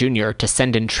Baker Jr. to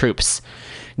send in troops.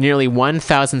 Nearly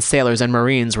 1,000 sailors and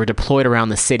Marines were deployed around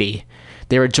the city.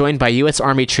 They were joined by U.S.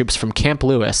 Army troops from Camp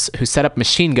Lewis, who set up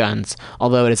machine guns,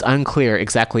 although it is unclear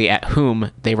exactly at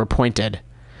whom they were pointed.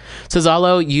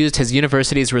 Suzzallo used his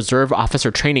university's Reserve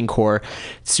Officer Training Corps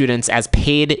students as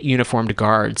paid uniformed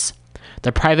guards.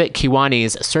 The private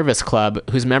Kiwanis Service Club,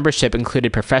 whose membership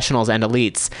included professionals and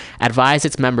elites, advised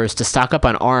its members to stock up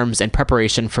on arms in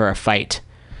preparation for a fight.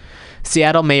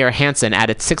 Seattle Mayor Hansen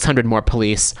added 600 more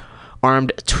police,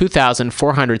 armed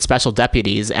 2,400 special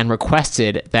deputies, and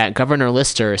requested that Governor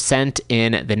Lister send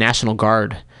in the National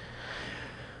Guard.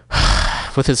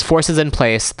 With his forces in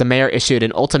place, the mayor issued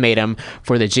an ultimatum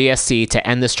for the GSC to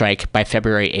end the strike by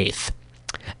February 8th.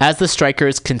 As the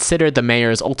strikers considered the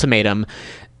mayor's ultimatum,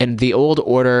 and the old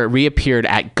order reappeared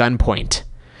at gunpoint.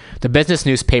 The business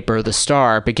newspaper, The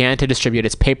Star, began to distribute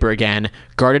its paper again,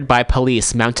 guarded by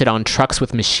police mounted on trucks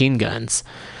with machine guns.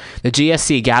 The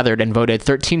GSC gathered and voted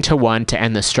 13-1 to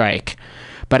end the strike.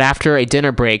 But after a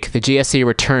dinner break, the GSC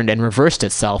returned and reversed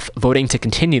itself, voting to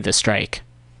continue the strike.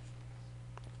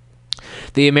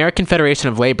 The American Federation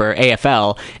of Labor,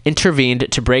 AFL, intervened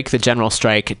to break the general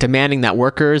strike, demanding that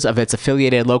workers of its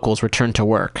affiliated locals return to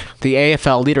work. The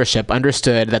AFL leadership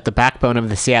understood that the backbone of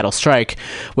the Seattle strike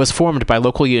was formed by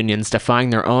local unions defying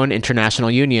their own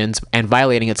international unions and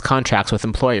violating its contracts with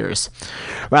employers.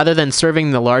 Rather than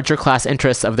serving the larger class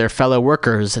interests of their fellow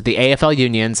workers, the AFL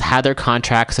unions had their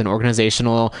contracts and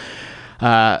organizational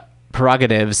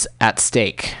prerogatives at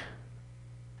stake.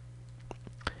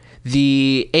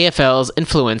 The AFL's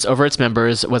influence over its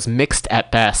members was mixed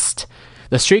at best.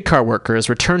 The streetcar workers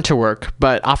returned to work,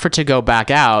 but offered to go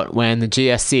back out when the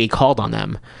GSC called on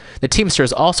them. The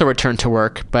Teamsters also returned to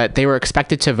work, but they were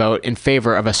expected to vote in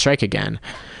favor of a strike again.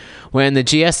 When the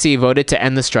GSC voted to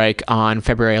end the strike on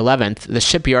February 11th, the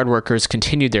shipyard workers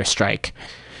continued their strike.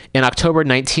 In October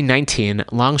 1919,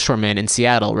 longshoremen in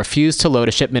Seattle refused to load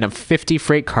a shipment of 50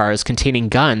 freight cars containing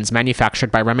guns manufactured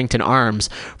by Remington Arms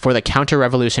for the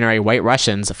counter-revolutionary White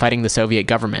Russians fighting the Soviet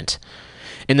government.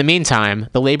 In the meantime,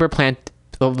 the labor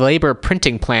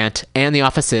printing plant and the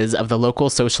offices of the local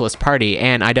Socialist Party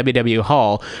and IWW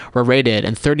Hall were raided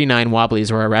and 39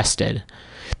 Wobblies were arrested.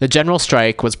 The general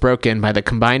strike was broken by the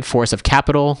combined force of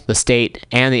capital, the state,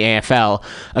 and the AFL,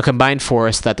 a combined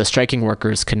force that the striking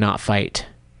workers could not fight.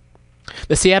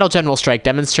 The Seattle General Strike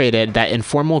demonstrated that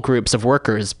informal groups of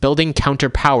workers building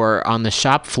counter-power on the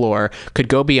shop floor could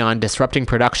go beyond disrupting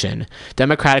production,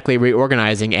 democratically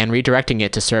reorganizing and redirecting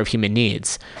it to serve human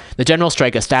needs. The General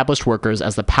Strike established workers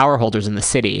as the power holders in the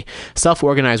city.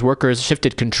 Self-organized workers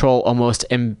shifted control almost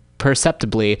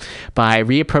imperceptibly by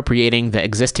reappropriating the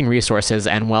existing resources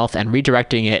and wealth and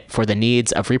redirecting it for the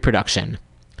needs of reproduction.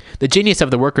 The genius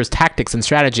of the workers' tactics and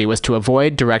strategy was to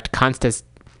avoid direct contestation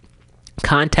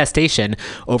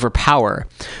over power.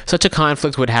 Such a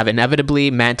conflict would have inevitably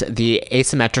meant the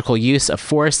asymmetrical use of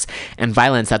force and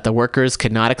violence that the workers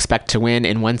could not expect to win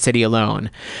in one city alone.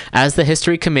 As the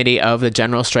History Committee of the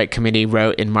General Strike Committee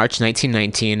wrote in March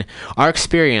 1919, our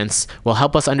experience will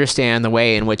help us understand the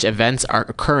way in which events are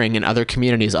occurring in other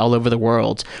communities all over the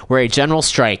world, where a general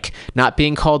strike, not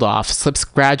being called off, slips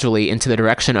gradually into the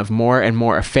direction of more and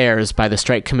more affairs by the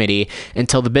strike committee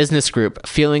until the business group,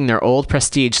 feeling their old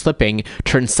prestige slipping,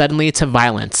 turns suddenly to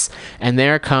violence, and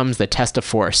there comes the test of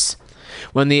force.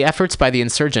 When the efforts by the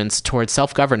insurgents towards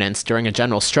self-governance during a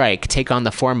general strike take on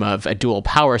the form of a dual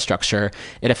power structure,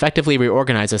 it effectively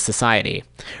reorganizes society.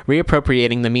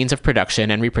 Reappropriating the means of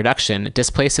production and reproduction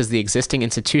displaces the existing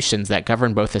institutions that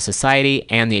govern both the society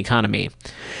and the economy.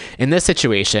 In this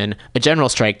situation, a general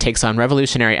strike takes on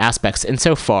revolutionary aspects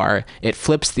insofar it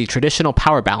flips the traditional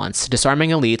power balance,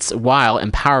 disarming elites while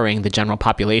empowering the general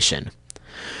population.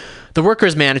 The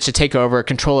workers managed to take over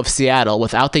control of Seattle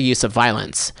without the use of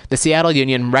violence. The Seattle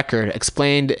Union Record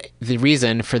explained the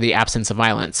reason for the absence of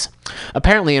violence.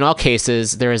 Apparently, in all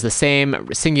cases, there is the same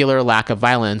singular lack of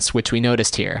violence which we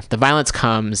noticed here. The violence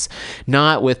comes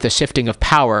not with the shifting of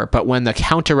power, but when the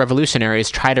counter-revolutionaries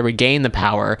try to regain the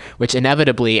power, which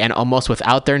inevitably and almost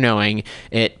without their knowing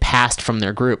it passed from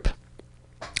their group.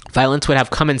 Violence would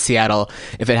have come in Seattle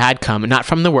if it had come, not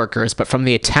from the workers, but from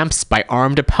the attempts by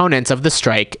armed opponents of the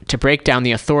strike to break down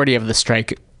the authority of the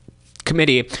strike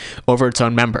committee over its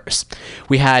own members.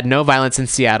 We had no violence in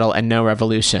Seattle and no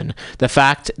revolution. That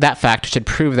fact should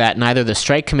prove that neither the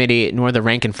strike committee nor the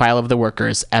rank and file of the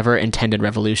workers ever intended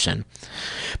revolution.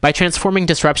 By transforming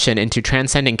disruption into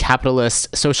transcending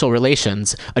capitalist social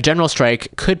relations, a general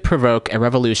strike could provoke a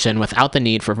revolution without the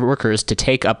need for workers to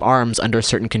take up arms under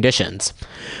certain conditions.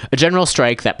 A general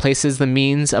strike that places the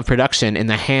means of production in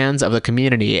the hands of the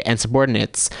community and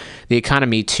subordinates the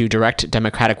economy to direct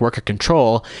democratic worker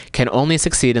control can only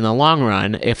succeed in the long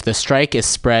run if the strike is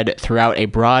spread throughout a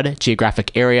broad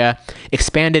geographic area,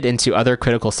 expanded into other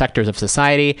critical sectors of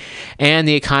society and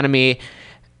the economy,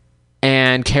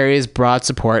 and carries broad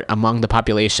support among the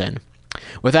population.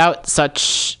 Without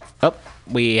such... Oh,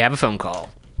 we have a phone call.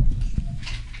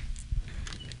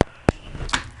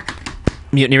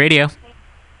 Mutiny Radio.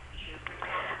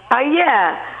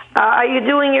 Yeah. Are you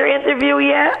doing your interview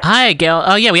yet? Hi, Gail.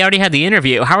 Oh, yeah, we already had the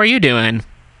interview. How are you doing?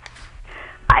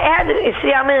 I had to, you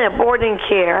see, I'm in a boarding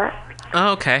care.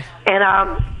 Oh, okay.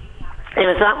 And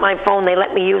it's not my phone. They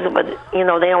let me use it, but, you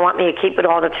know, they don't want me to keep it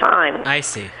all the time. I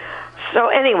see. So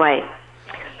anyway,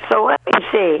 so let me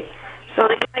see. So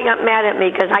the guy got mad at me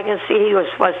because I can see he was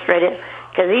frustrated.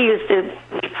 because he used to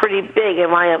be pretty big,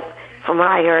 from what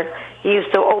I heard. He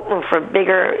used to open for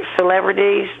bigger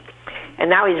celebrities, and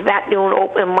now he's back doing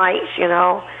open mics, you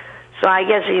know. So I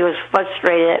guess he was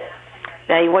frustrated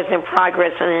that he wasn't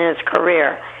progressing in his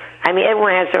career. I mean,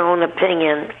 everyone has their own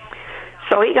opinion.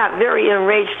 So he got very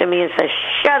enraged to me and said,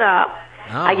 "Shut up."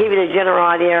 Oh. I give you the general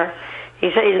idea.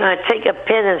 He said he's going to take a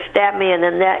pin and stab me in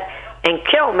the neck and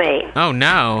kill me. Oh,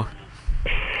 no.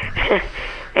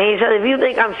 And he said, if you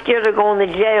think I'm scared of going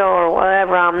to jail or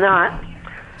whatever, I'm not.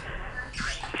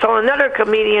 So another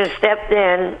comedian stepped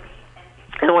in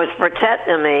and was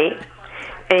protecting me.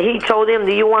 And he told him,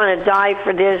 do you want to die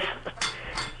for this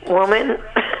woman?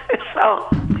 So,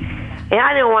 and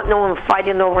I didn't want no one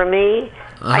fighting over me.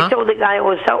 I told the guy who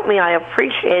was helping me I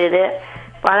appreciated it,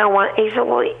 but I don't want. He said,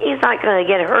 well, he's not going to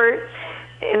get hurt.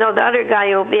 You know, the other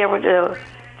guy will be able to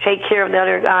take care of the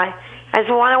other guy. I said,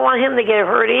 well, I don't want him to get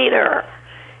hurt either.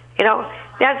 You know,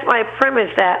 that's my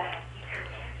premise, that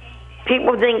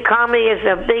people think comedy is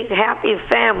a big, happy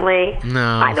family.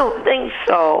 No. I don't think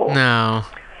so. No.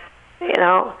 You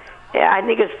know, yeah, I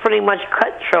think it's pretty much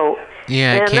cutthroat.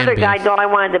 Yeah, and it can another be. guy thought I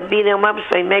wanted to beat him up,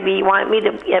 so maybe he wanted me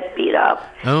to get beat up.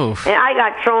 Oh. And I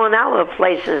got thrown out of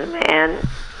places, man.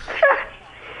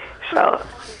 So,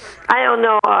 I don't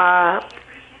know.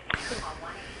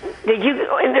 Did you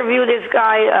interview this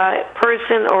guy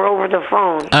person or over the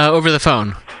phone? Over the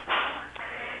phone.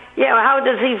 Yeah, well, how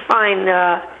does he find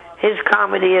his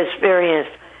comedy experience?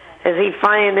 Is he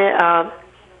finding that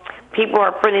people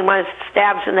are pretty much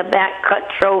stabs in the back,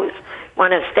 cutthroats,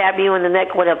 want to stab you in the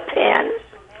neck with a pen?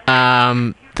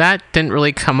 That didn't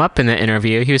really come up in the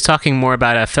interview. He was talking more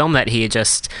about a film that he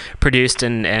just produced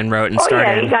and wrote and started.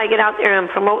 Oh, yeah, you got to get out there and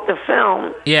promote the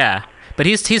film. Yeah, but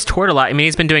he's toured a lot. I mean,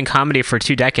 he's been doing comedy for over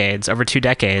 2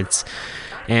 decades.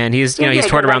 And he's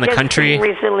toured around the country.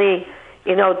 Recently,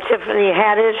 you know, Tiffany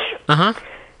Haddish.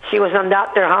 She was on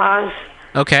Dr. Oz.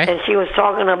 Okay. And she was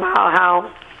talking about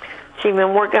how she'd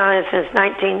been working on it since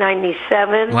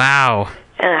 1997. Wow.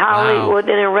 And Hollywood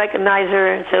didn't recognize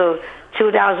her until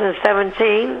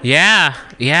 2017. Yeah.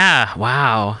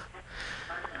 Wow.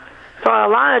 So a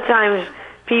lot of times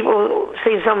people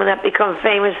see someone that becomes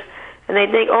famous and they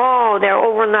think, oh, they're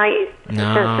overnight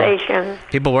sensation.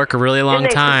 People work a really long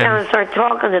time. Then they sit down and start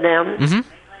talking to them.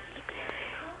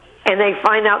 And they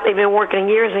find out they've been working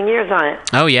years and years on it.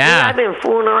 Oh, yeah. See, I've been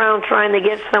fooling around trying to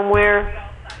get somewhere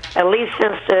at least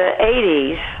since the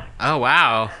 80s. Oh,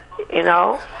 wow. You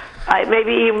know,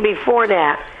 maybe even before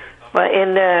that. But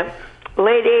in the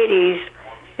late 80s,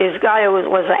 this guy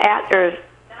was an actor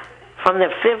from the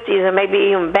 50s and maybe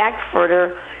even back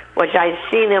further, which I've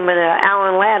seen him in an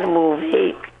Alan Ladd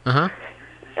movie. I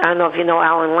don't know if you know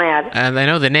Alan Ladd. And I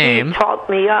know the name. He talked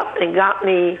me up and got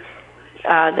me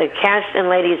the casting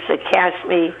ladies to cast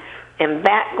me in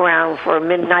background for a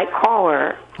Midnight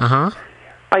Caller.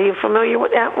 Are you familiar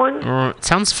with that one? It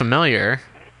sounds familiar.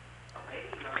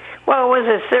 Well, it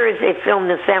was a series they filmed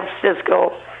in San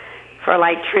Francisco for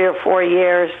like 3 or 4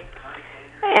 years.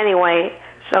 Anyway,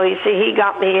 so you see, he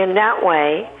got me in that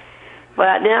way.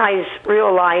 But then I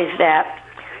realized that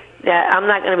I'm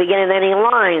not going to be getting any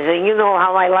lines. And you know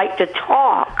how I like to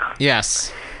talk.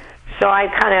 Yes. So I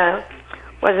kind of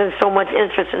wasn't so much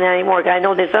interested in that anymore. I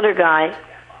know this other guy,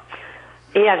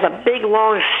 he has a big,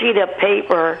 long sheet of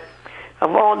paper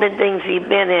of all the things he's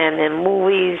been in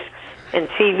movies and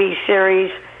TV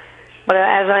series. But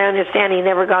as I understand, he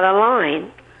never got a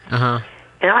line.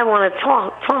 And I want to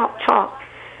talk.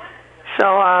 So,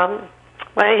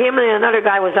 but him and another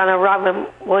guy was on a Robin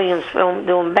Williams film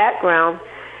doing background,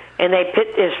 and they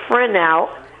picked his friend out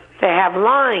to have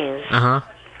lines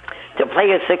to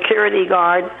play a security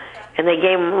guard, and they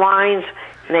gave him lines,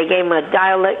 and they gave him a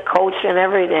dialect coach and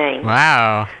everything.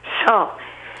 Wow. So,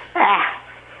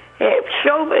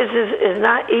 show business is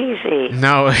not easy.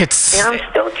 No, it's... And I'm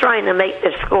still trying to make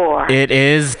the score. It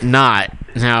is not.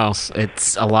 No,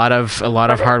 it's a lot of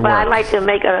hard work. But I like to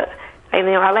make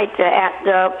I like to act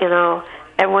up, you know.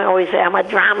 Everyone always say I'm a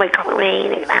drama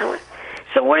queen.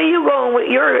 So where are you going with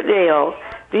your deal?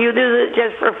 Do you do it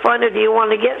just for fun, or do you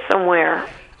want to get somewhere?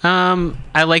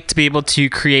 I like to be able to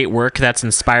create work that's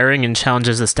inspiring and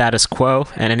challenges the status quo,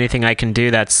 and anything I can do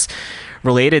that's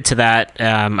related to that,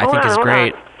 I think is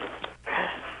great.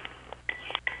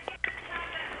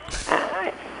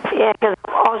 Yeah, because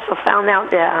I also found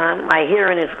out that my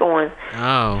hearing is going.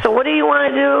 Oh. So what do you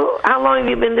want to do? How long have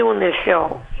you been doing this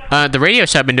show? The radio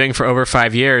show I've been doing for over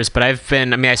 5 years, but I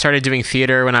started doing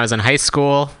theater when I was in high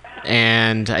school,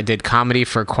 and I did comedy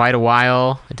for quite a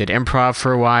while. I did improv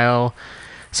for a while.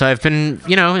 So I've been,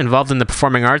 involved in the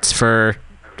performing arts for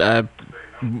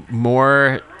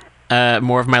more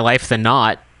of my life than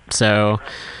not. So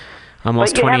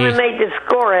almost but you 20. haven't made the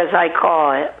score, as I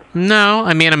call it. No,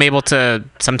 I mean, I'm able to,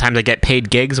 sometimes I get paid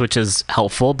gigs, which is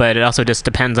helpful, but it also just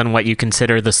depends on what you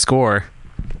consider the score.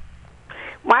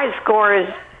 My score is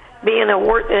being a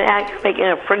working actor, making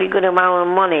a pretty good amount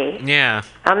of money. Yeah.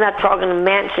 I'm not talking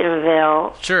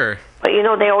Mansionville. Sure. But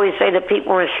they always say the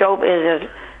people in showbiz,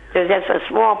 there's just a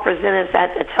small percentage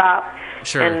at the top.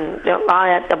 Sure. And a lot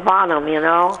at the bottom,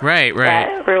 Right.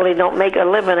 That really don't make a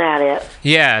living at it.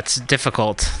 Yeah, it's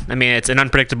difficult. I mean, it's an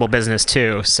unpredictable business,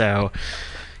 too, so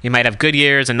you might have good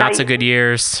years and not so good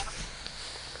years.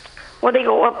 Well, they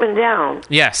go up and down.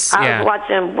 Yes, I was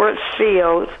watching Brooke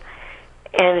Shields,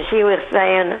 and she was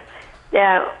saying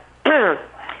that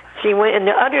she went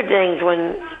into other things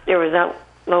when there was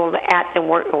no acting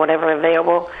work or whatever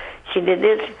available. She did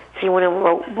this. She went and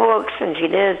wrote books, and she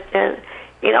did this. And,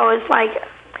 it's like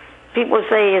people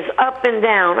say it's up and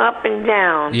down, up and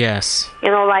down. Yes.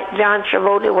 Like John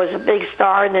Travolta was a big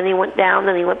star, and then he went down,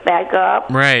 then he went back up.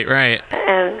 Right.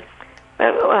 And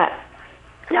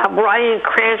now Bryan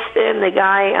Cranston, the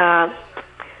guy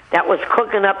that was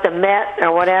cooking up the Met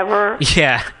or whatever.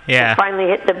 Yeah. Finally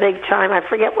hit the big time. I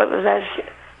forget what was that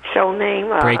show name.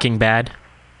 Breaking Bad.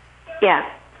 Yeah.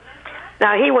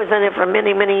 Now he was in it for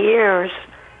many, many years,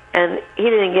 and he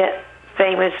didn't get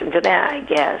famous into that, I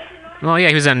guess. Well, yeah,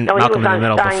 he was in Malcolm in the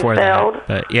Middle before that,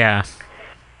 but yeah.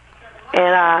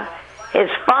 And his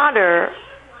father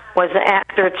was an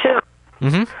actor too.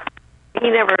 Mm-hmm. He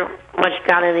never much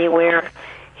got anywhere.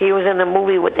 He was in the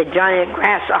movie with the giant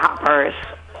grasshoppers.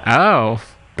 Oh,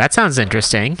 that sounds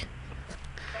interesting.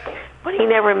 But he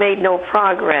never made no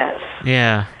progress.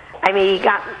 Yeah. I mean, he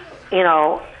got,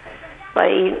 but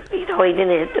he didn't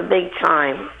hit the big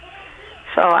time.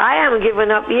 So I haven't given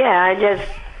up yet. I just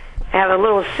have a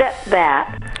little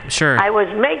setback. Sure. I was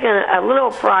making a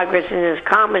little progress in this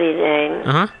comedy thing.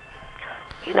 Uh-huh.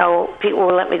 People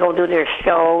would let me go do their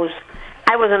shows.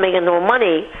 I wasn't making no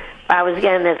money, but I was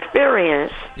getting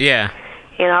experience. Yeah.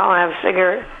 I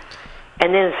figured.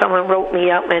 And then someone wrote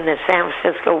me up in the San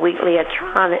Francisco Weekly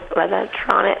Electronic.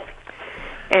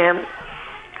 And,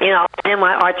 then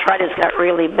my arthritis got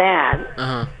really bad.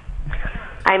 Uh-huh.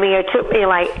 I mean, it took me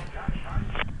like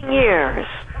 10 years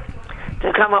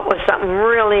to come up with something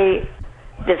really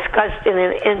disgusting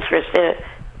and interesting.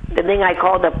 The thing I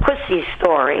call the pussy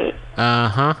story.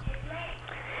 Uh-huh.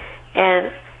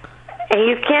 And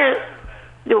you can't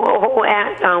do a whole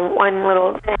act on one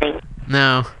little thing.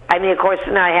 No. I mean, of course,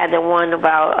 then I had the one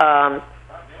about,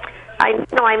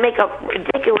 I make up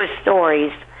ridiculous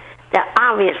stories that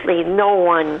obviously no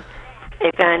one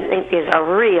is going to think these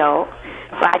are real.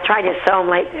 But I try to sell them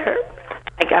like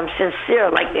I'm sincere,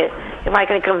 like if I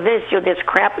can convince you this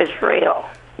crap is real.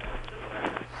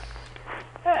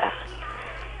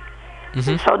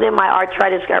 Mm-hmm. So then my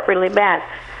arthritis got really bad.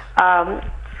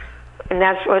 And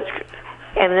that's what's,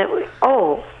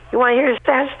 you want to hear a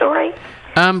sad story?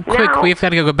 Quick, we've got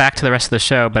to go back to the rest of the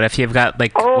show, but if you've got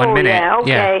 1 minute. Yeah,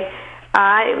 okay.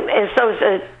 It's so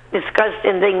a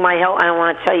disgusting thing, my health, I don't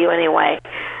want to tell you anyway.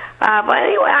 But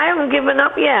anyway, I haven't given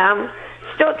up yet. I'm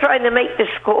still trying to make the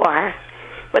score.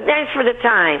 But thanks for the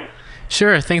time.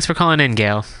 Sure, thanks for calling in,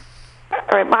 Gail.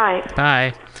 All right, bye.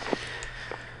 Bye.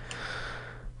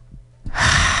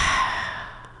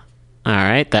 All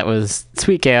right, that was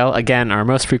Sweet Gail, again, our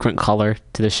most frequent caller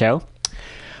to the show.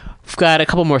 We've got a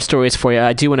couple more stories for you.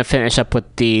 I do want to finish up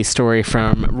with the story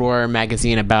from Roar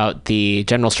Magazine about the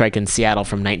general strike in Seattle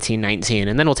from 1919,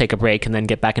 and then we'll take a break and then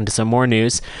get back into some more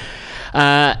news.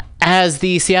 As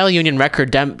the Seattle Union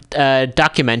Record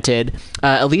documented,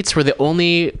 elites were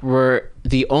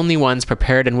the only ones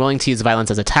prepared and willing to use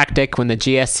violence as a tactic. When the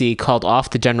GSC called off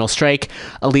the general strike,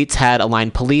 elites had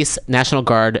aligned police, National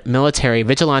Guard, military,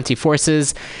 vigilante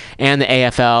forces, and the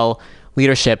AFL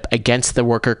leadership against the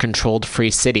worker-controlled Free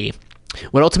City.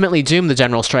 What ultimately doomed the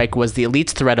general strike was the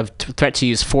elite's threat to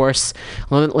use force.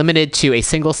 Limited to a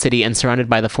single city and surrounded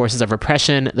by the forces of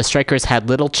repression, the strikers had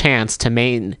little chance to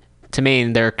maintain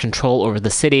their control over the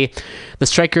city. The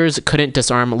strikers couldn't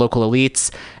disarm local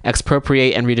elites,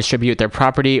 expropriate and redistribute their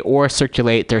property, or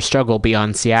circulate their struggle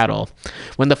beyond Seattle.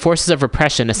 When the forces of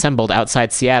repression assembled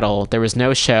outside Seattle, there was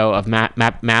no show of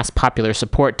mass popular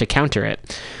support to counter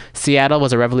it. Seattle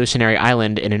was a revolutionary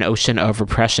island in an ocean of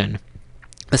repression.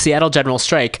 The Seattle general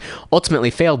strike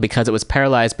ultimately failed because it was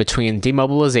paralyzed between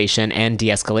demobilization and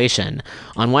de-escalation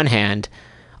on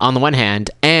the one hand,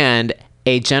 and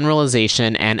a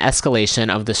generalization and escalation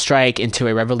of the strike into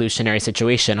a revolutionary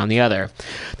situation on the other.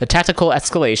 The tactical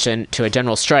escalation to a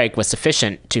general strike was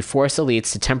sufficient to force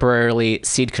elites to temporarily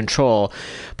cede control,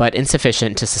 but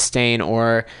insufficient to sustain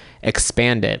or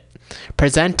expand it.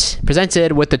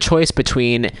 Presented with the choice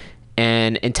between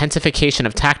an intensification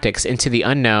of tactics into the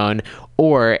unknown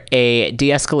or a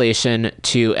de-escalation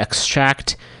to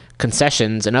extract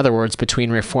concessions, in other words,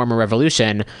 between reform or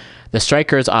revolution, the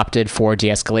strikers opted for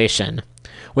de-escalation.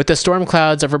 With the storm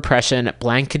clouds of repression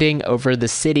blanketing over the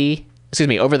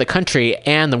country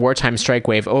and the wartime strike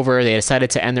wave over, they decided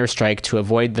to end their strike to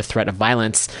avoid the threat of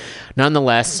violence.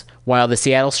 Nonetheless, while the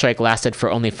Seattle strike lasted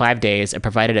for only 5 days, it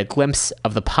provided a glimpse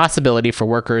of the possibility for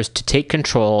workers to take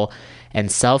control and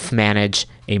self-manage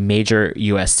a major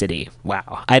U.S. city.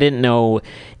 Wow. I didn't know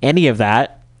any of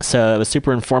that, so it was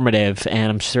super informative,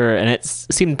 and I'm sure, and it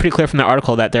seemed pretty clear from the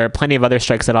article that there are plenty of other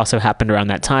strikes that also happened around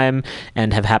that time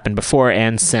and have happened before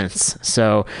and since.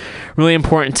 So really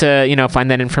important to, find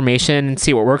that information and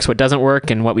see what works, what doesn't work,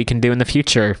 and what we can do in the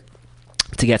future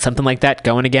to get something like that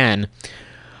going again.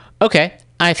 Okay,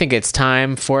 I think it's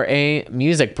time for a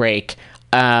music break.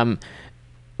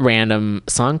 Random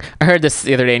song. I heard this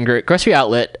the other day in Grocery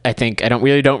Outlet. I think I don't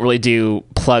really do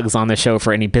plugs on the show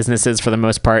for any businesses for the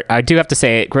most part. I do have to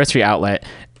say, Grocery Outlet,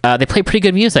 they play pretty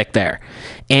good music there,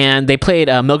 and they played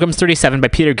Milgram's 37 by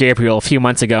Peter Gabriel a few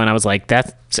months ago, and I was like,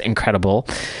 that's incredible.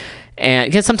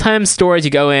 And because sometimes stores you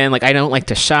go in, like, I don't like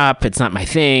to shop, it's not my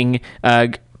thing,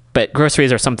 but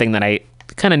groceries are something that I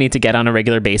kind of need to get on a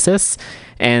regular basis,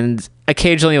 and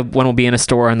occasionally one will be in a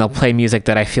store and they'll play music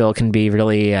that I feel can be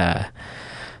really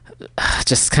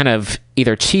just kind of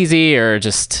either cheesy or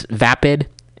just vapid,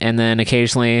 and then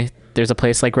occasionally there's a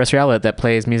place like Grocery Outlet that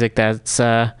plays music that's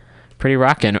pretty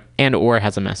rockin' and or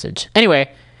has a message.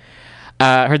 Anyway,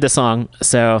 heard this song,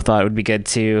 so thought it would be good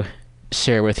to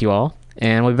share with you all,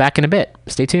 and we'll be back in a bit.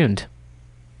 Stay tuned.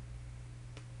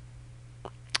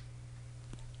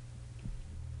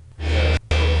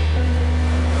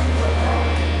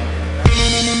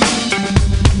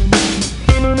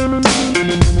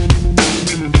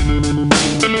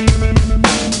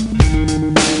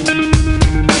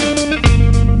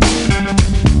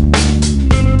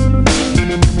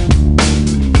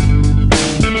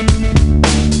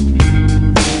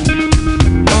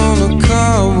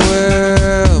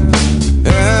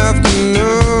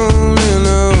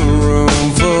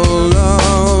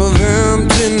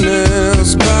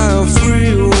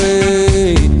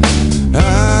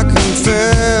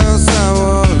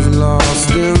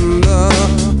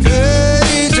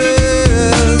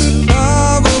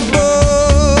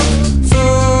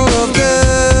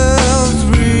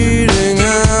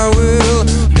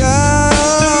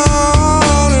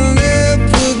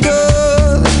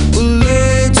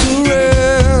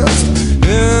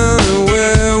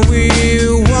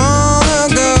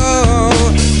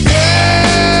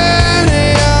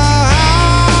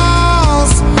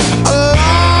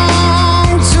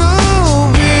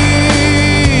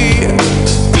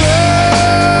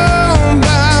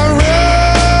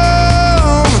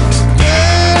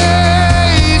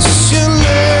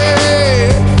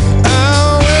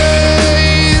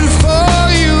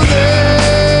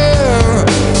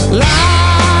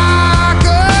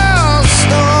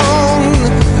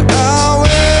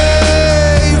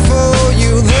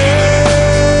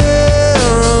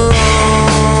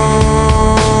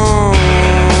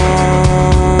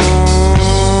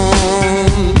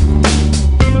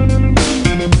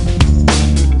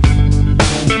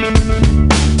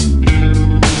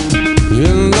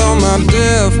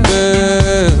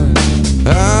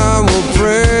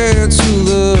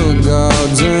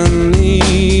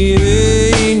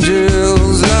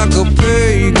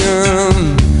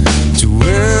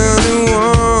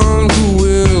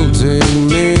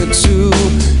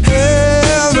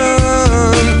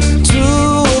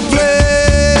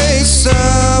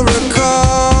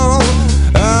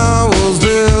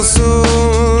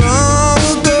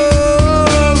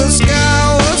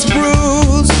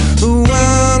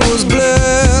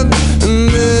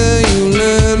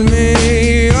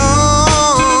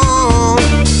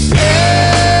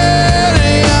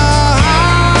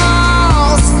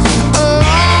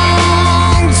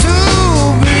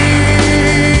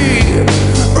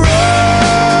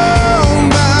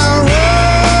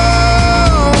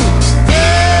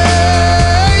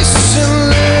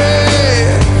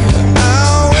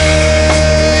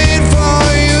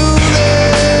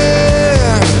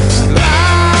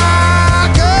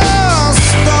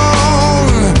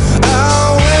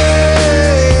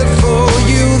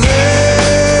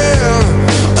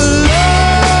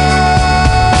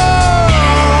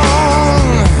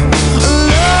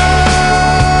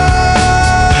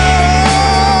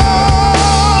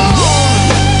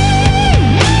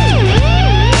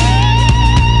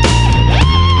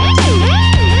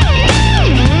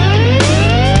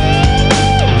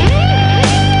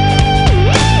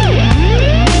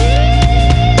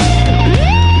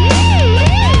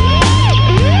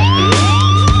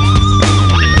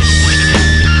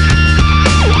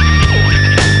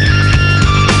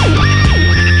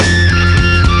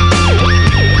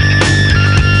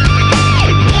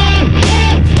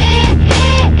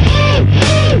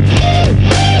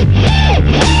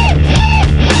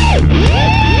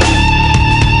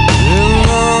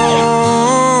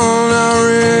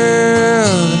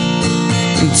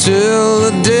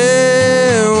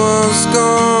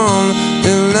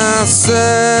 and I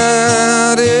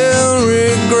sat in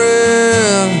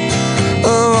regret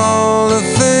of all the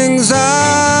things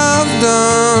I've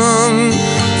done,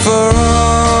 for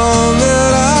all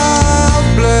that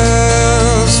I've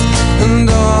blessed and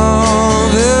all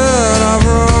that I've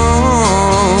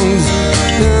wronged.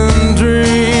 In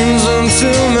dreams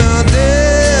until my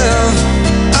death,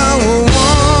 I will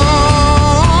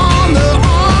wander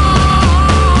on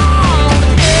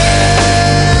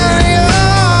in your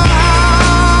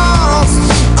house.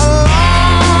 I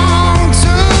long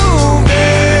to be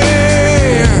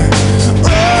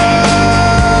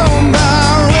room by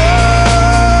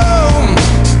room,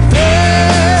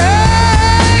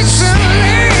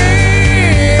 patiently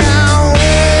I'll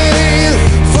wait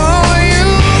for you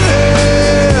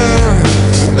there,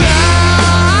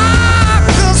 like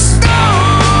a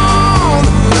stone.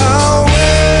 I'll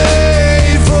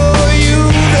wait for you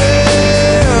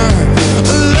there,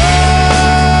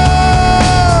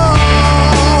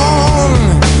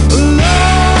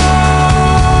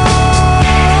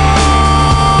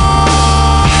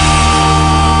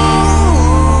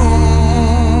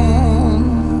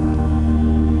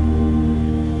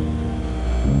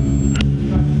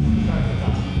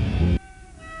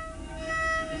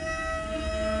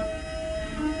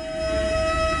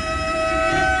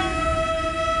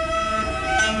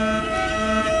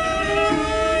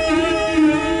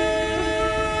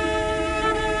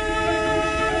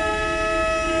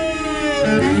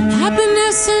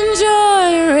 Happiness and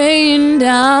joy rain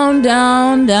down,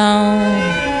 down, down.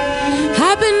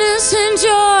 Happiness and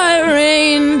joy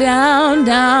rain down,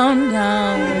 down,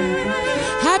 down.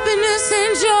 Happiness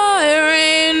and joy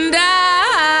rain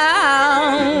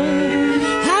down.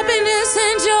 Happiness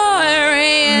and joy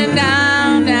rain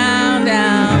down, down,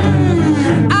 down.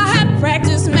 I have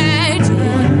practiced magic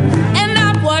and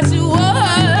I've watched it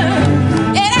work.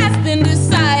 It has been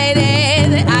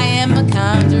decided that I am a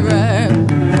conjurer.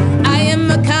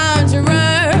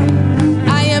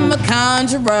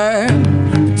 Conjurer.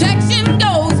 Protection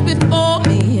goes before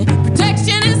me.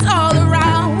 Protection is all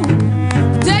around.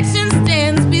 Protection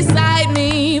stands beside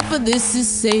me, for this is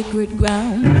sacred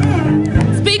ground.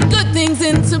 Speak good things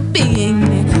into being.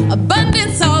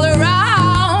 Abundance all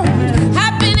around.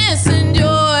 Happiness and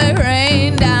joy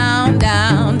rain down,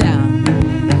 down, down.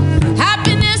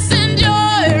 Happiness and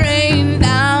joy rain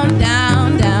down,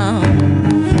 down, down.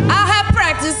 I have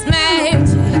practiced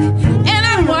magic and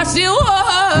I've watched it work.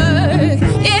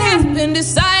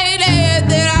 Decided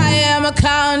that I am a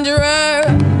conjurer.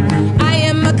 I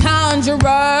am a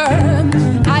conjurer.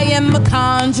 I am a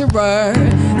conjurer.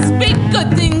 Speak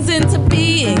good things into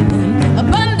being.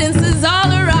 Abundance is all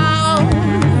around.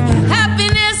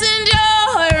 Happiness and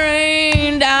joy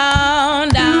rain down,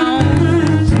 down.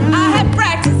 I have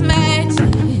practiced magic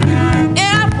and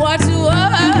I've watched it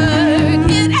work.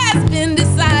 It has been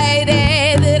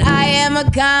decided that I am a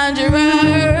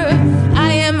conjurer.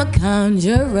 I am a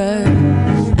conjurer.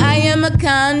 I am a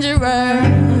conjurer.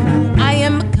 I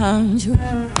am a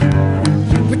conjurer.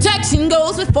 Protection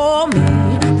goes before me.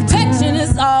 Protection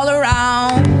is all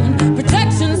around.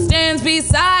 Protection stands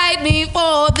beside me,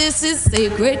 for this is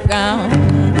sacred ground.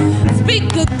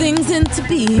 Speak good things into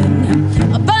being.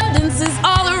 Abundance is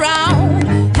all around.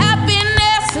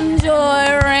 Happiness and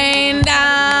joy rain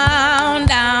down,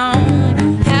 down.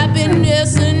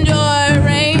 Happiness and joy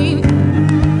rain.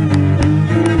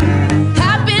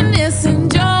 Happiness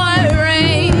and joy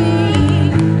rain.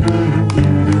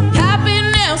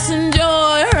 Happiness and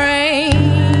joy rain.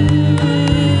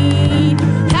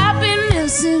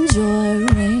 Happiness and joy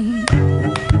rain.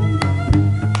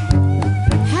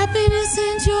 Happiness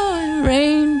and joy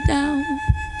rain down,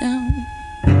 down.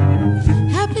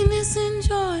 Happiness and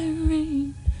joy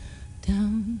rain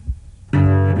down.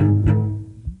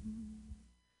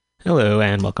 Hello,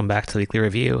 and welcome back to the Weekly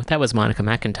Review. That was Monica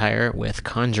McIntyre with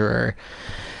Conjurer.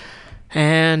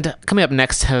 And coming up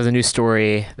next, has a new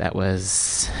story that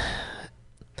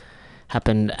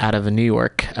happened out of New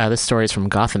York. This story is from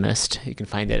Gothamist. You can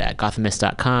find it at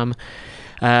gothamist.com.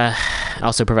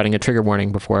 Also providing a trigger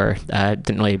warning before,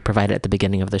 didn't really provide it at the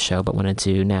beginning of the show, but wanted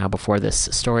to now before this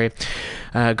story.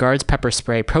 Guards pepper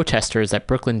spray protesters at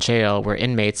Brooklyn jail where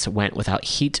inmates went without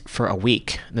heat for a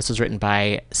week. This was written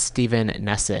by Stephen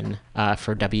Nesson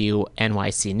for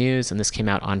WNYC News, and this came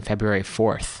out on February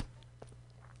 4th.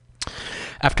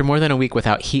 After more than a week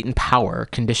without heat and power,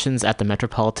 conditions at the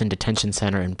Metropolitan Detention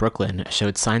Center in Brooklyn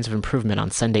showed signs of improvement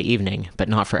on Sunday evening, but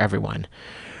not for everyone.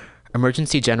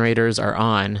 Emergency generators are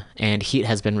on, and heat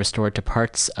has been restored to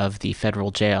parts of the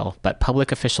federal jail, but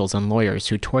public officials and lawyers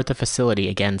who toured the facility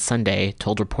again Sunday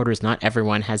told reporters not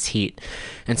everyone has heat,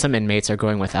 and some inmates are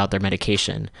going without their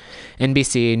medication.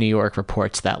 NBC New York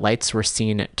reports that lights were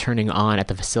seen turning on at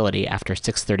the facility after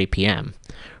 6:30 p.m.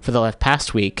 For the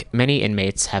past week, many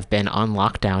inmates have been on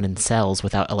lockdown in cells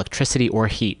without electricity or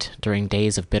heat during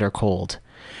days of bitter cold.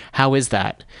 How is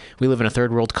that? We live in a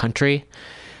third world country?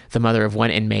 The mother of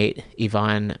one inmate,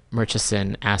 Yvonne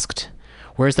Murchison, asked,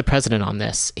 "Where's the president on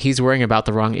this? He's worrying about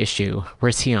the wrong issue.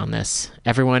 Where's he on this?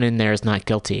 Everyone in there is not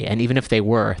guilty, and even if they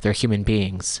were, they're human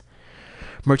beings."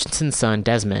 Murchison's son,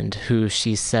 Desmond, who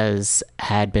she says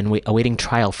had been awaiting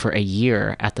trial for a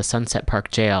year at the Sunset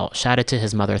Park jail, shouted to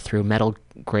his mother through metal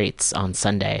grates on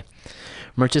Sunday.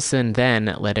 Murchison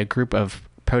then led a group of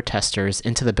protesters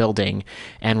into the building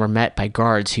and were met by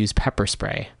guards who used pepper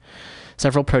spray.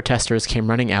 Several protesters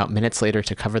came running out minutes later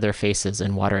to cover their faces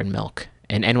in water and milk.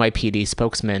 An NYPD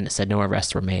spokesman said no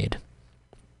arrests were made.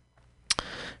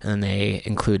 And they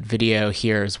include video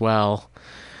here as well.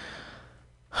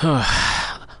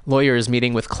 Lawyers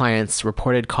meeting with clients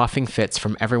reported coughing fits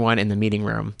from everyone in the meeting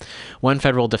room. One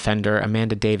federal defender,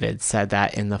 Amanda David, said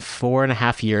that in the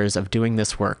 4.5 years of doing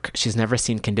this work, she's never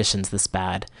seen conditions this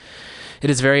bad.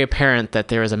 It is very apparent that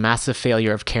there is a massive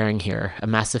failure of caring here, a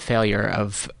massive failure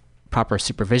of proper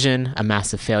supervision, a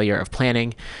massive failure of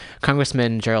planning,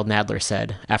 Congressman Gerald Nadler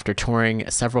said after touring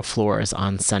several floors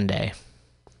on Sunday.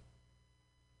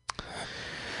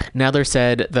 Nadler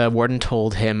said the warden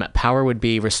told him power would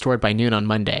be restored by noon on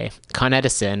Monday. Con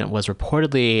Edison was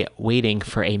reportedly waiting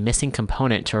for a missing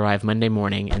component to arrive Monday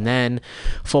morning, and then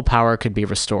full power could be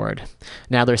restored.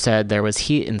 Nadler said there was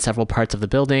heat in several parts of the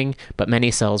building, but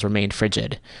many cells remained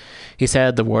frigid. He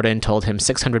said the warden told him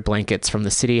 600 blankets from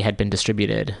the city had been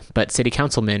distributed, but City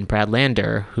Councilman Brad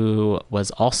Lander, who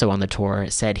was also on the tour,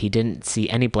 said he didn't see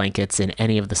any blankets in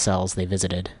any of the cells they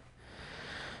visited.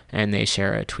 And they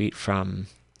share a tweet from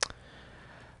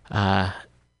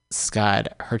Scott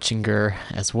Herchinger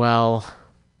as well.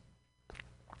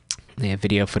 They have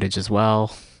video footage as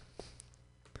well.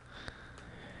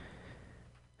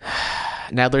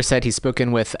 Nadler said he's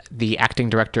spoken with the acting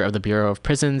director of the Bureau of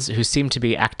Prisons, who seemed to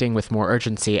be acting with more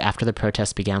urgency after the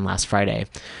protests began last Friday.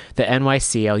 The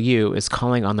NYCLU is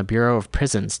calling on the Bureau of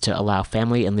Prisons to allow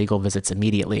family and legal visits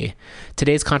immediately.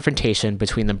 Today's confrontation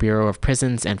between the Bureau of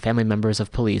Prisons and family members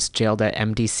of police jailed at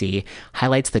MDC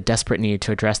highlights the desperate need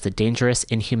to address the dangerous,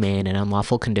 inhumane, and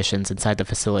unlawful conditions inside the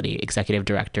facility, Executive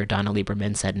Director Donna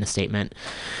Lieberman said in a statement.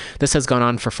 This has gone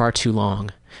on for far too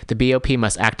long. The BOP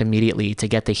must act immediately to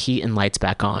get the heat and lights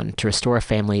back on, to restore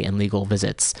family and legal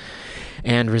visits,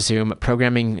 and resume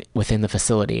programming within the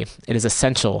facility. It is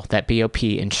essential that BOP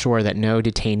ensure that no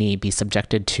detainee be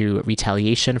subjected to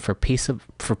retaliation for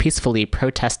peacefully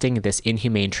protesting this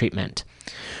inhumane treatment.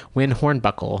 Wynn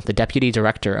Hornbuckle, the Deputy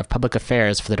Director of Public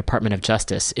Affairs for the Department of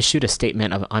Justice, issued a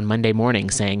statement on Monday morning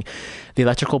saying the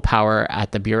electrical power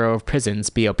at the Bureau of Prisons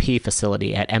BOP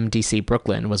facility at MDC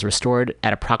Brooklyn was restored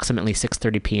at approximately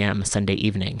 6:30 p.m. Sunday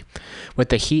evening. With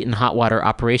the heat and hot water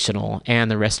operational and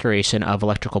the restoration of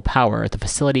electrical power, the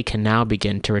facility can now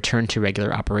begin to return to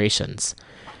regular operations.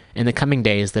 In the coming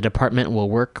days, the department will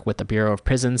work with the Bureau of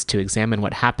Prisons to examine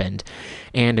what happened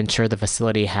and ensure the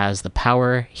facility has the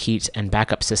power, heat, and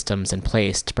backup systems in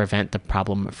place to prevent the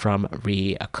problem from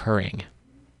reoccurring.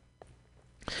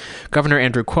 Governor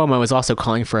Andrew Cuomo is also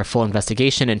calling for a full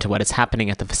investigation into what is happening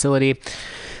at the facility.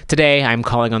 Today, I'm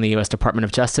calling on the U.S. Department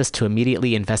of Justice to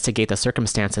immediately investigate the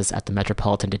circumstances at the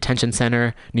Metropolitan Detention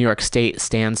Center. New York State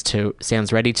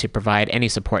stands ready to provide any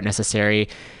support necessary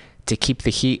to keep the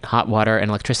heat, hot water, and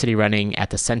electricity running at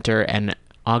the center and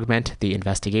augment the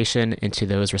investigation into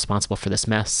those responsible for this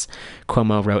mess,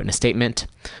 Cuomo wrote in a statement.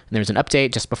 And there was an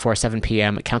update just before 7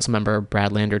 p.m. Councilmember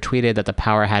Brad Lander tweeted that the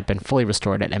power had been fully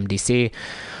restored at MDC.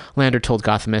 Lander told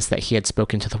Gothamists that he had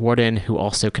spoken to the warden, who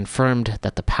also confirmed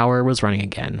that the power was running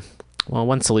again. Well,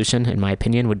 one solution, in my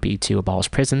opinion, would be to abolish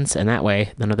prisons, and that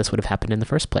way none of this would have happened in the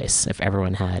first place if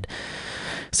everyone had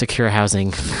secure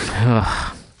housing.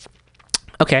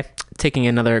 Okay, taking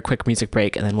another quick music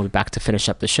break, and then we'll be back to finish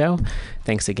up the show.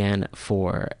 Thanks again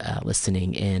for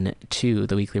listening in to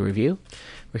The Weekly Review.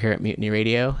 We're here at Mutiny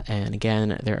Radio, and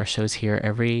again, there are shows here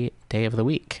every day of the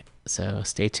week. So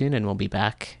stay tuned, and we'll be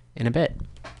back in a bit.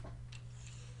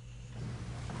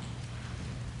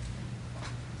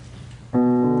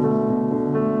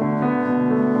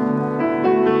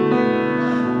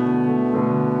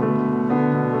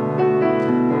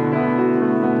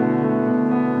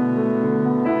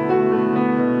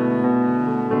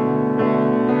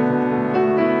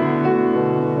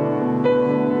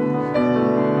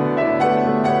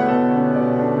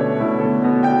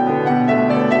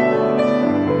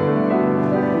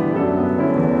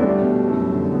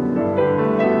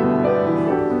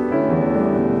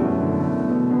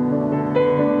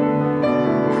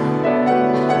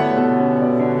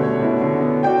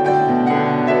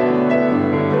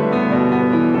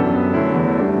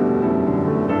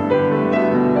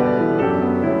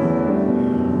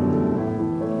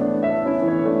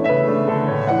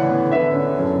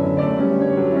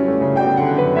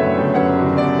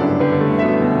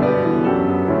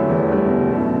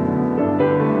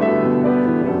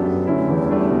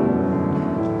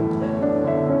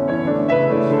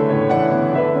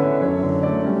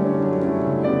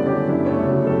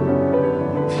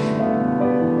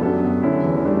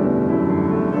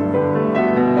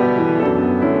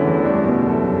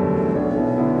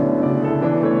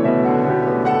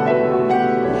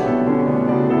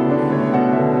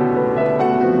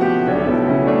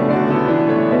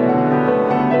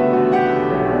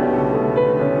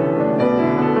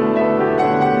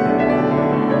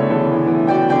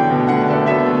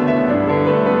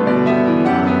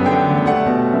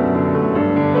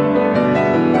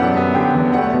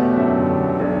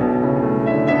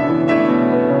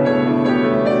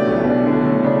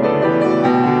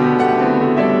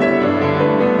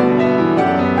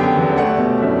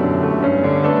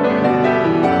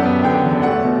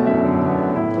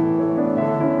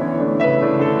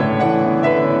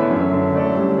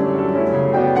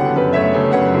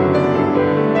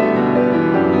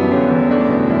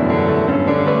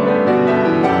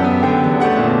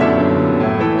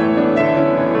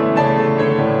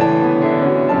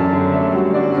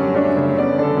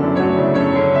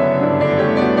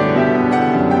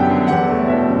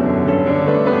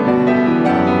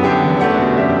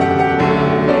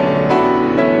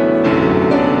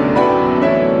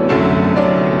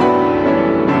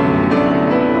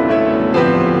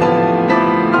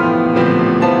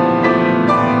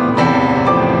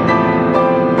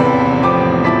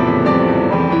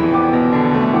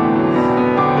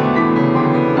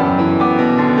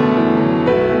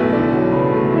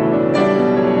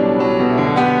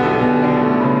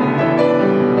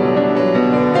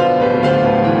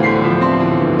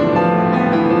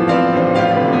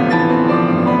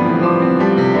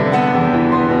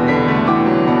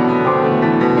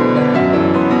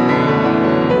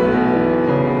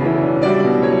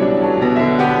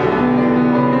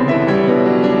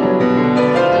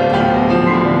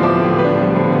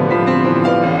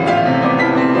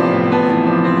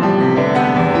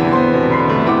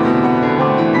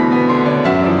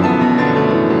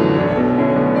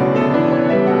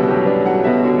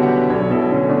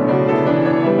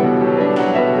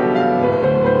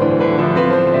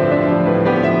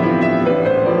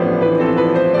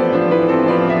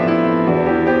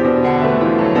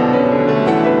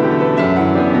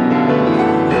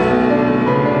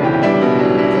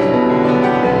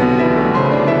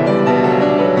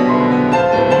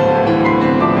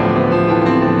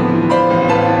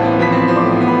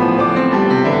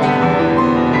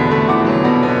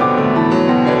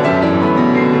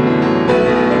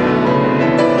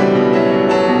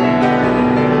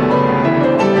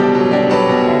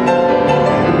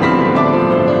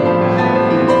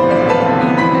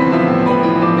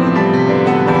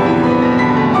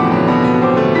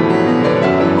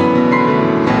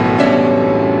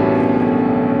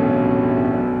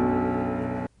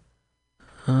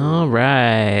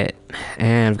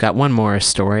 got one more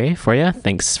story for you.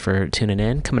 Thanks for tuning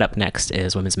in. Coming up next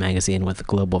is Women's Magazine with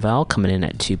Global Val, coming in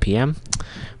at 2 p.m.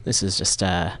 This is just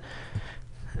a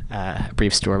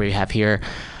brief story we have here.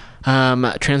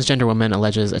 Transgender woman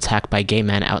alleges attack by gay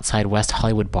men outside West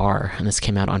Hollywood bar, and this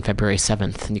came out on February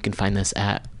 7th, and you can find this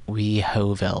at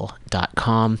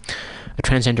wehoville.com. A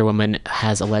transgender woman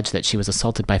has alleged that she was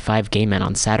assaulted by 5 gay men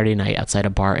on Saturday night outside a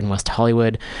bar in West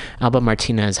Hollywood. Alba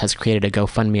Martinez has created a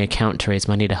GoFundMe account to raise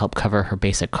money to help cover her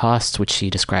basic costs, which she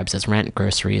describes as rent,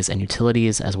 groceries, and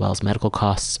utilities, as well as medical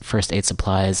costs, first aid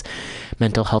supplies,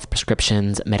 mental health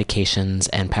prescriptions, medications,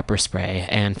 and pepper spray,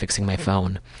 and fixing my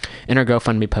phone. In her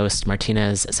GoFundMe post,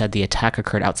 Martinez said the attack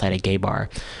occurred outside a gay bar.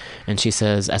 And she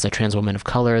says, as a trans woman of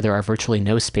color, there are virtually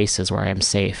no spaces where I am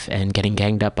safe, and getting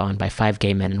ganged up on by 5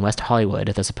 gay men in West Hollywood,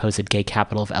 the supposed gay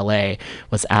capital of LA,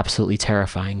 was absolutely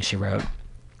terrifying, she wrote.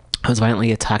 I was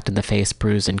violently attacked in the face,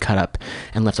 bruised and cut up,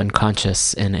 and left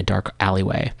unconscious in a dark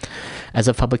alleyway. As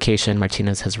of publication,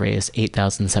 Martinez has raised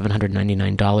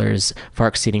 $8,799, far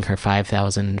exceeding her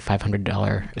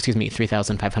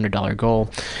 $3,500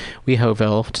 goal.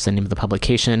 WeHoville, which is the name of the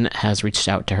publication, has reached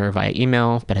out to her via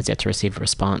email, but has yet to receive a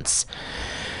response.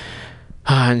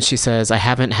 And she says, I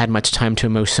haven't had much time to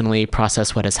emotionally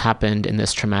process what has happened in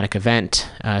this traumatic event.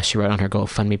 She wrote on her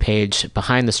GoFundMe page,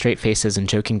 behind the straight faces and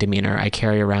joking demeanor I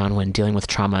carry around when dealing with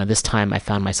trauma, this time I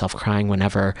found myself crying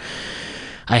whenever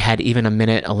I had even a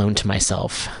minute alone to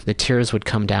myself. The tears would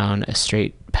come down a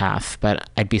straight path, but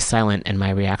I'd be silent and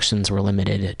my reactions were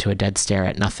limited to a dead stare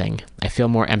at nothing. I feel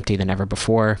more empty than ever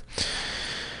before.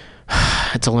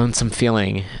 It's a lonesome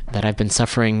feeling that I've been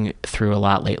suffering through a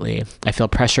lot lately. I feel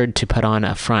pressured to put on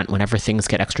a front whenever things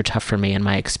get extra tough for me in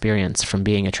my experience from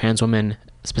being a trans woman,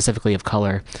 specifically of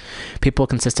color. People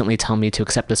consistently tell me to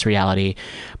accept this reality,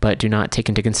 but do not take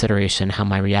into consideration how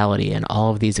my reality and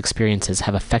all of these experiences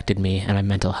have affected me and my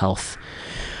mental health.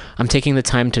 I'm taking the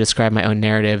time to describe my own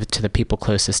narrative to the people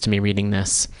closest to me reading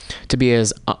this. To be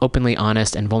as openly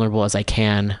honest and vulnerable as I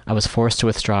can, I was forced to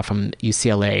withdraw from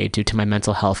UCLA due to my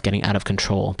mental health getting out of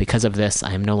control. Because of this,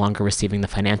 I am no longer receiving the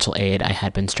financial aid I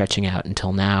had been stretching out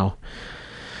until now.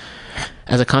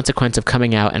 As a consequence of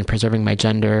coming out and preserving my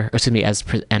gender,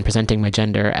 and presenting my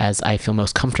gender as I feel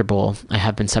most comfortable, I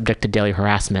have been subject to daily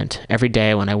harassment. Every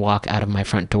day when I walk out of my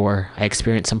front door, I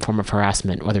experience some form of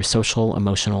harassment, whether social,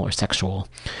 emotional, or sexual.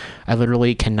 I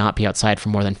literally cannot be outside for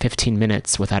more than 15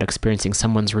 minutes without experiencing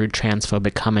someone's rude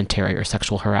transphobic commentary or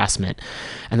sexual harassment,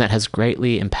 and that has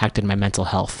greatly impacted my mental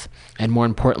health. And more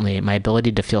importantly, my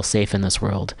ability to feel safe in this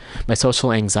world. My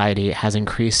social anxiety has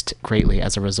increased greatly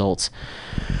as a result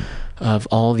of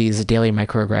all these daily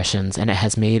microaggressions, and it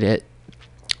has made it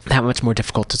that much more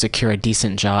difficult to secure a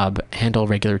decent job, handle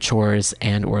regular chores,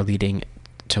 and or lead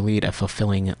a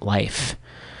fulfilling life.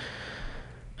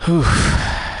 Whew.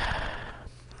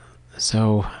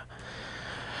 So,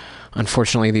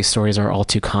 unfortunately, these stories are all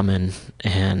too common,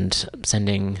 and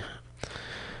sending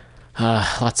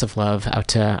lots of love out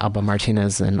to Alba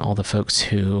Martinez and all the folks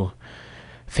who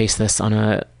face this on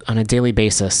a daily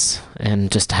basis,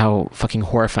 and just how fucking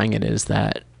horrifying it is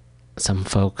that some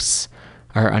folks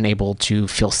are unable to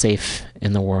feel safe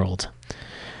in the world.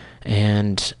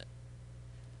 And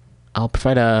I'll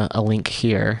provide a link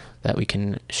here that we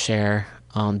can share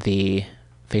on the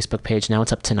Facebook page. Now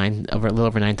it's up to a little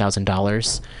over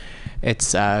 $9,000.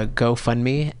 It's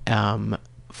GoFundMe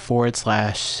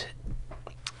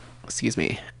 / excuse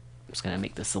me, I'm just gonna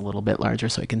make this a little bit larger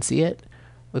so I can see it.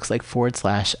 Looks like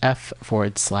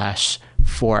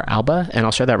 /F//4Alba, and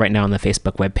I'll share that right now on the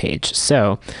Facebook webpage.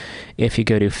 So if you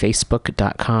go to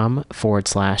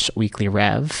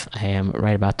facebook.com/weeklyrev, I am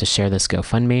right about to share this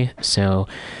GoFundMe. So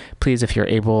please, if you're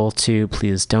able to,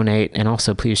 please donate, and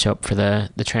also please show up for the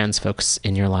trans folks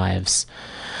in your lives.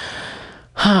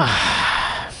 All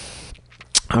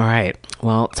right,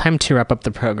 well, time to wrap up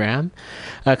the program.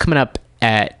 Coming up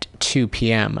at 2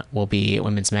 p.m. will be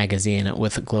Women's Magazine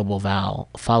with Global Val,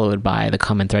 followed by the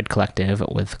Common Thread Collective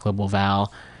with Global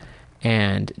Val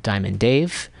and Diamond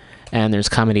Dave. And there's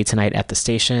comedy tonight at the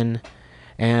station,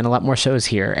 and a lot more shows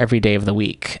here every day of the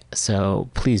week. So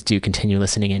please do continue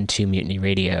listening into Mutiny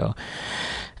Radio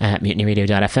at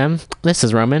mutinyradio.fm. This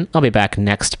is Roman. I'll be back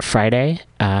next Friday.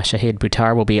 Shahid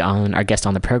Buttar will be our guest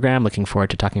on the program. Looking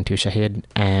forward to talking to Shahid.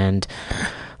 And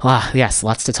yes,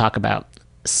 lots to talk about.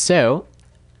 So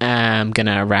I'm going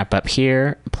to wrap up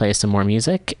here, play some more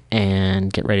music,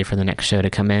 and get ready for the next show to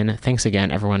come in. Thanks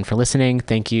again, everyone, for listening.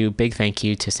 Big thank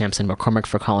you to Samson McCormick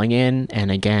for calling in. And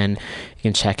again, you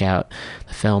can check out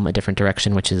the film A Different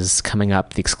Direction, which is coming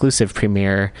up, the exclusive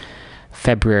premiere,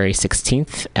 February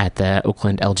 16th at the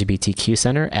Oakland LGBTQ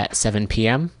Center at 7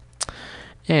 p.m.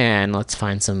 And let's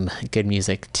find some good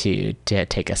music to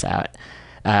take us out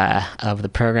of the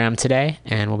program today.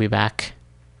 And we'll be back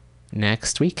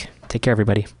next week. Take care,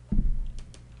 everybody.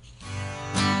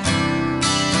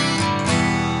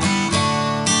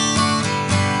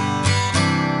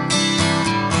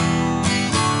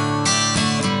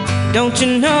 Don't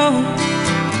you know,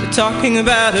 we're talking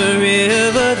about a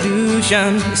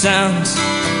revolution. It sounds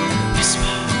like a whisper.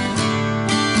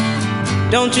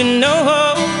 Don't you know,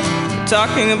 we're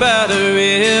talking about a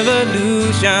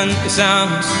revolution. It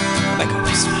sounds like a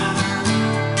whisper.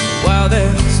 While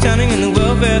they're standing in the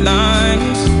welfare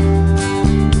lines,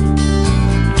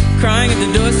 crying at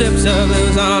the doorsteps of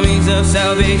those armies of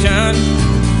salvation,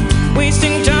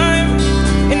 wasting time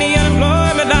in the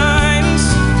unemployment lines,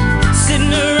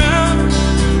 sitting around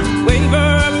waiting for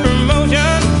a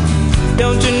promotion.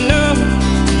 Don't you know,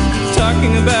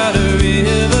 talking about a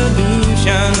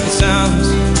revolution. It sounds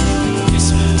like a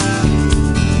whisper.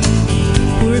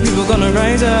 Poor people gonna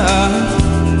rise up,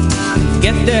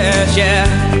 get their share.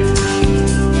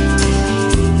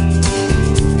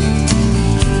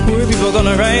 Poor people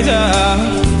gonna rise up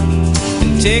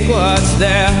and take what's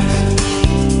theirs.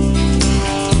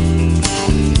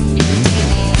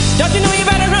 Don't you know you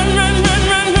better run, run, run,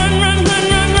 run, run, run, run,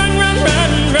 run, run, run,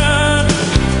 run, run.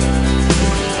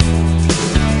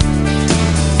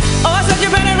 Oh, I said you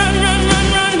better run, run, run,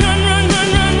 run, run, run, run,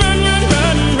 run, run, run,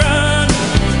 run, run.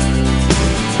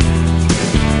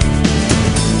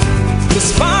 'Cause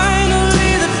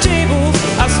finally the tables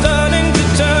are starting to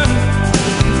turn,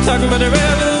 talking about a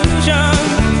revolution.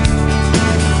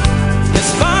 Yes,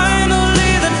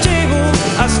 finally the tables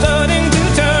are starting to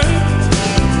turn,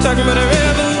 talking about a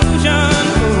revolution.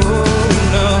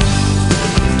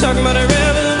 Talking about a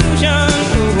revolution,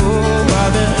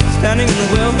 while they're standing in the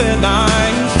welfare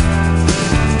lines,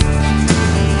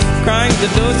 crying at the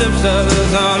doorsteps of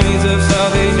those armies of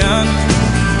salvation,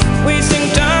 wasting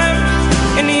time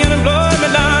in the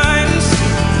unemployment lines,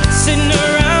 sitting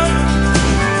around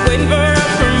waiting for a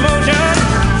promotion.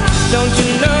 Don't you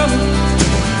know,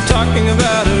 talking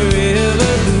about a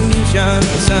revolution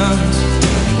sounds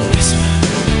like a whisper.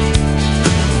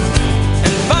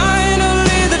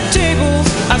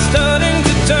 Are starting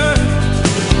to turn,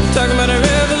 talking about a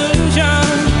revolution.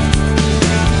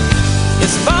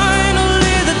 Yes,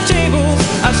 finally the tables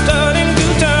are starting to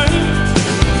turn,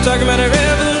 talking about a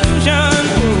revolution.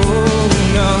 Oh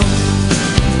no,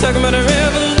 talking about a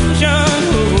revolution.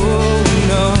 Oh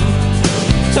no,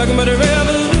 talking about a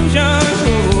revolution.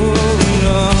 Oh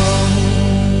no.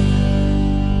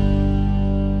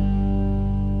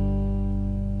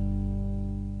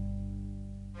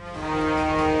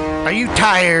 Are you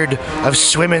tired of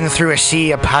swimming through a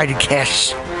sea of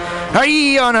podcasts? Are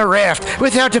ye on a raft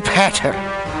without a paddle?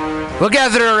 Well,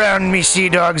 gather around me, sea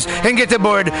dogs, and get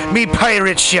aboard me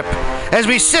pirate ship as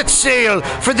we set sail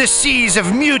for the seas of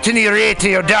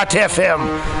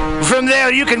MutinyRadio.fm. From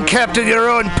there, you can captain your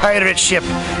own pirate ship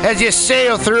as you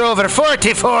sail through over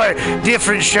 44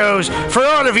 different shows for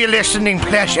all of your listening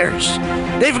pleasures.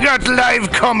 They've got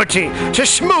live comedy to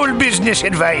small business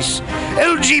advice,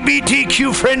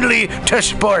 LGBTQ friendly to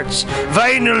sports,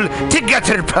 vinyl to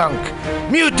gutter punk.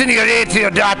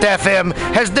 MutinyRadio.fm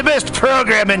has the best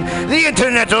programming the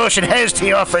internet ocean has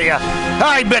to offer you.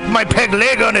 I bet my peg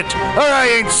leg on it, or I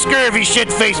ain't scurvy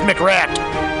shit-faced McRat.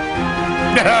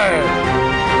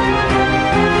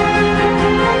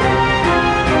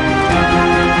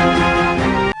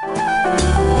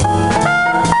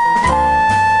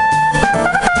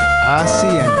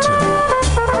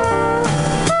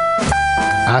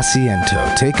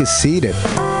 Asiento. Take a seat at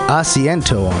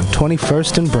Asiento on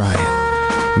 21st and Bryant.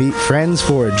 Meet friends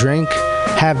for a drink,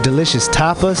 have delicious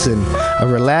tapas, and a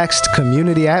relaxed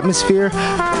community atmosphere.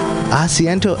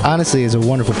 Asiento, honestly, is a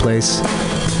wonderful place.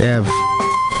 They have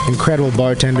incredible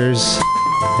bartenders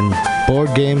and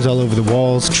board games all over the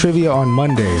walls, trivia on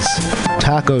Mondays,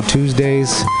 Taco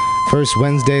Tuesdays, First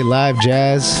Wednesday live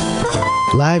jazz,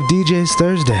 live DJs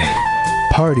Thursday,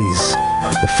 parties.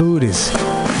 The food is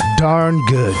darn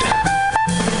good.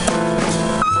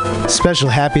 Special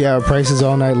happy hour prices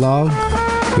all night long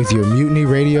with your Mutiny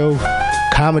Radio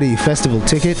Comedy Festival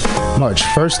ticket, March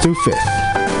 1st through 5th.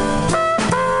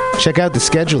 Check out the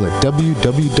schedule at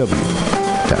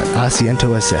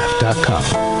www.asientosf.com.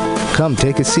 Come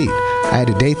take a seat. I had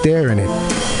a date there and it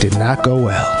did not go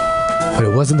well. But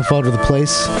it wasn't the fault of the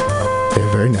place.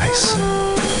 They're very nice.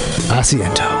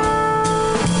 Asiento.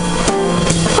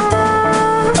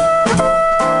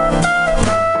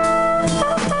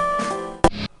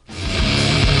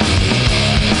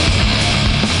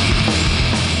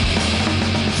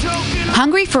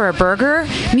 Hungry for a burger?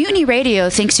 Mutiny Radio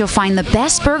thinks you'll find the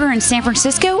best burger in San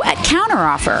Francisco at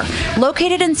Counteroffer,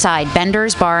 located inside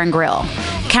Bender's Bar and Grill.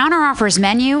 Counteroffer's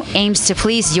menu aims to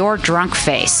please your drunk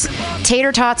face.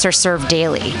 Tater tots are served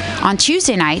daily. On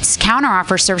Tuesday nights,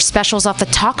 Counteroffer serves specials off the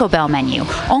Taco Bell menu,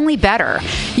 only better.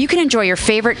 You can enjoy your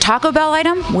favorite Taco Bell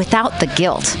item without the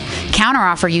guilt.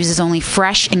 Counteroffer uses only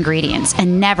fresh ingredients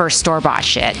and never store-bought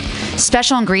shit.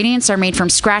 Special ingredients are made from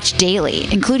scratch daily,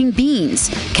 including beans,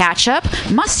 ketchup,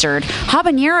 mustard,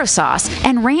 habanero sauce,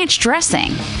 and ranch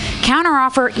dressing.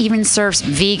 Counteroffer even serves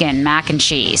vegan mac and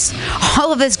cheese.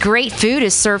 All of this great food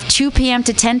is served 2 p.m.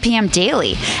 to 10 p.m.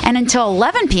 daily and until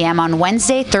 11 p.m. on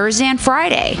Wednesday, Thursday, and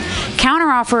Friday.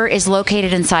 Counteroffer is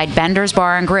located inside Bender's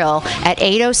Bar and Grill at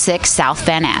 806 South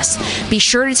Van Ness. Be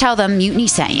sure to tell them Mutiny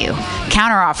sent you.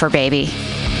 Counteroffer, baby. Everybody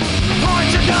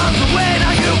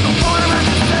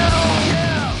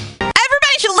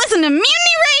should listen to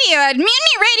Mutiny Radio at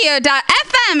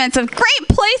MutinyRadio.fm. It's a great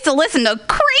place to listen to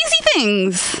crazy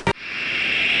things.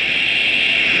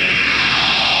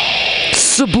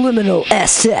 Subliminal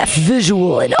SF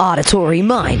visual and auditory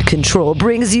mind control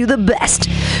brings you the best,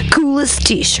 coolest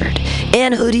t-shirt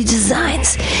and hoodie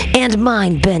designs and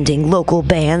mind-bending local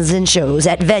bands and shows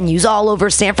at venues all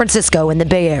over San Francisco and the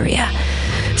Bay Area.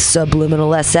 Subliminal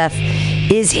SF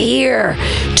is here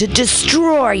to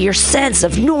destroy your sense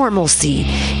of normalcy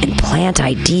and plant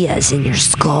ideas in your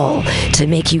skull to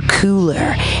make you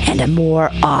cooler and a more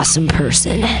awesome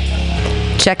person.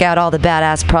 Check out all the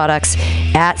badass products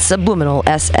at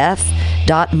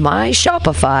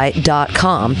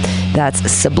subliminalsf.myshopify.com. That's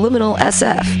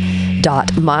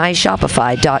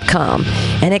subliminalsf.myshopify.com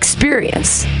and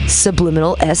experience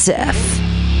Subliminal SF.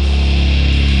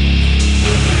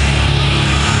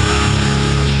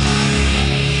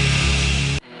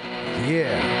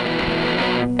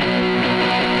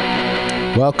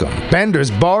 Welcome. Bender's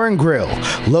Bar and Grill,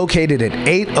 located at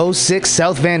 806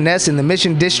 South Van Ness in the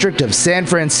Mission District of San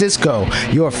Francisco.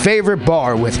 Your favorite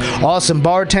bar with awesome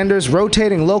bartenders,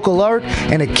 rotating local art,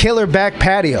 and a killer back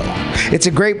patio. It's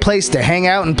a great place to hang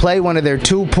out and play one of their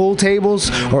 2 pool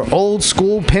tables or old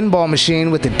school pinball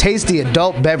machine with a tasty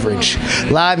adult beverage.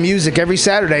 Live music every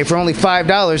Saturday for only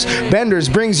 $5. Bender's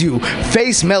brings you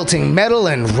face-melting metal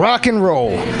and rock and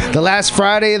roll. The last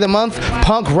Friday of the month,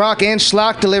 punk, rock, and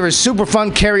schlock delivers super fun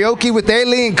karaoke with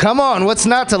Aileen. Come on, what's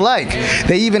not to like?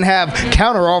 They even have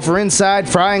Counteroffer inside,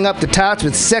 frying up the tots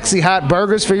with sexy hot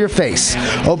burgers for your face.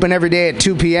 Open every day at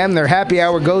 2 p.m. Their happy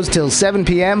hour goes till 7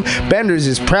 p.m. Bender's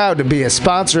is proud to be a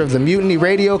sponsor of the Mutiny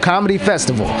Radio Comedy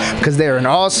Festival because they're an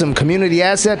awesome community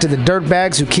asset to the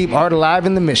dirtbags who keep art alive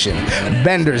in the Mission.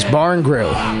 Bender's Bar and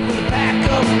Grill.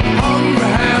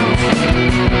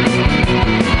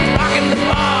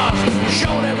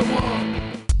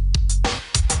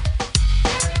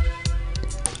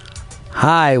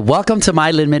 Hi, welcome to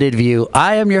My Limited View.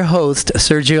 I am your host,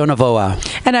 Sergio Navoa.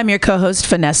 And I'm your co-host,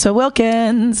 Vanessa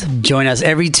Wilkins. Join us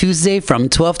every Tuesday from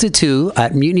 12 to 2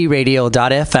 at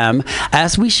MutinyRadio.fm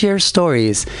as we share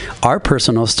stories, our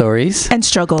personal stories. And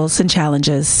struggles and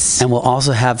challenges. And we'll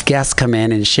also have guests come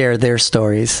in and share their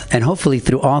stories. And hopefully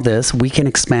through all this, we can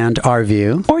expand our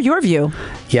view. Or your view.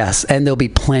 Yes, and there'll be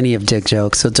plenty of dick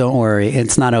jokes, so don't worry.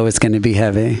 It's not always going to be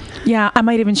heavy. Yeah, I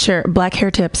might even share black hair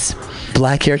tips.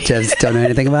 Black hair tips. Don't know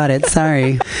anything about it.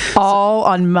 Sorry. All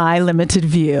on My Limited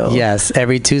View. Yes,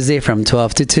 every Tuesday from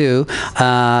 12 to 2.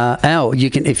 You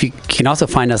can also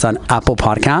find us on Apple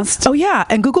Podcasts. Oh yeah,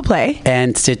 and Google Play.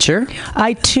 And Stitcher.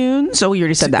 iTunes. Oh, you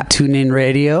already said that. TuneIn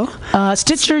Radio.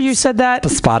 Stitcher, you said that.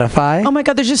 Spotify. Oh my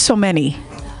God, there's just so many.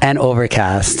 And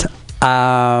Overcast.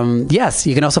 Yes,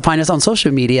 you can also find us on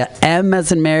social media. M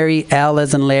as in Mary, L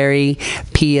as in Larry,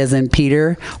 P as in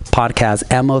Peter, podcast.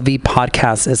 MOV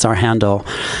Podcast is our handle.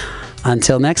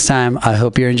 Until next time, I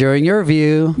hope you're enjoying your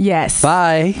view. Yes.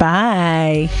 Bye.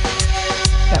 Bye.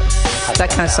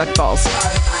 That kind of sucked balls.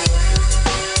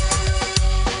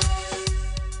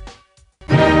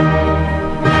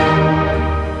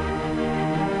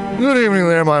 Good evening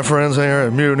there, my friends here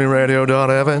at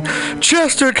MutinyRadio.fm.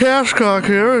 Chester Cashcock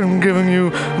here, and giving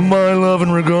you my love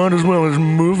and regard as well as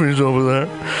movies over there.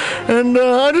 And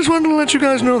I just wanted to let you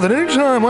guys know that anytime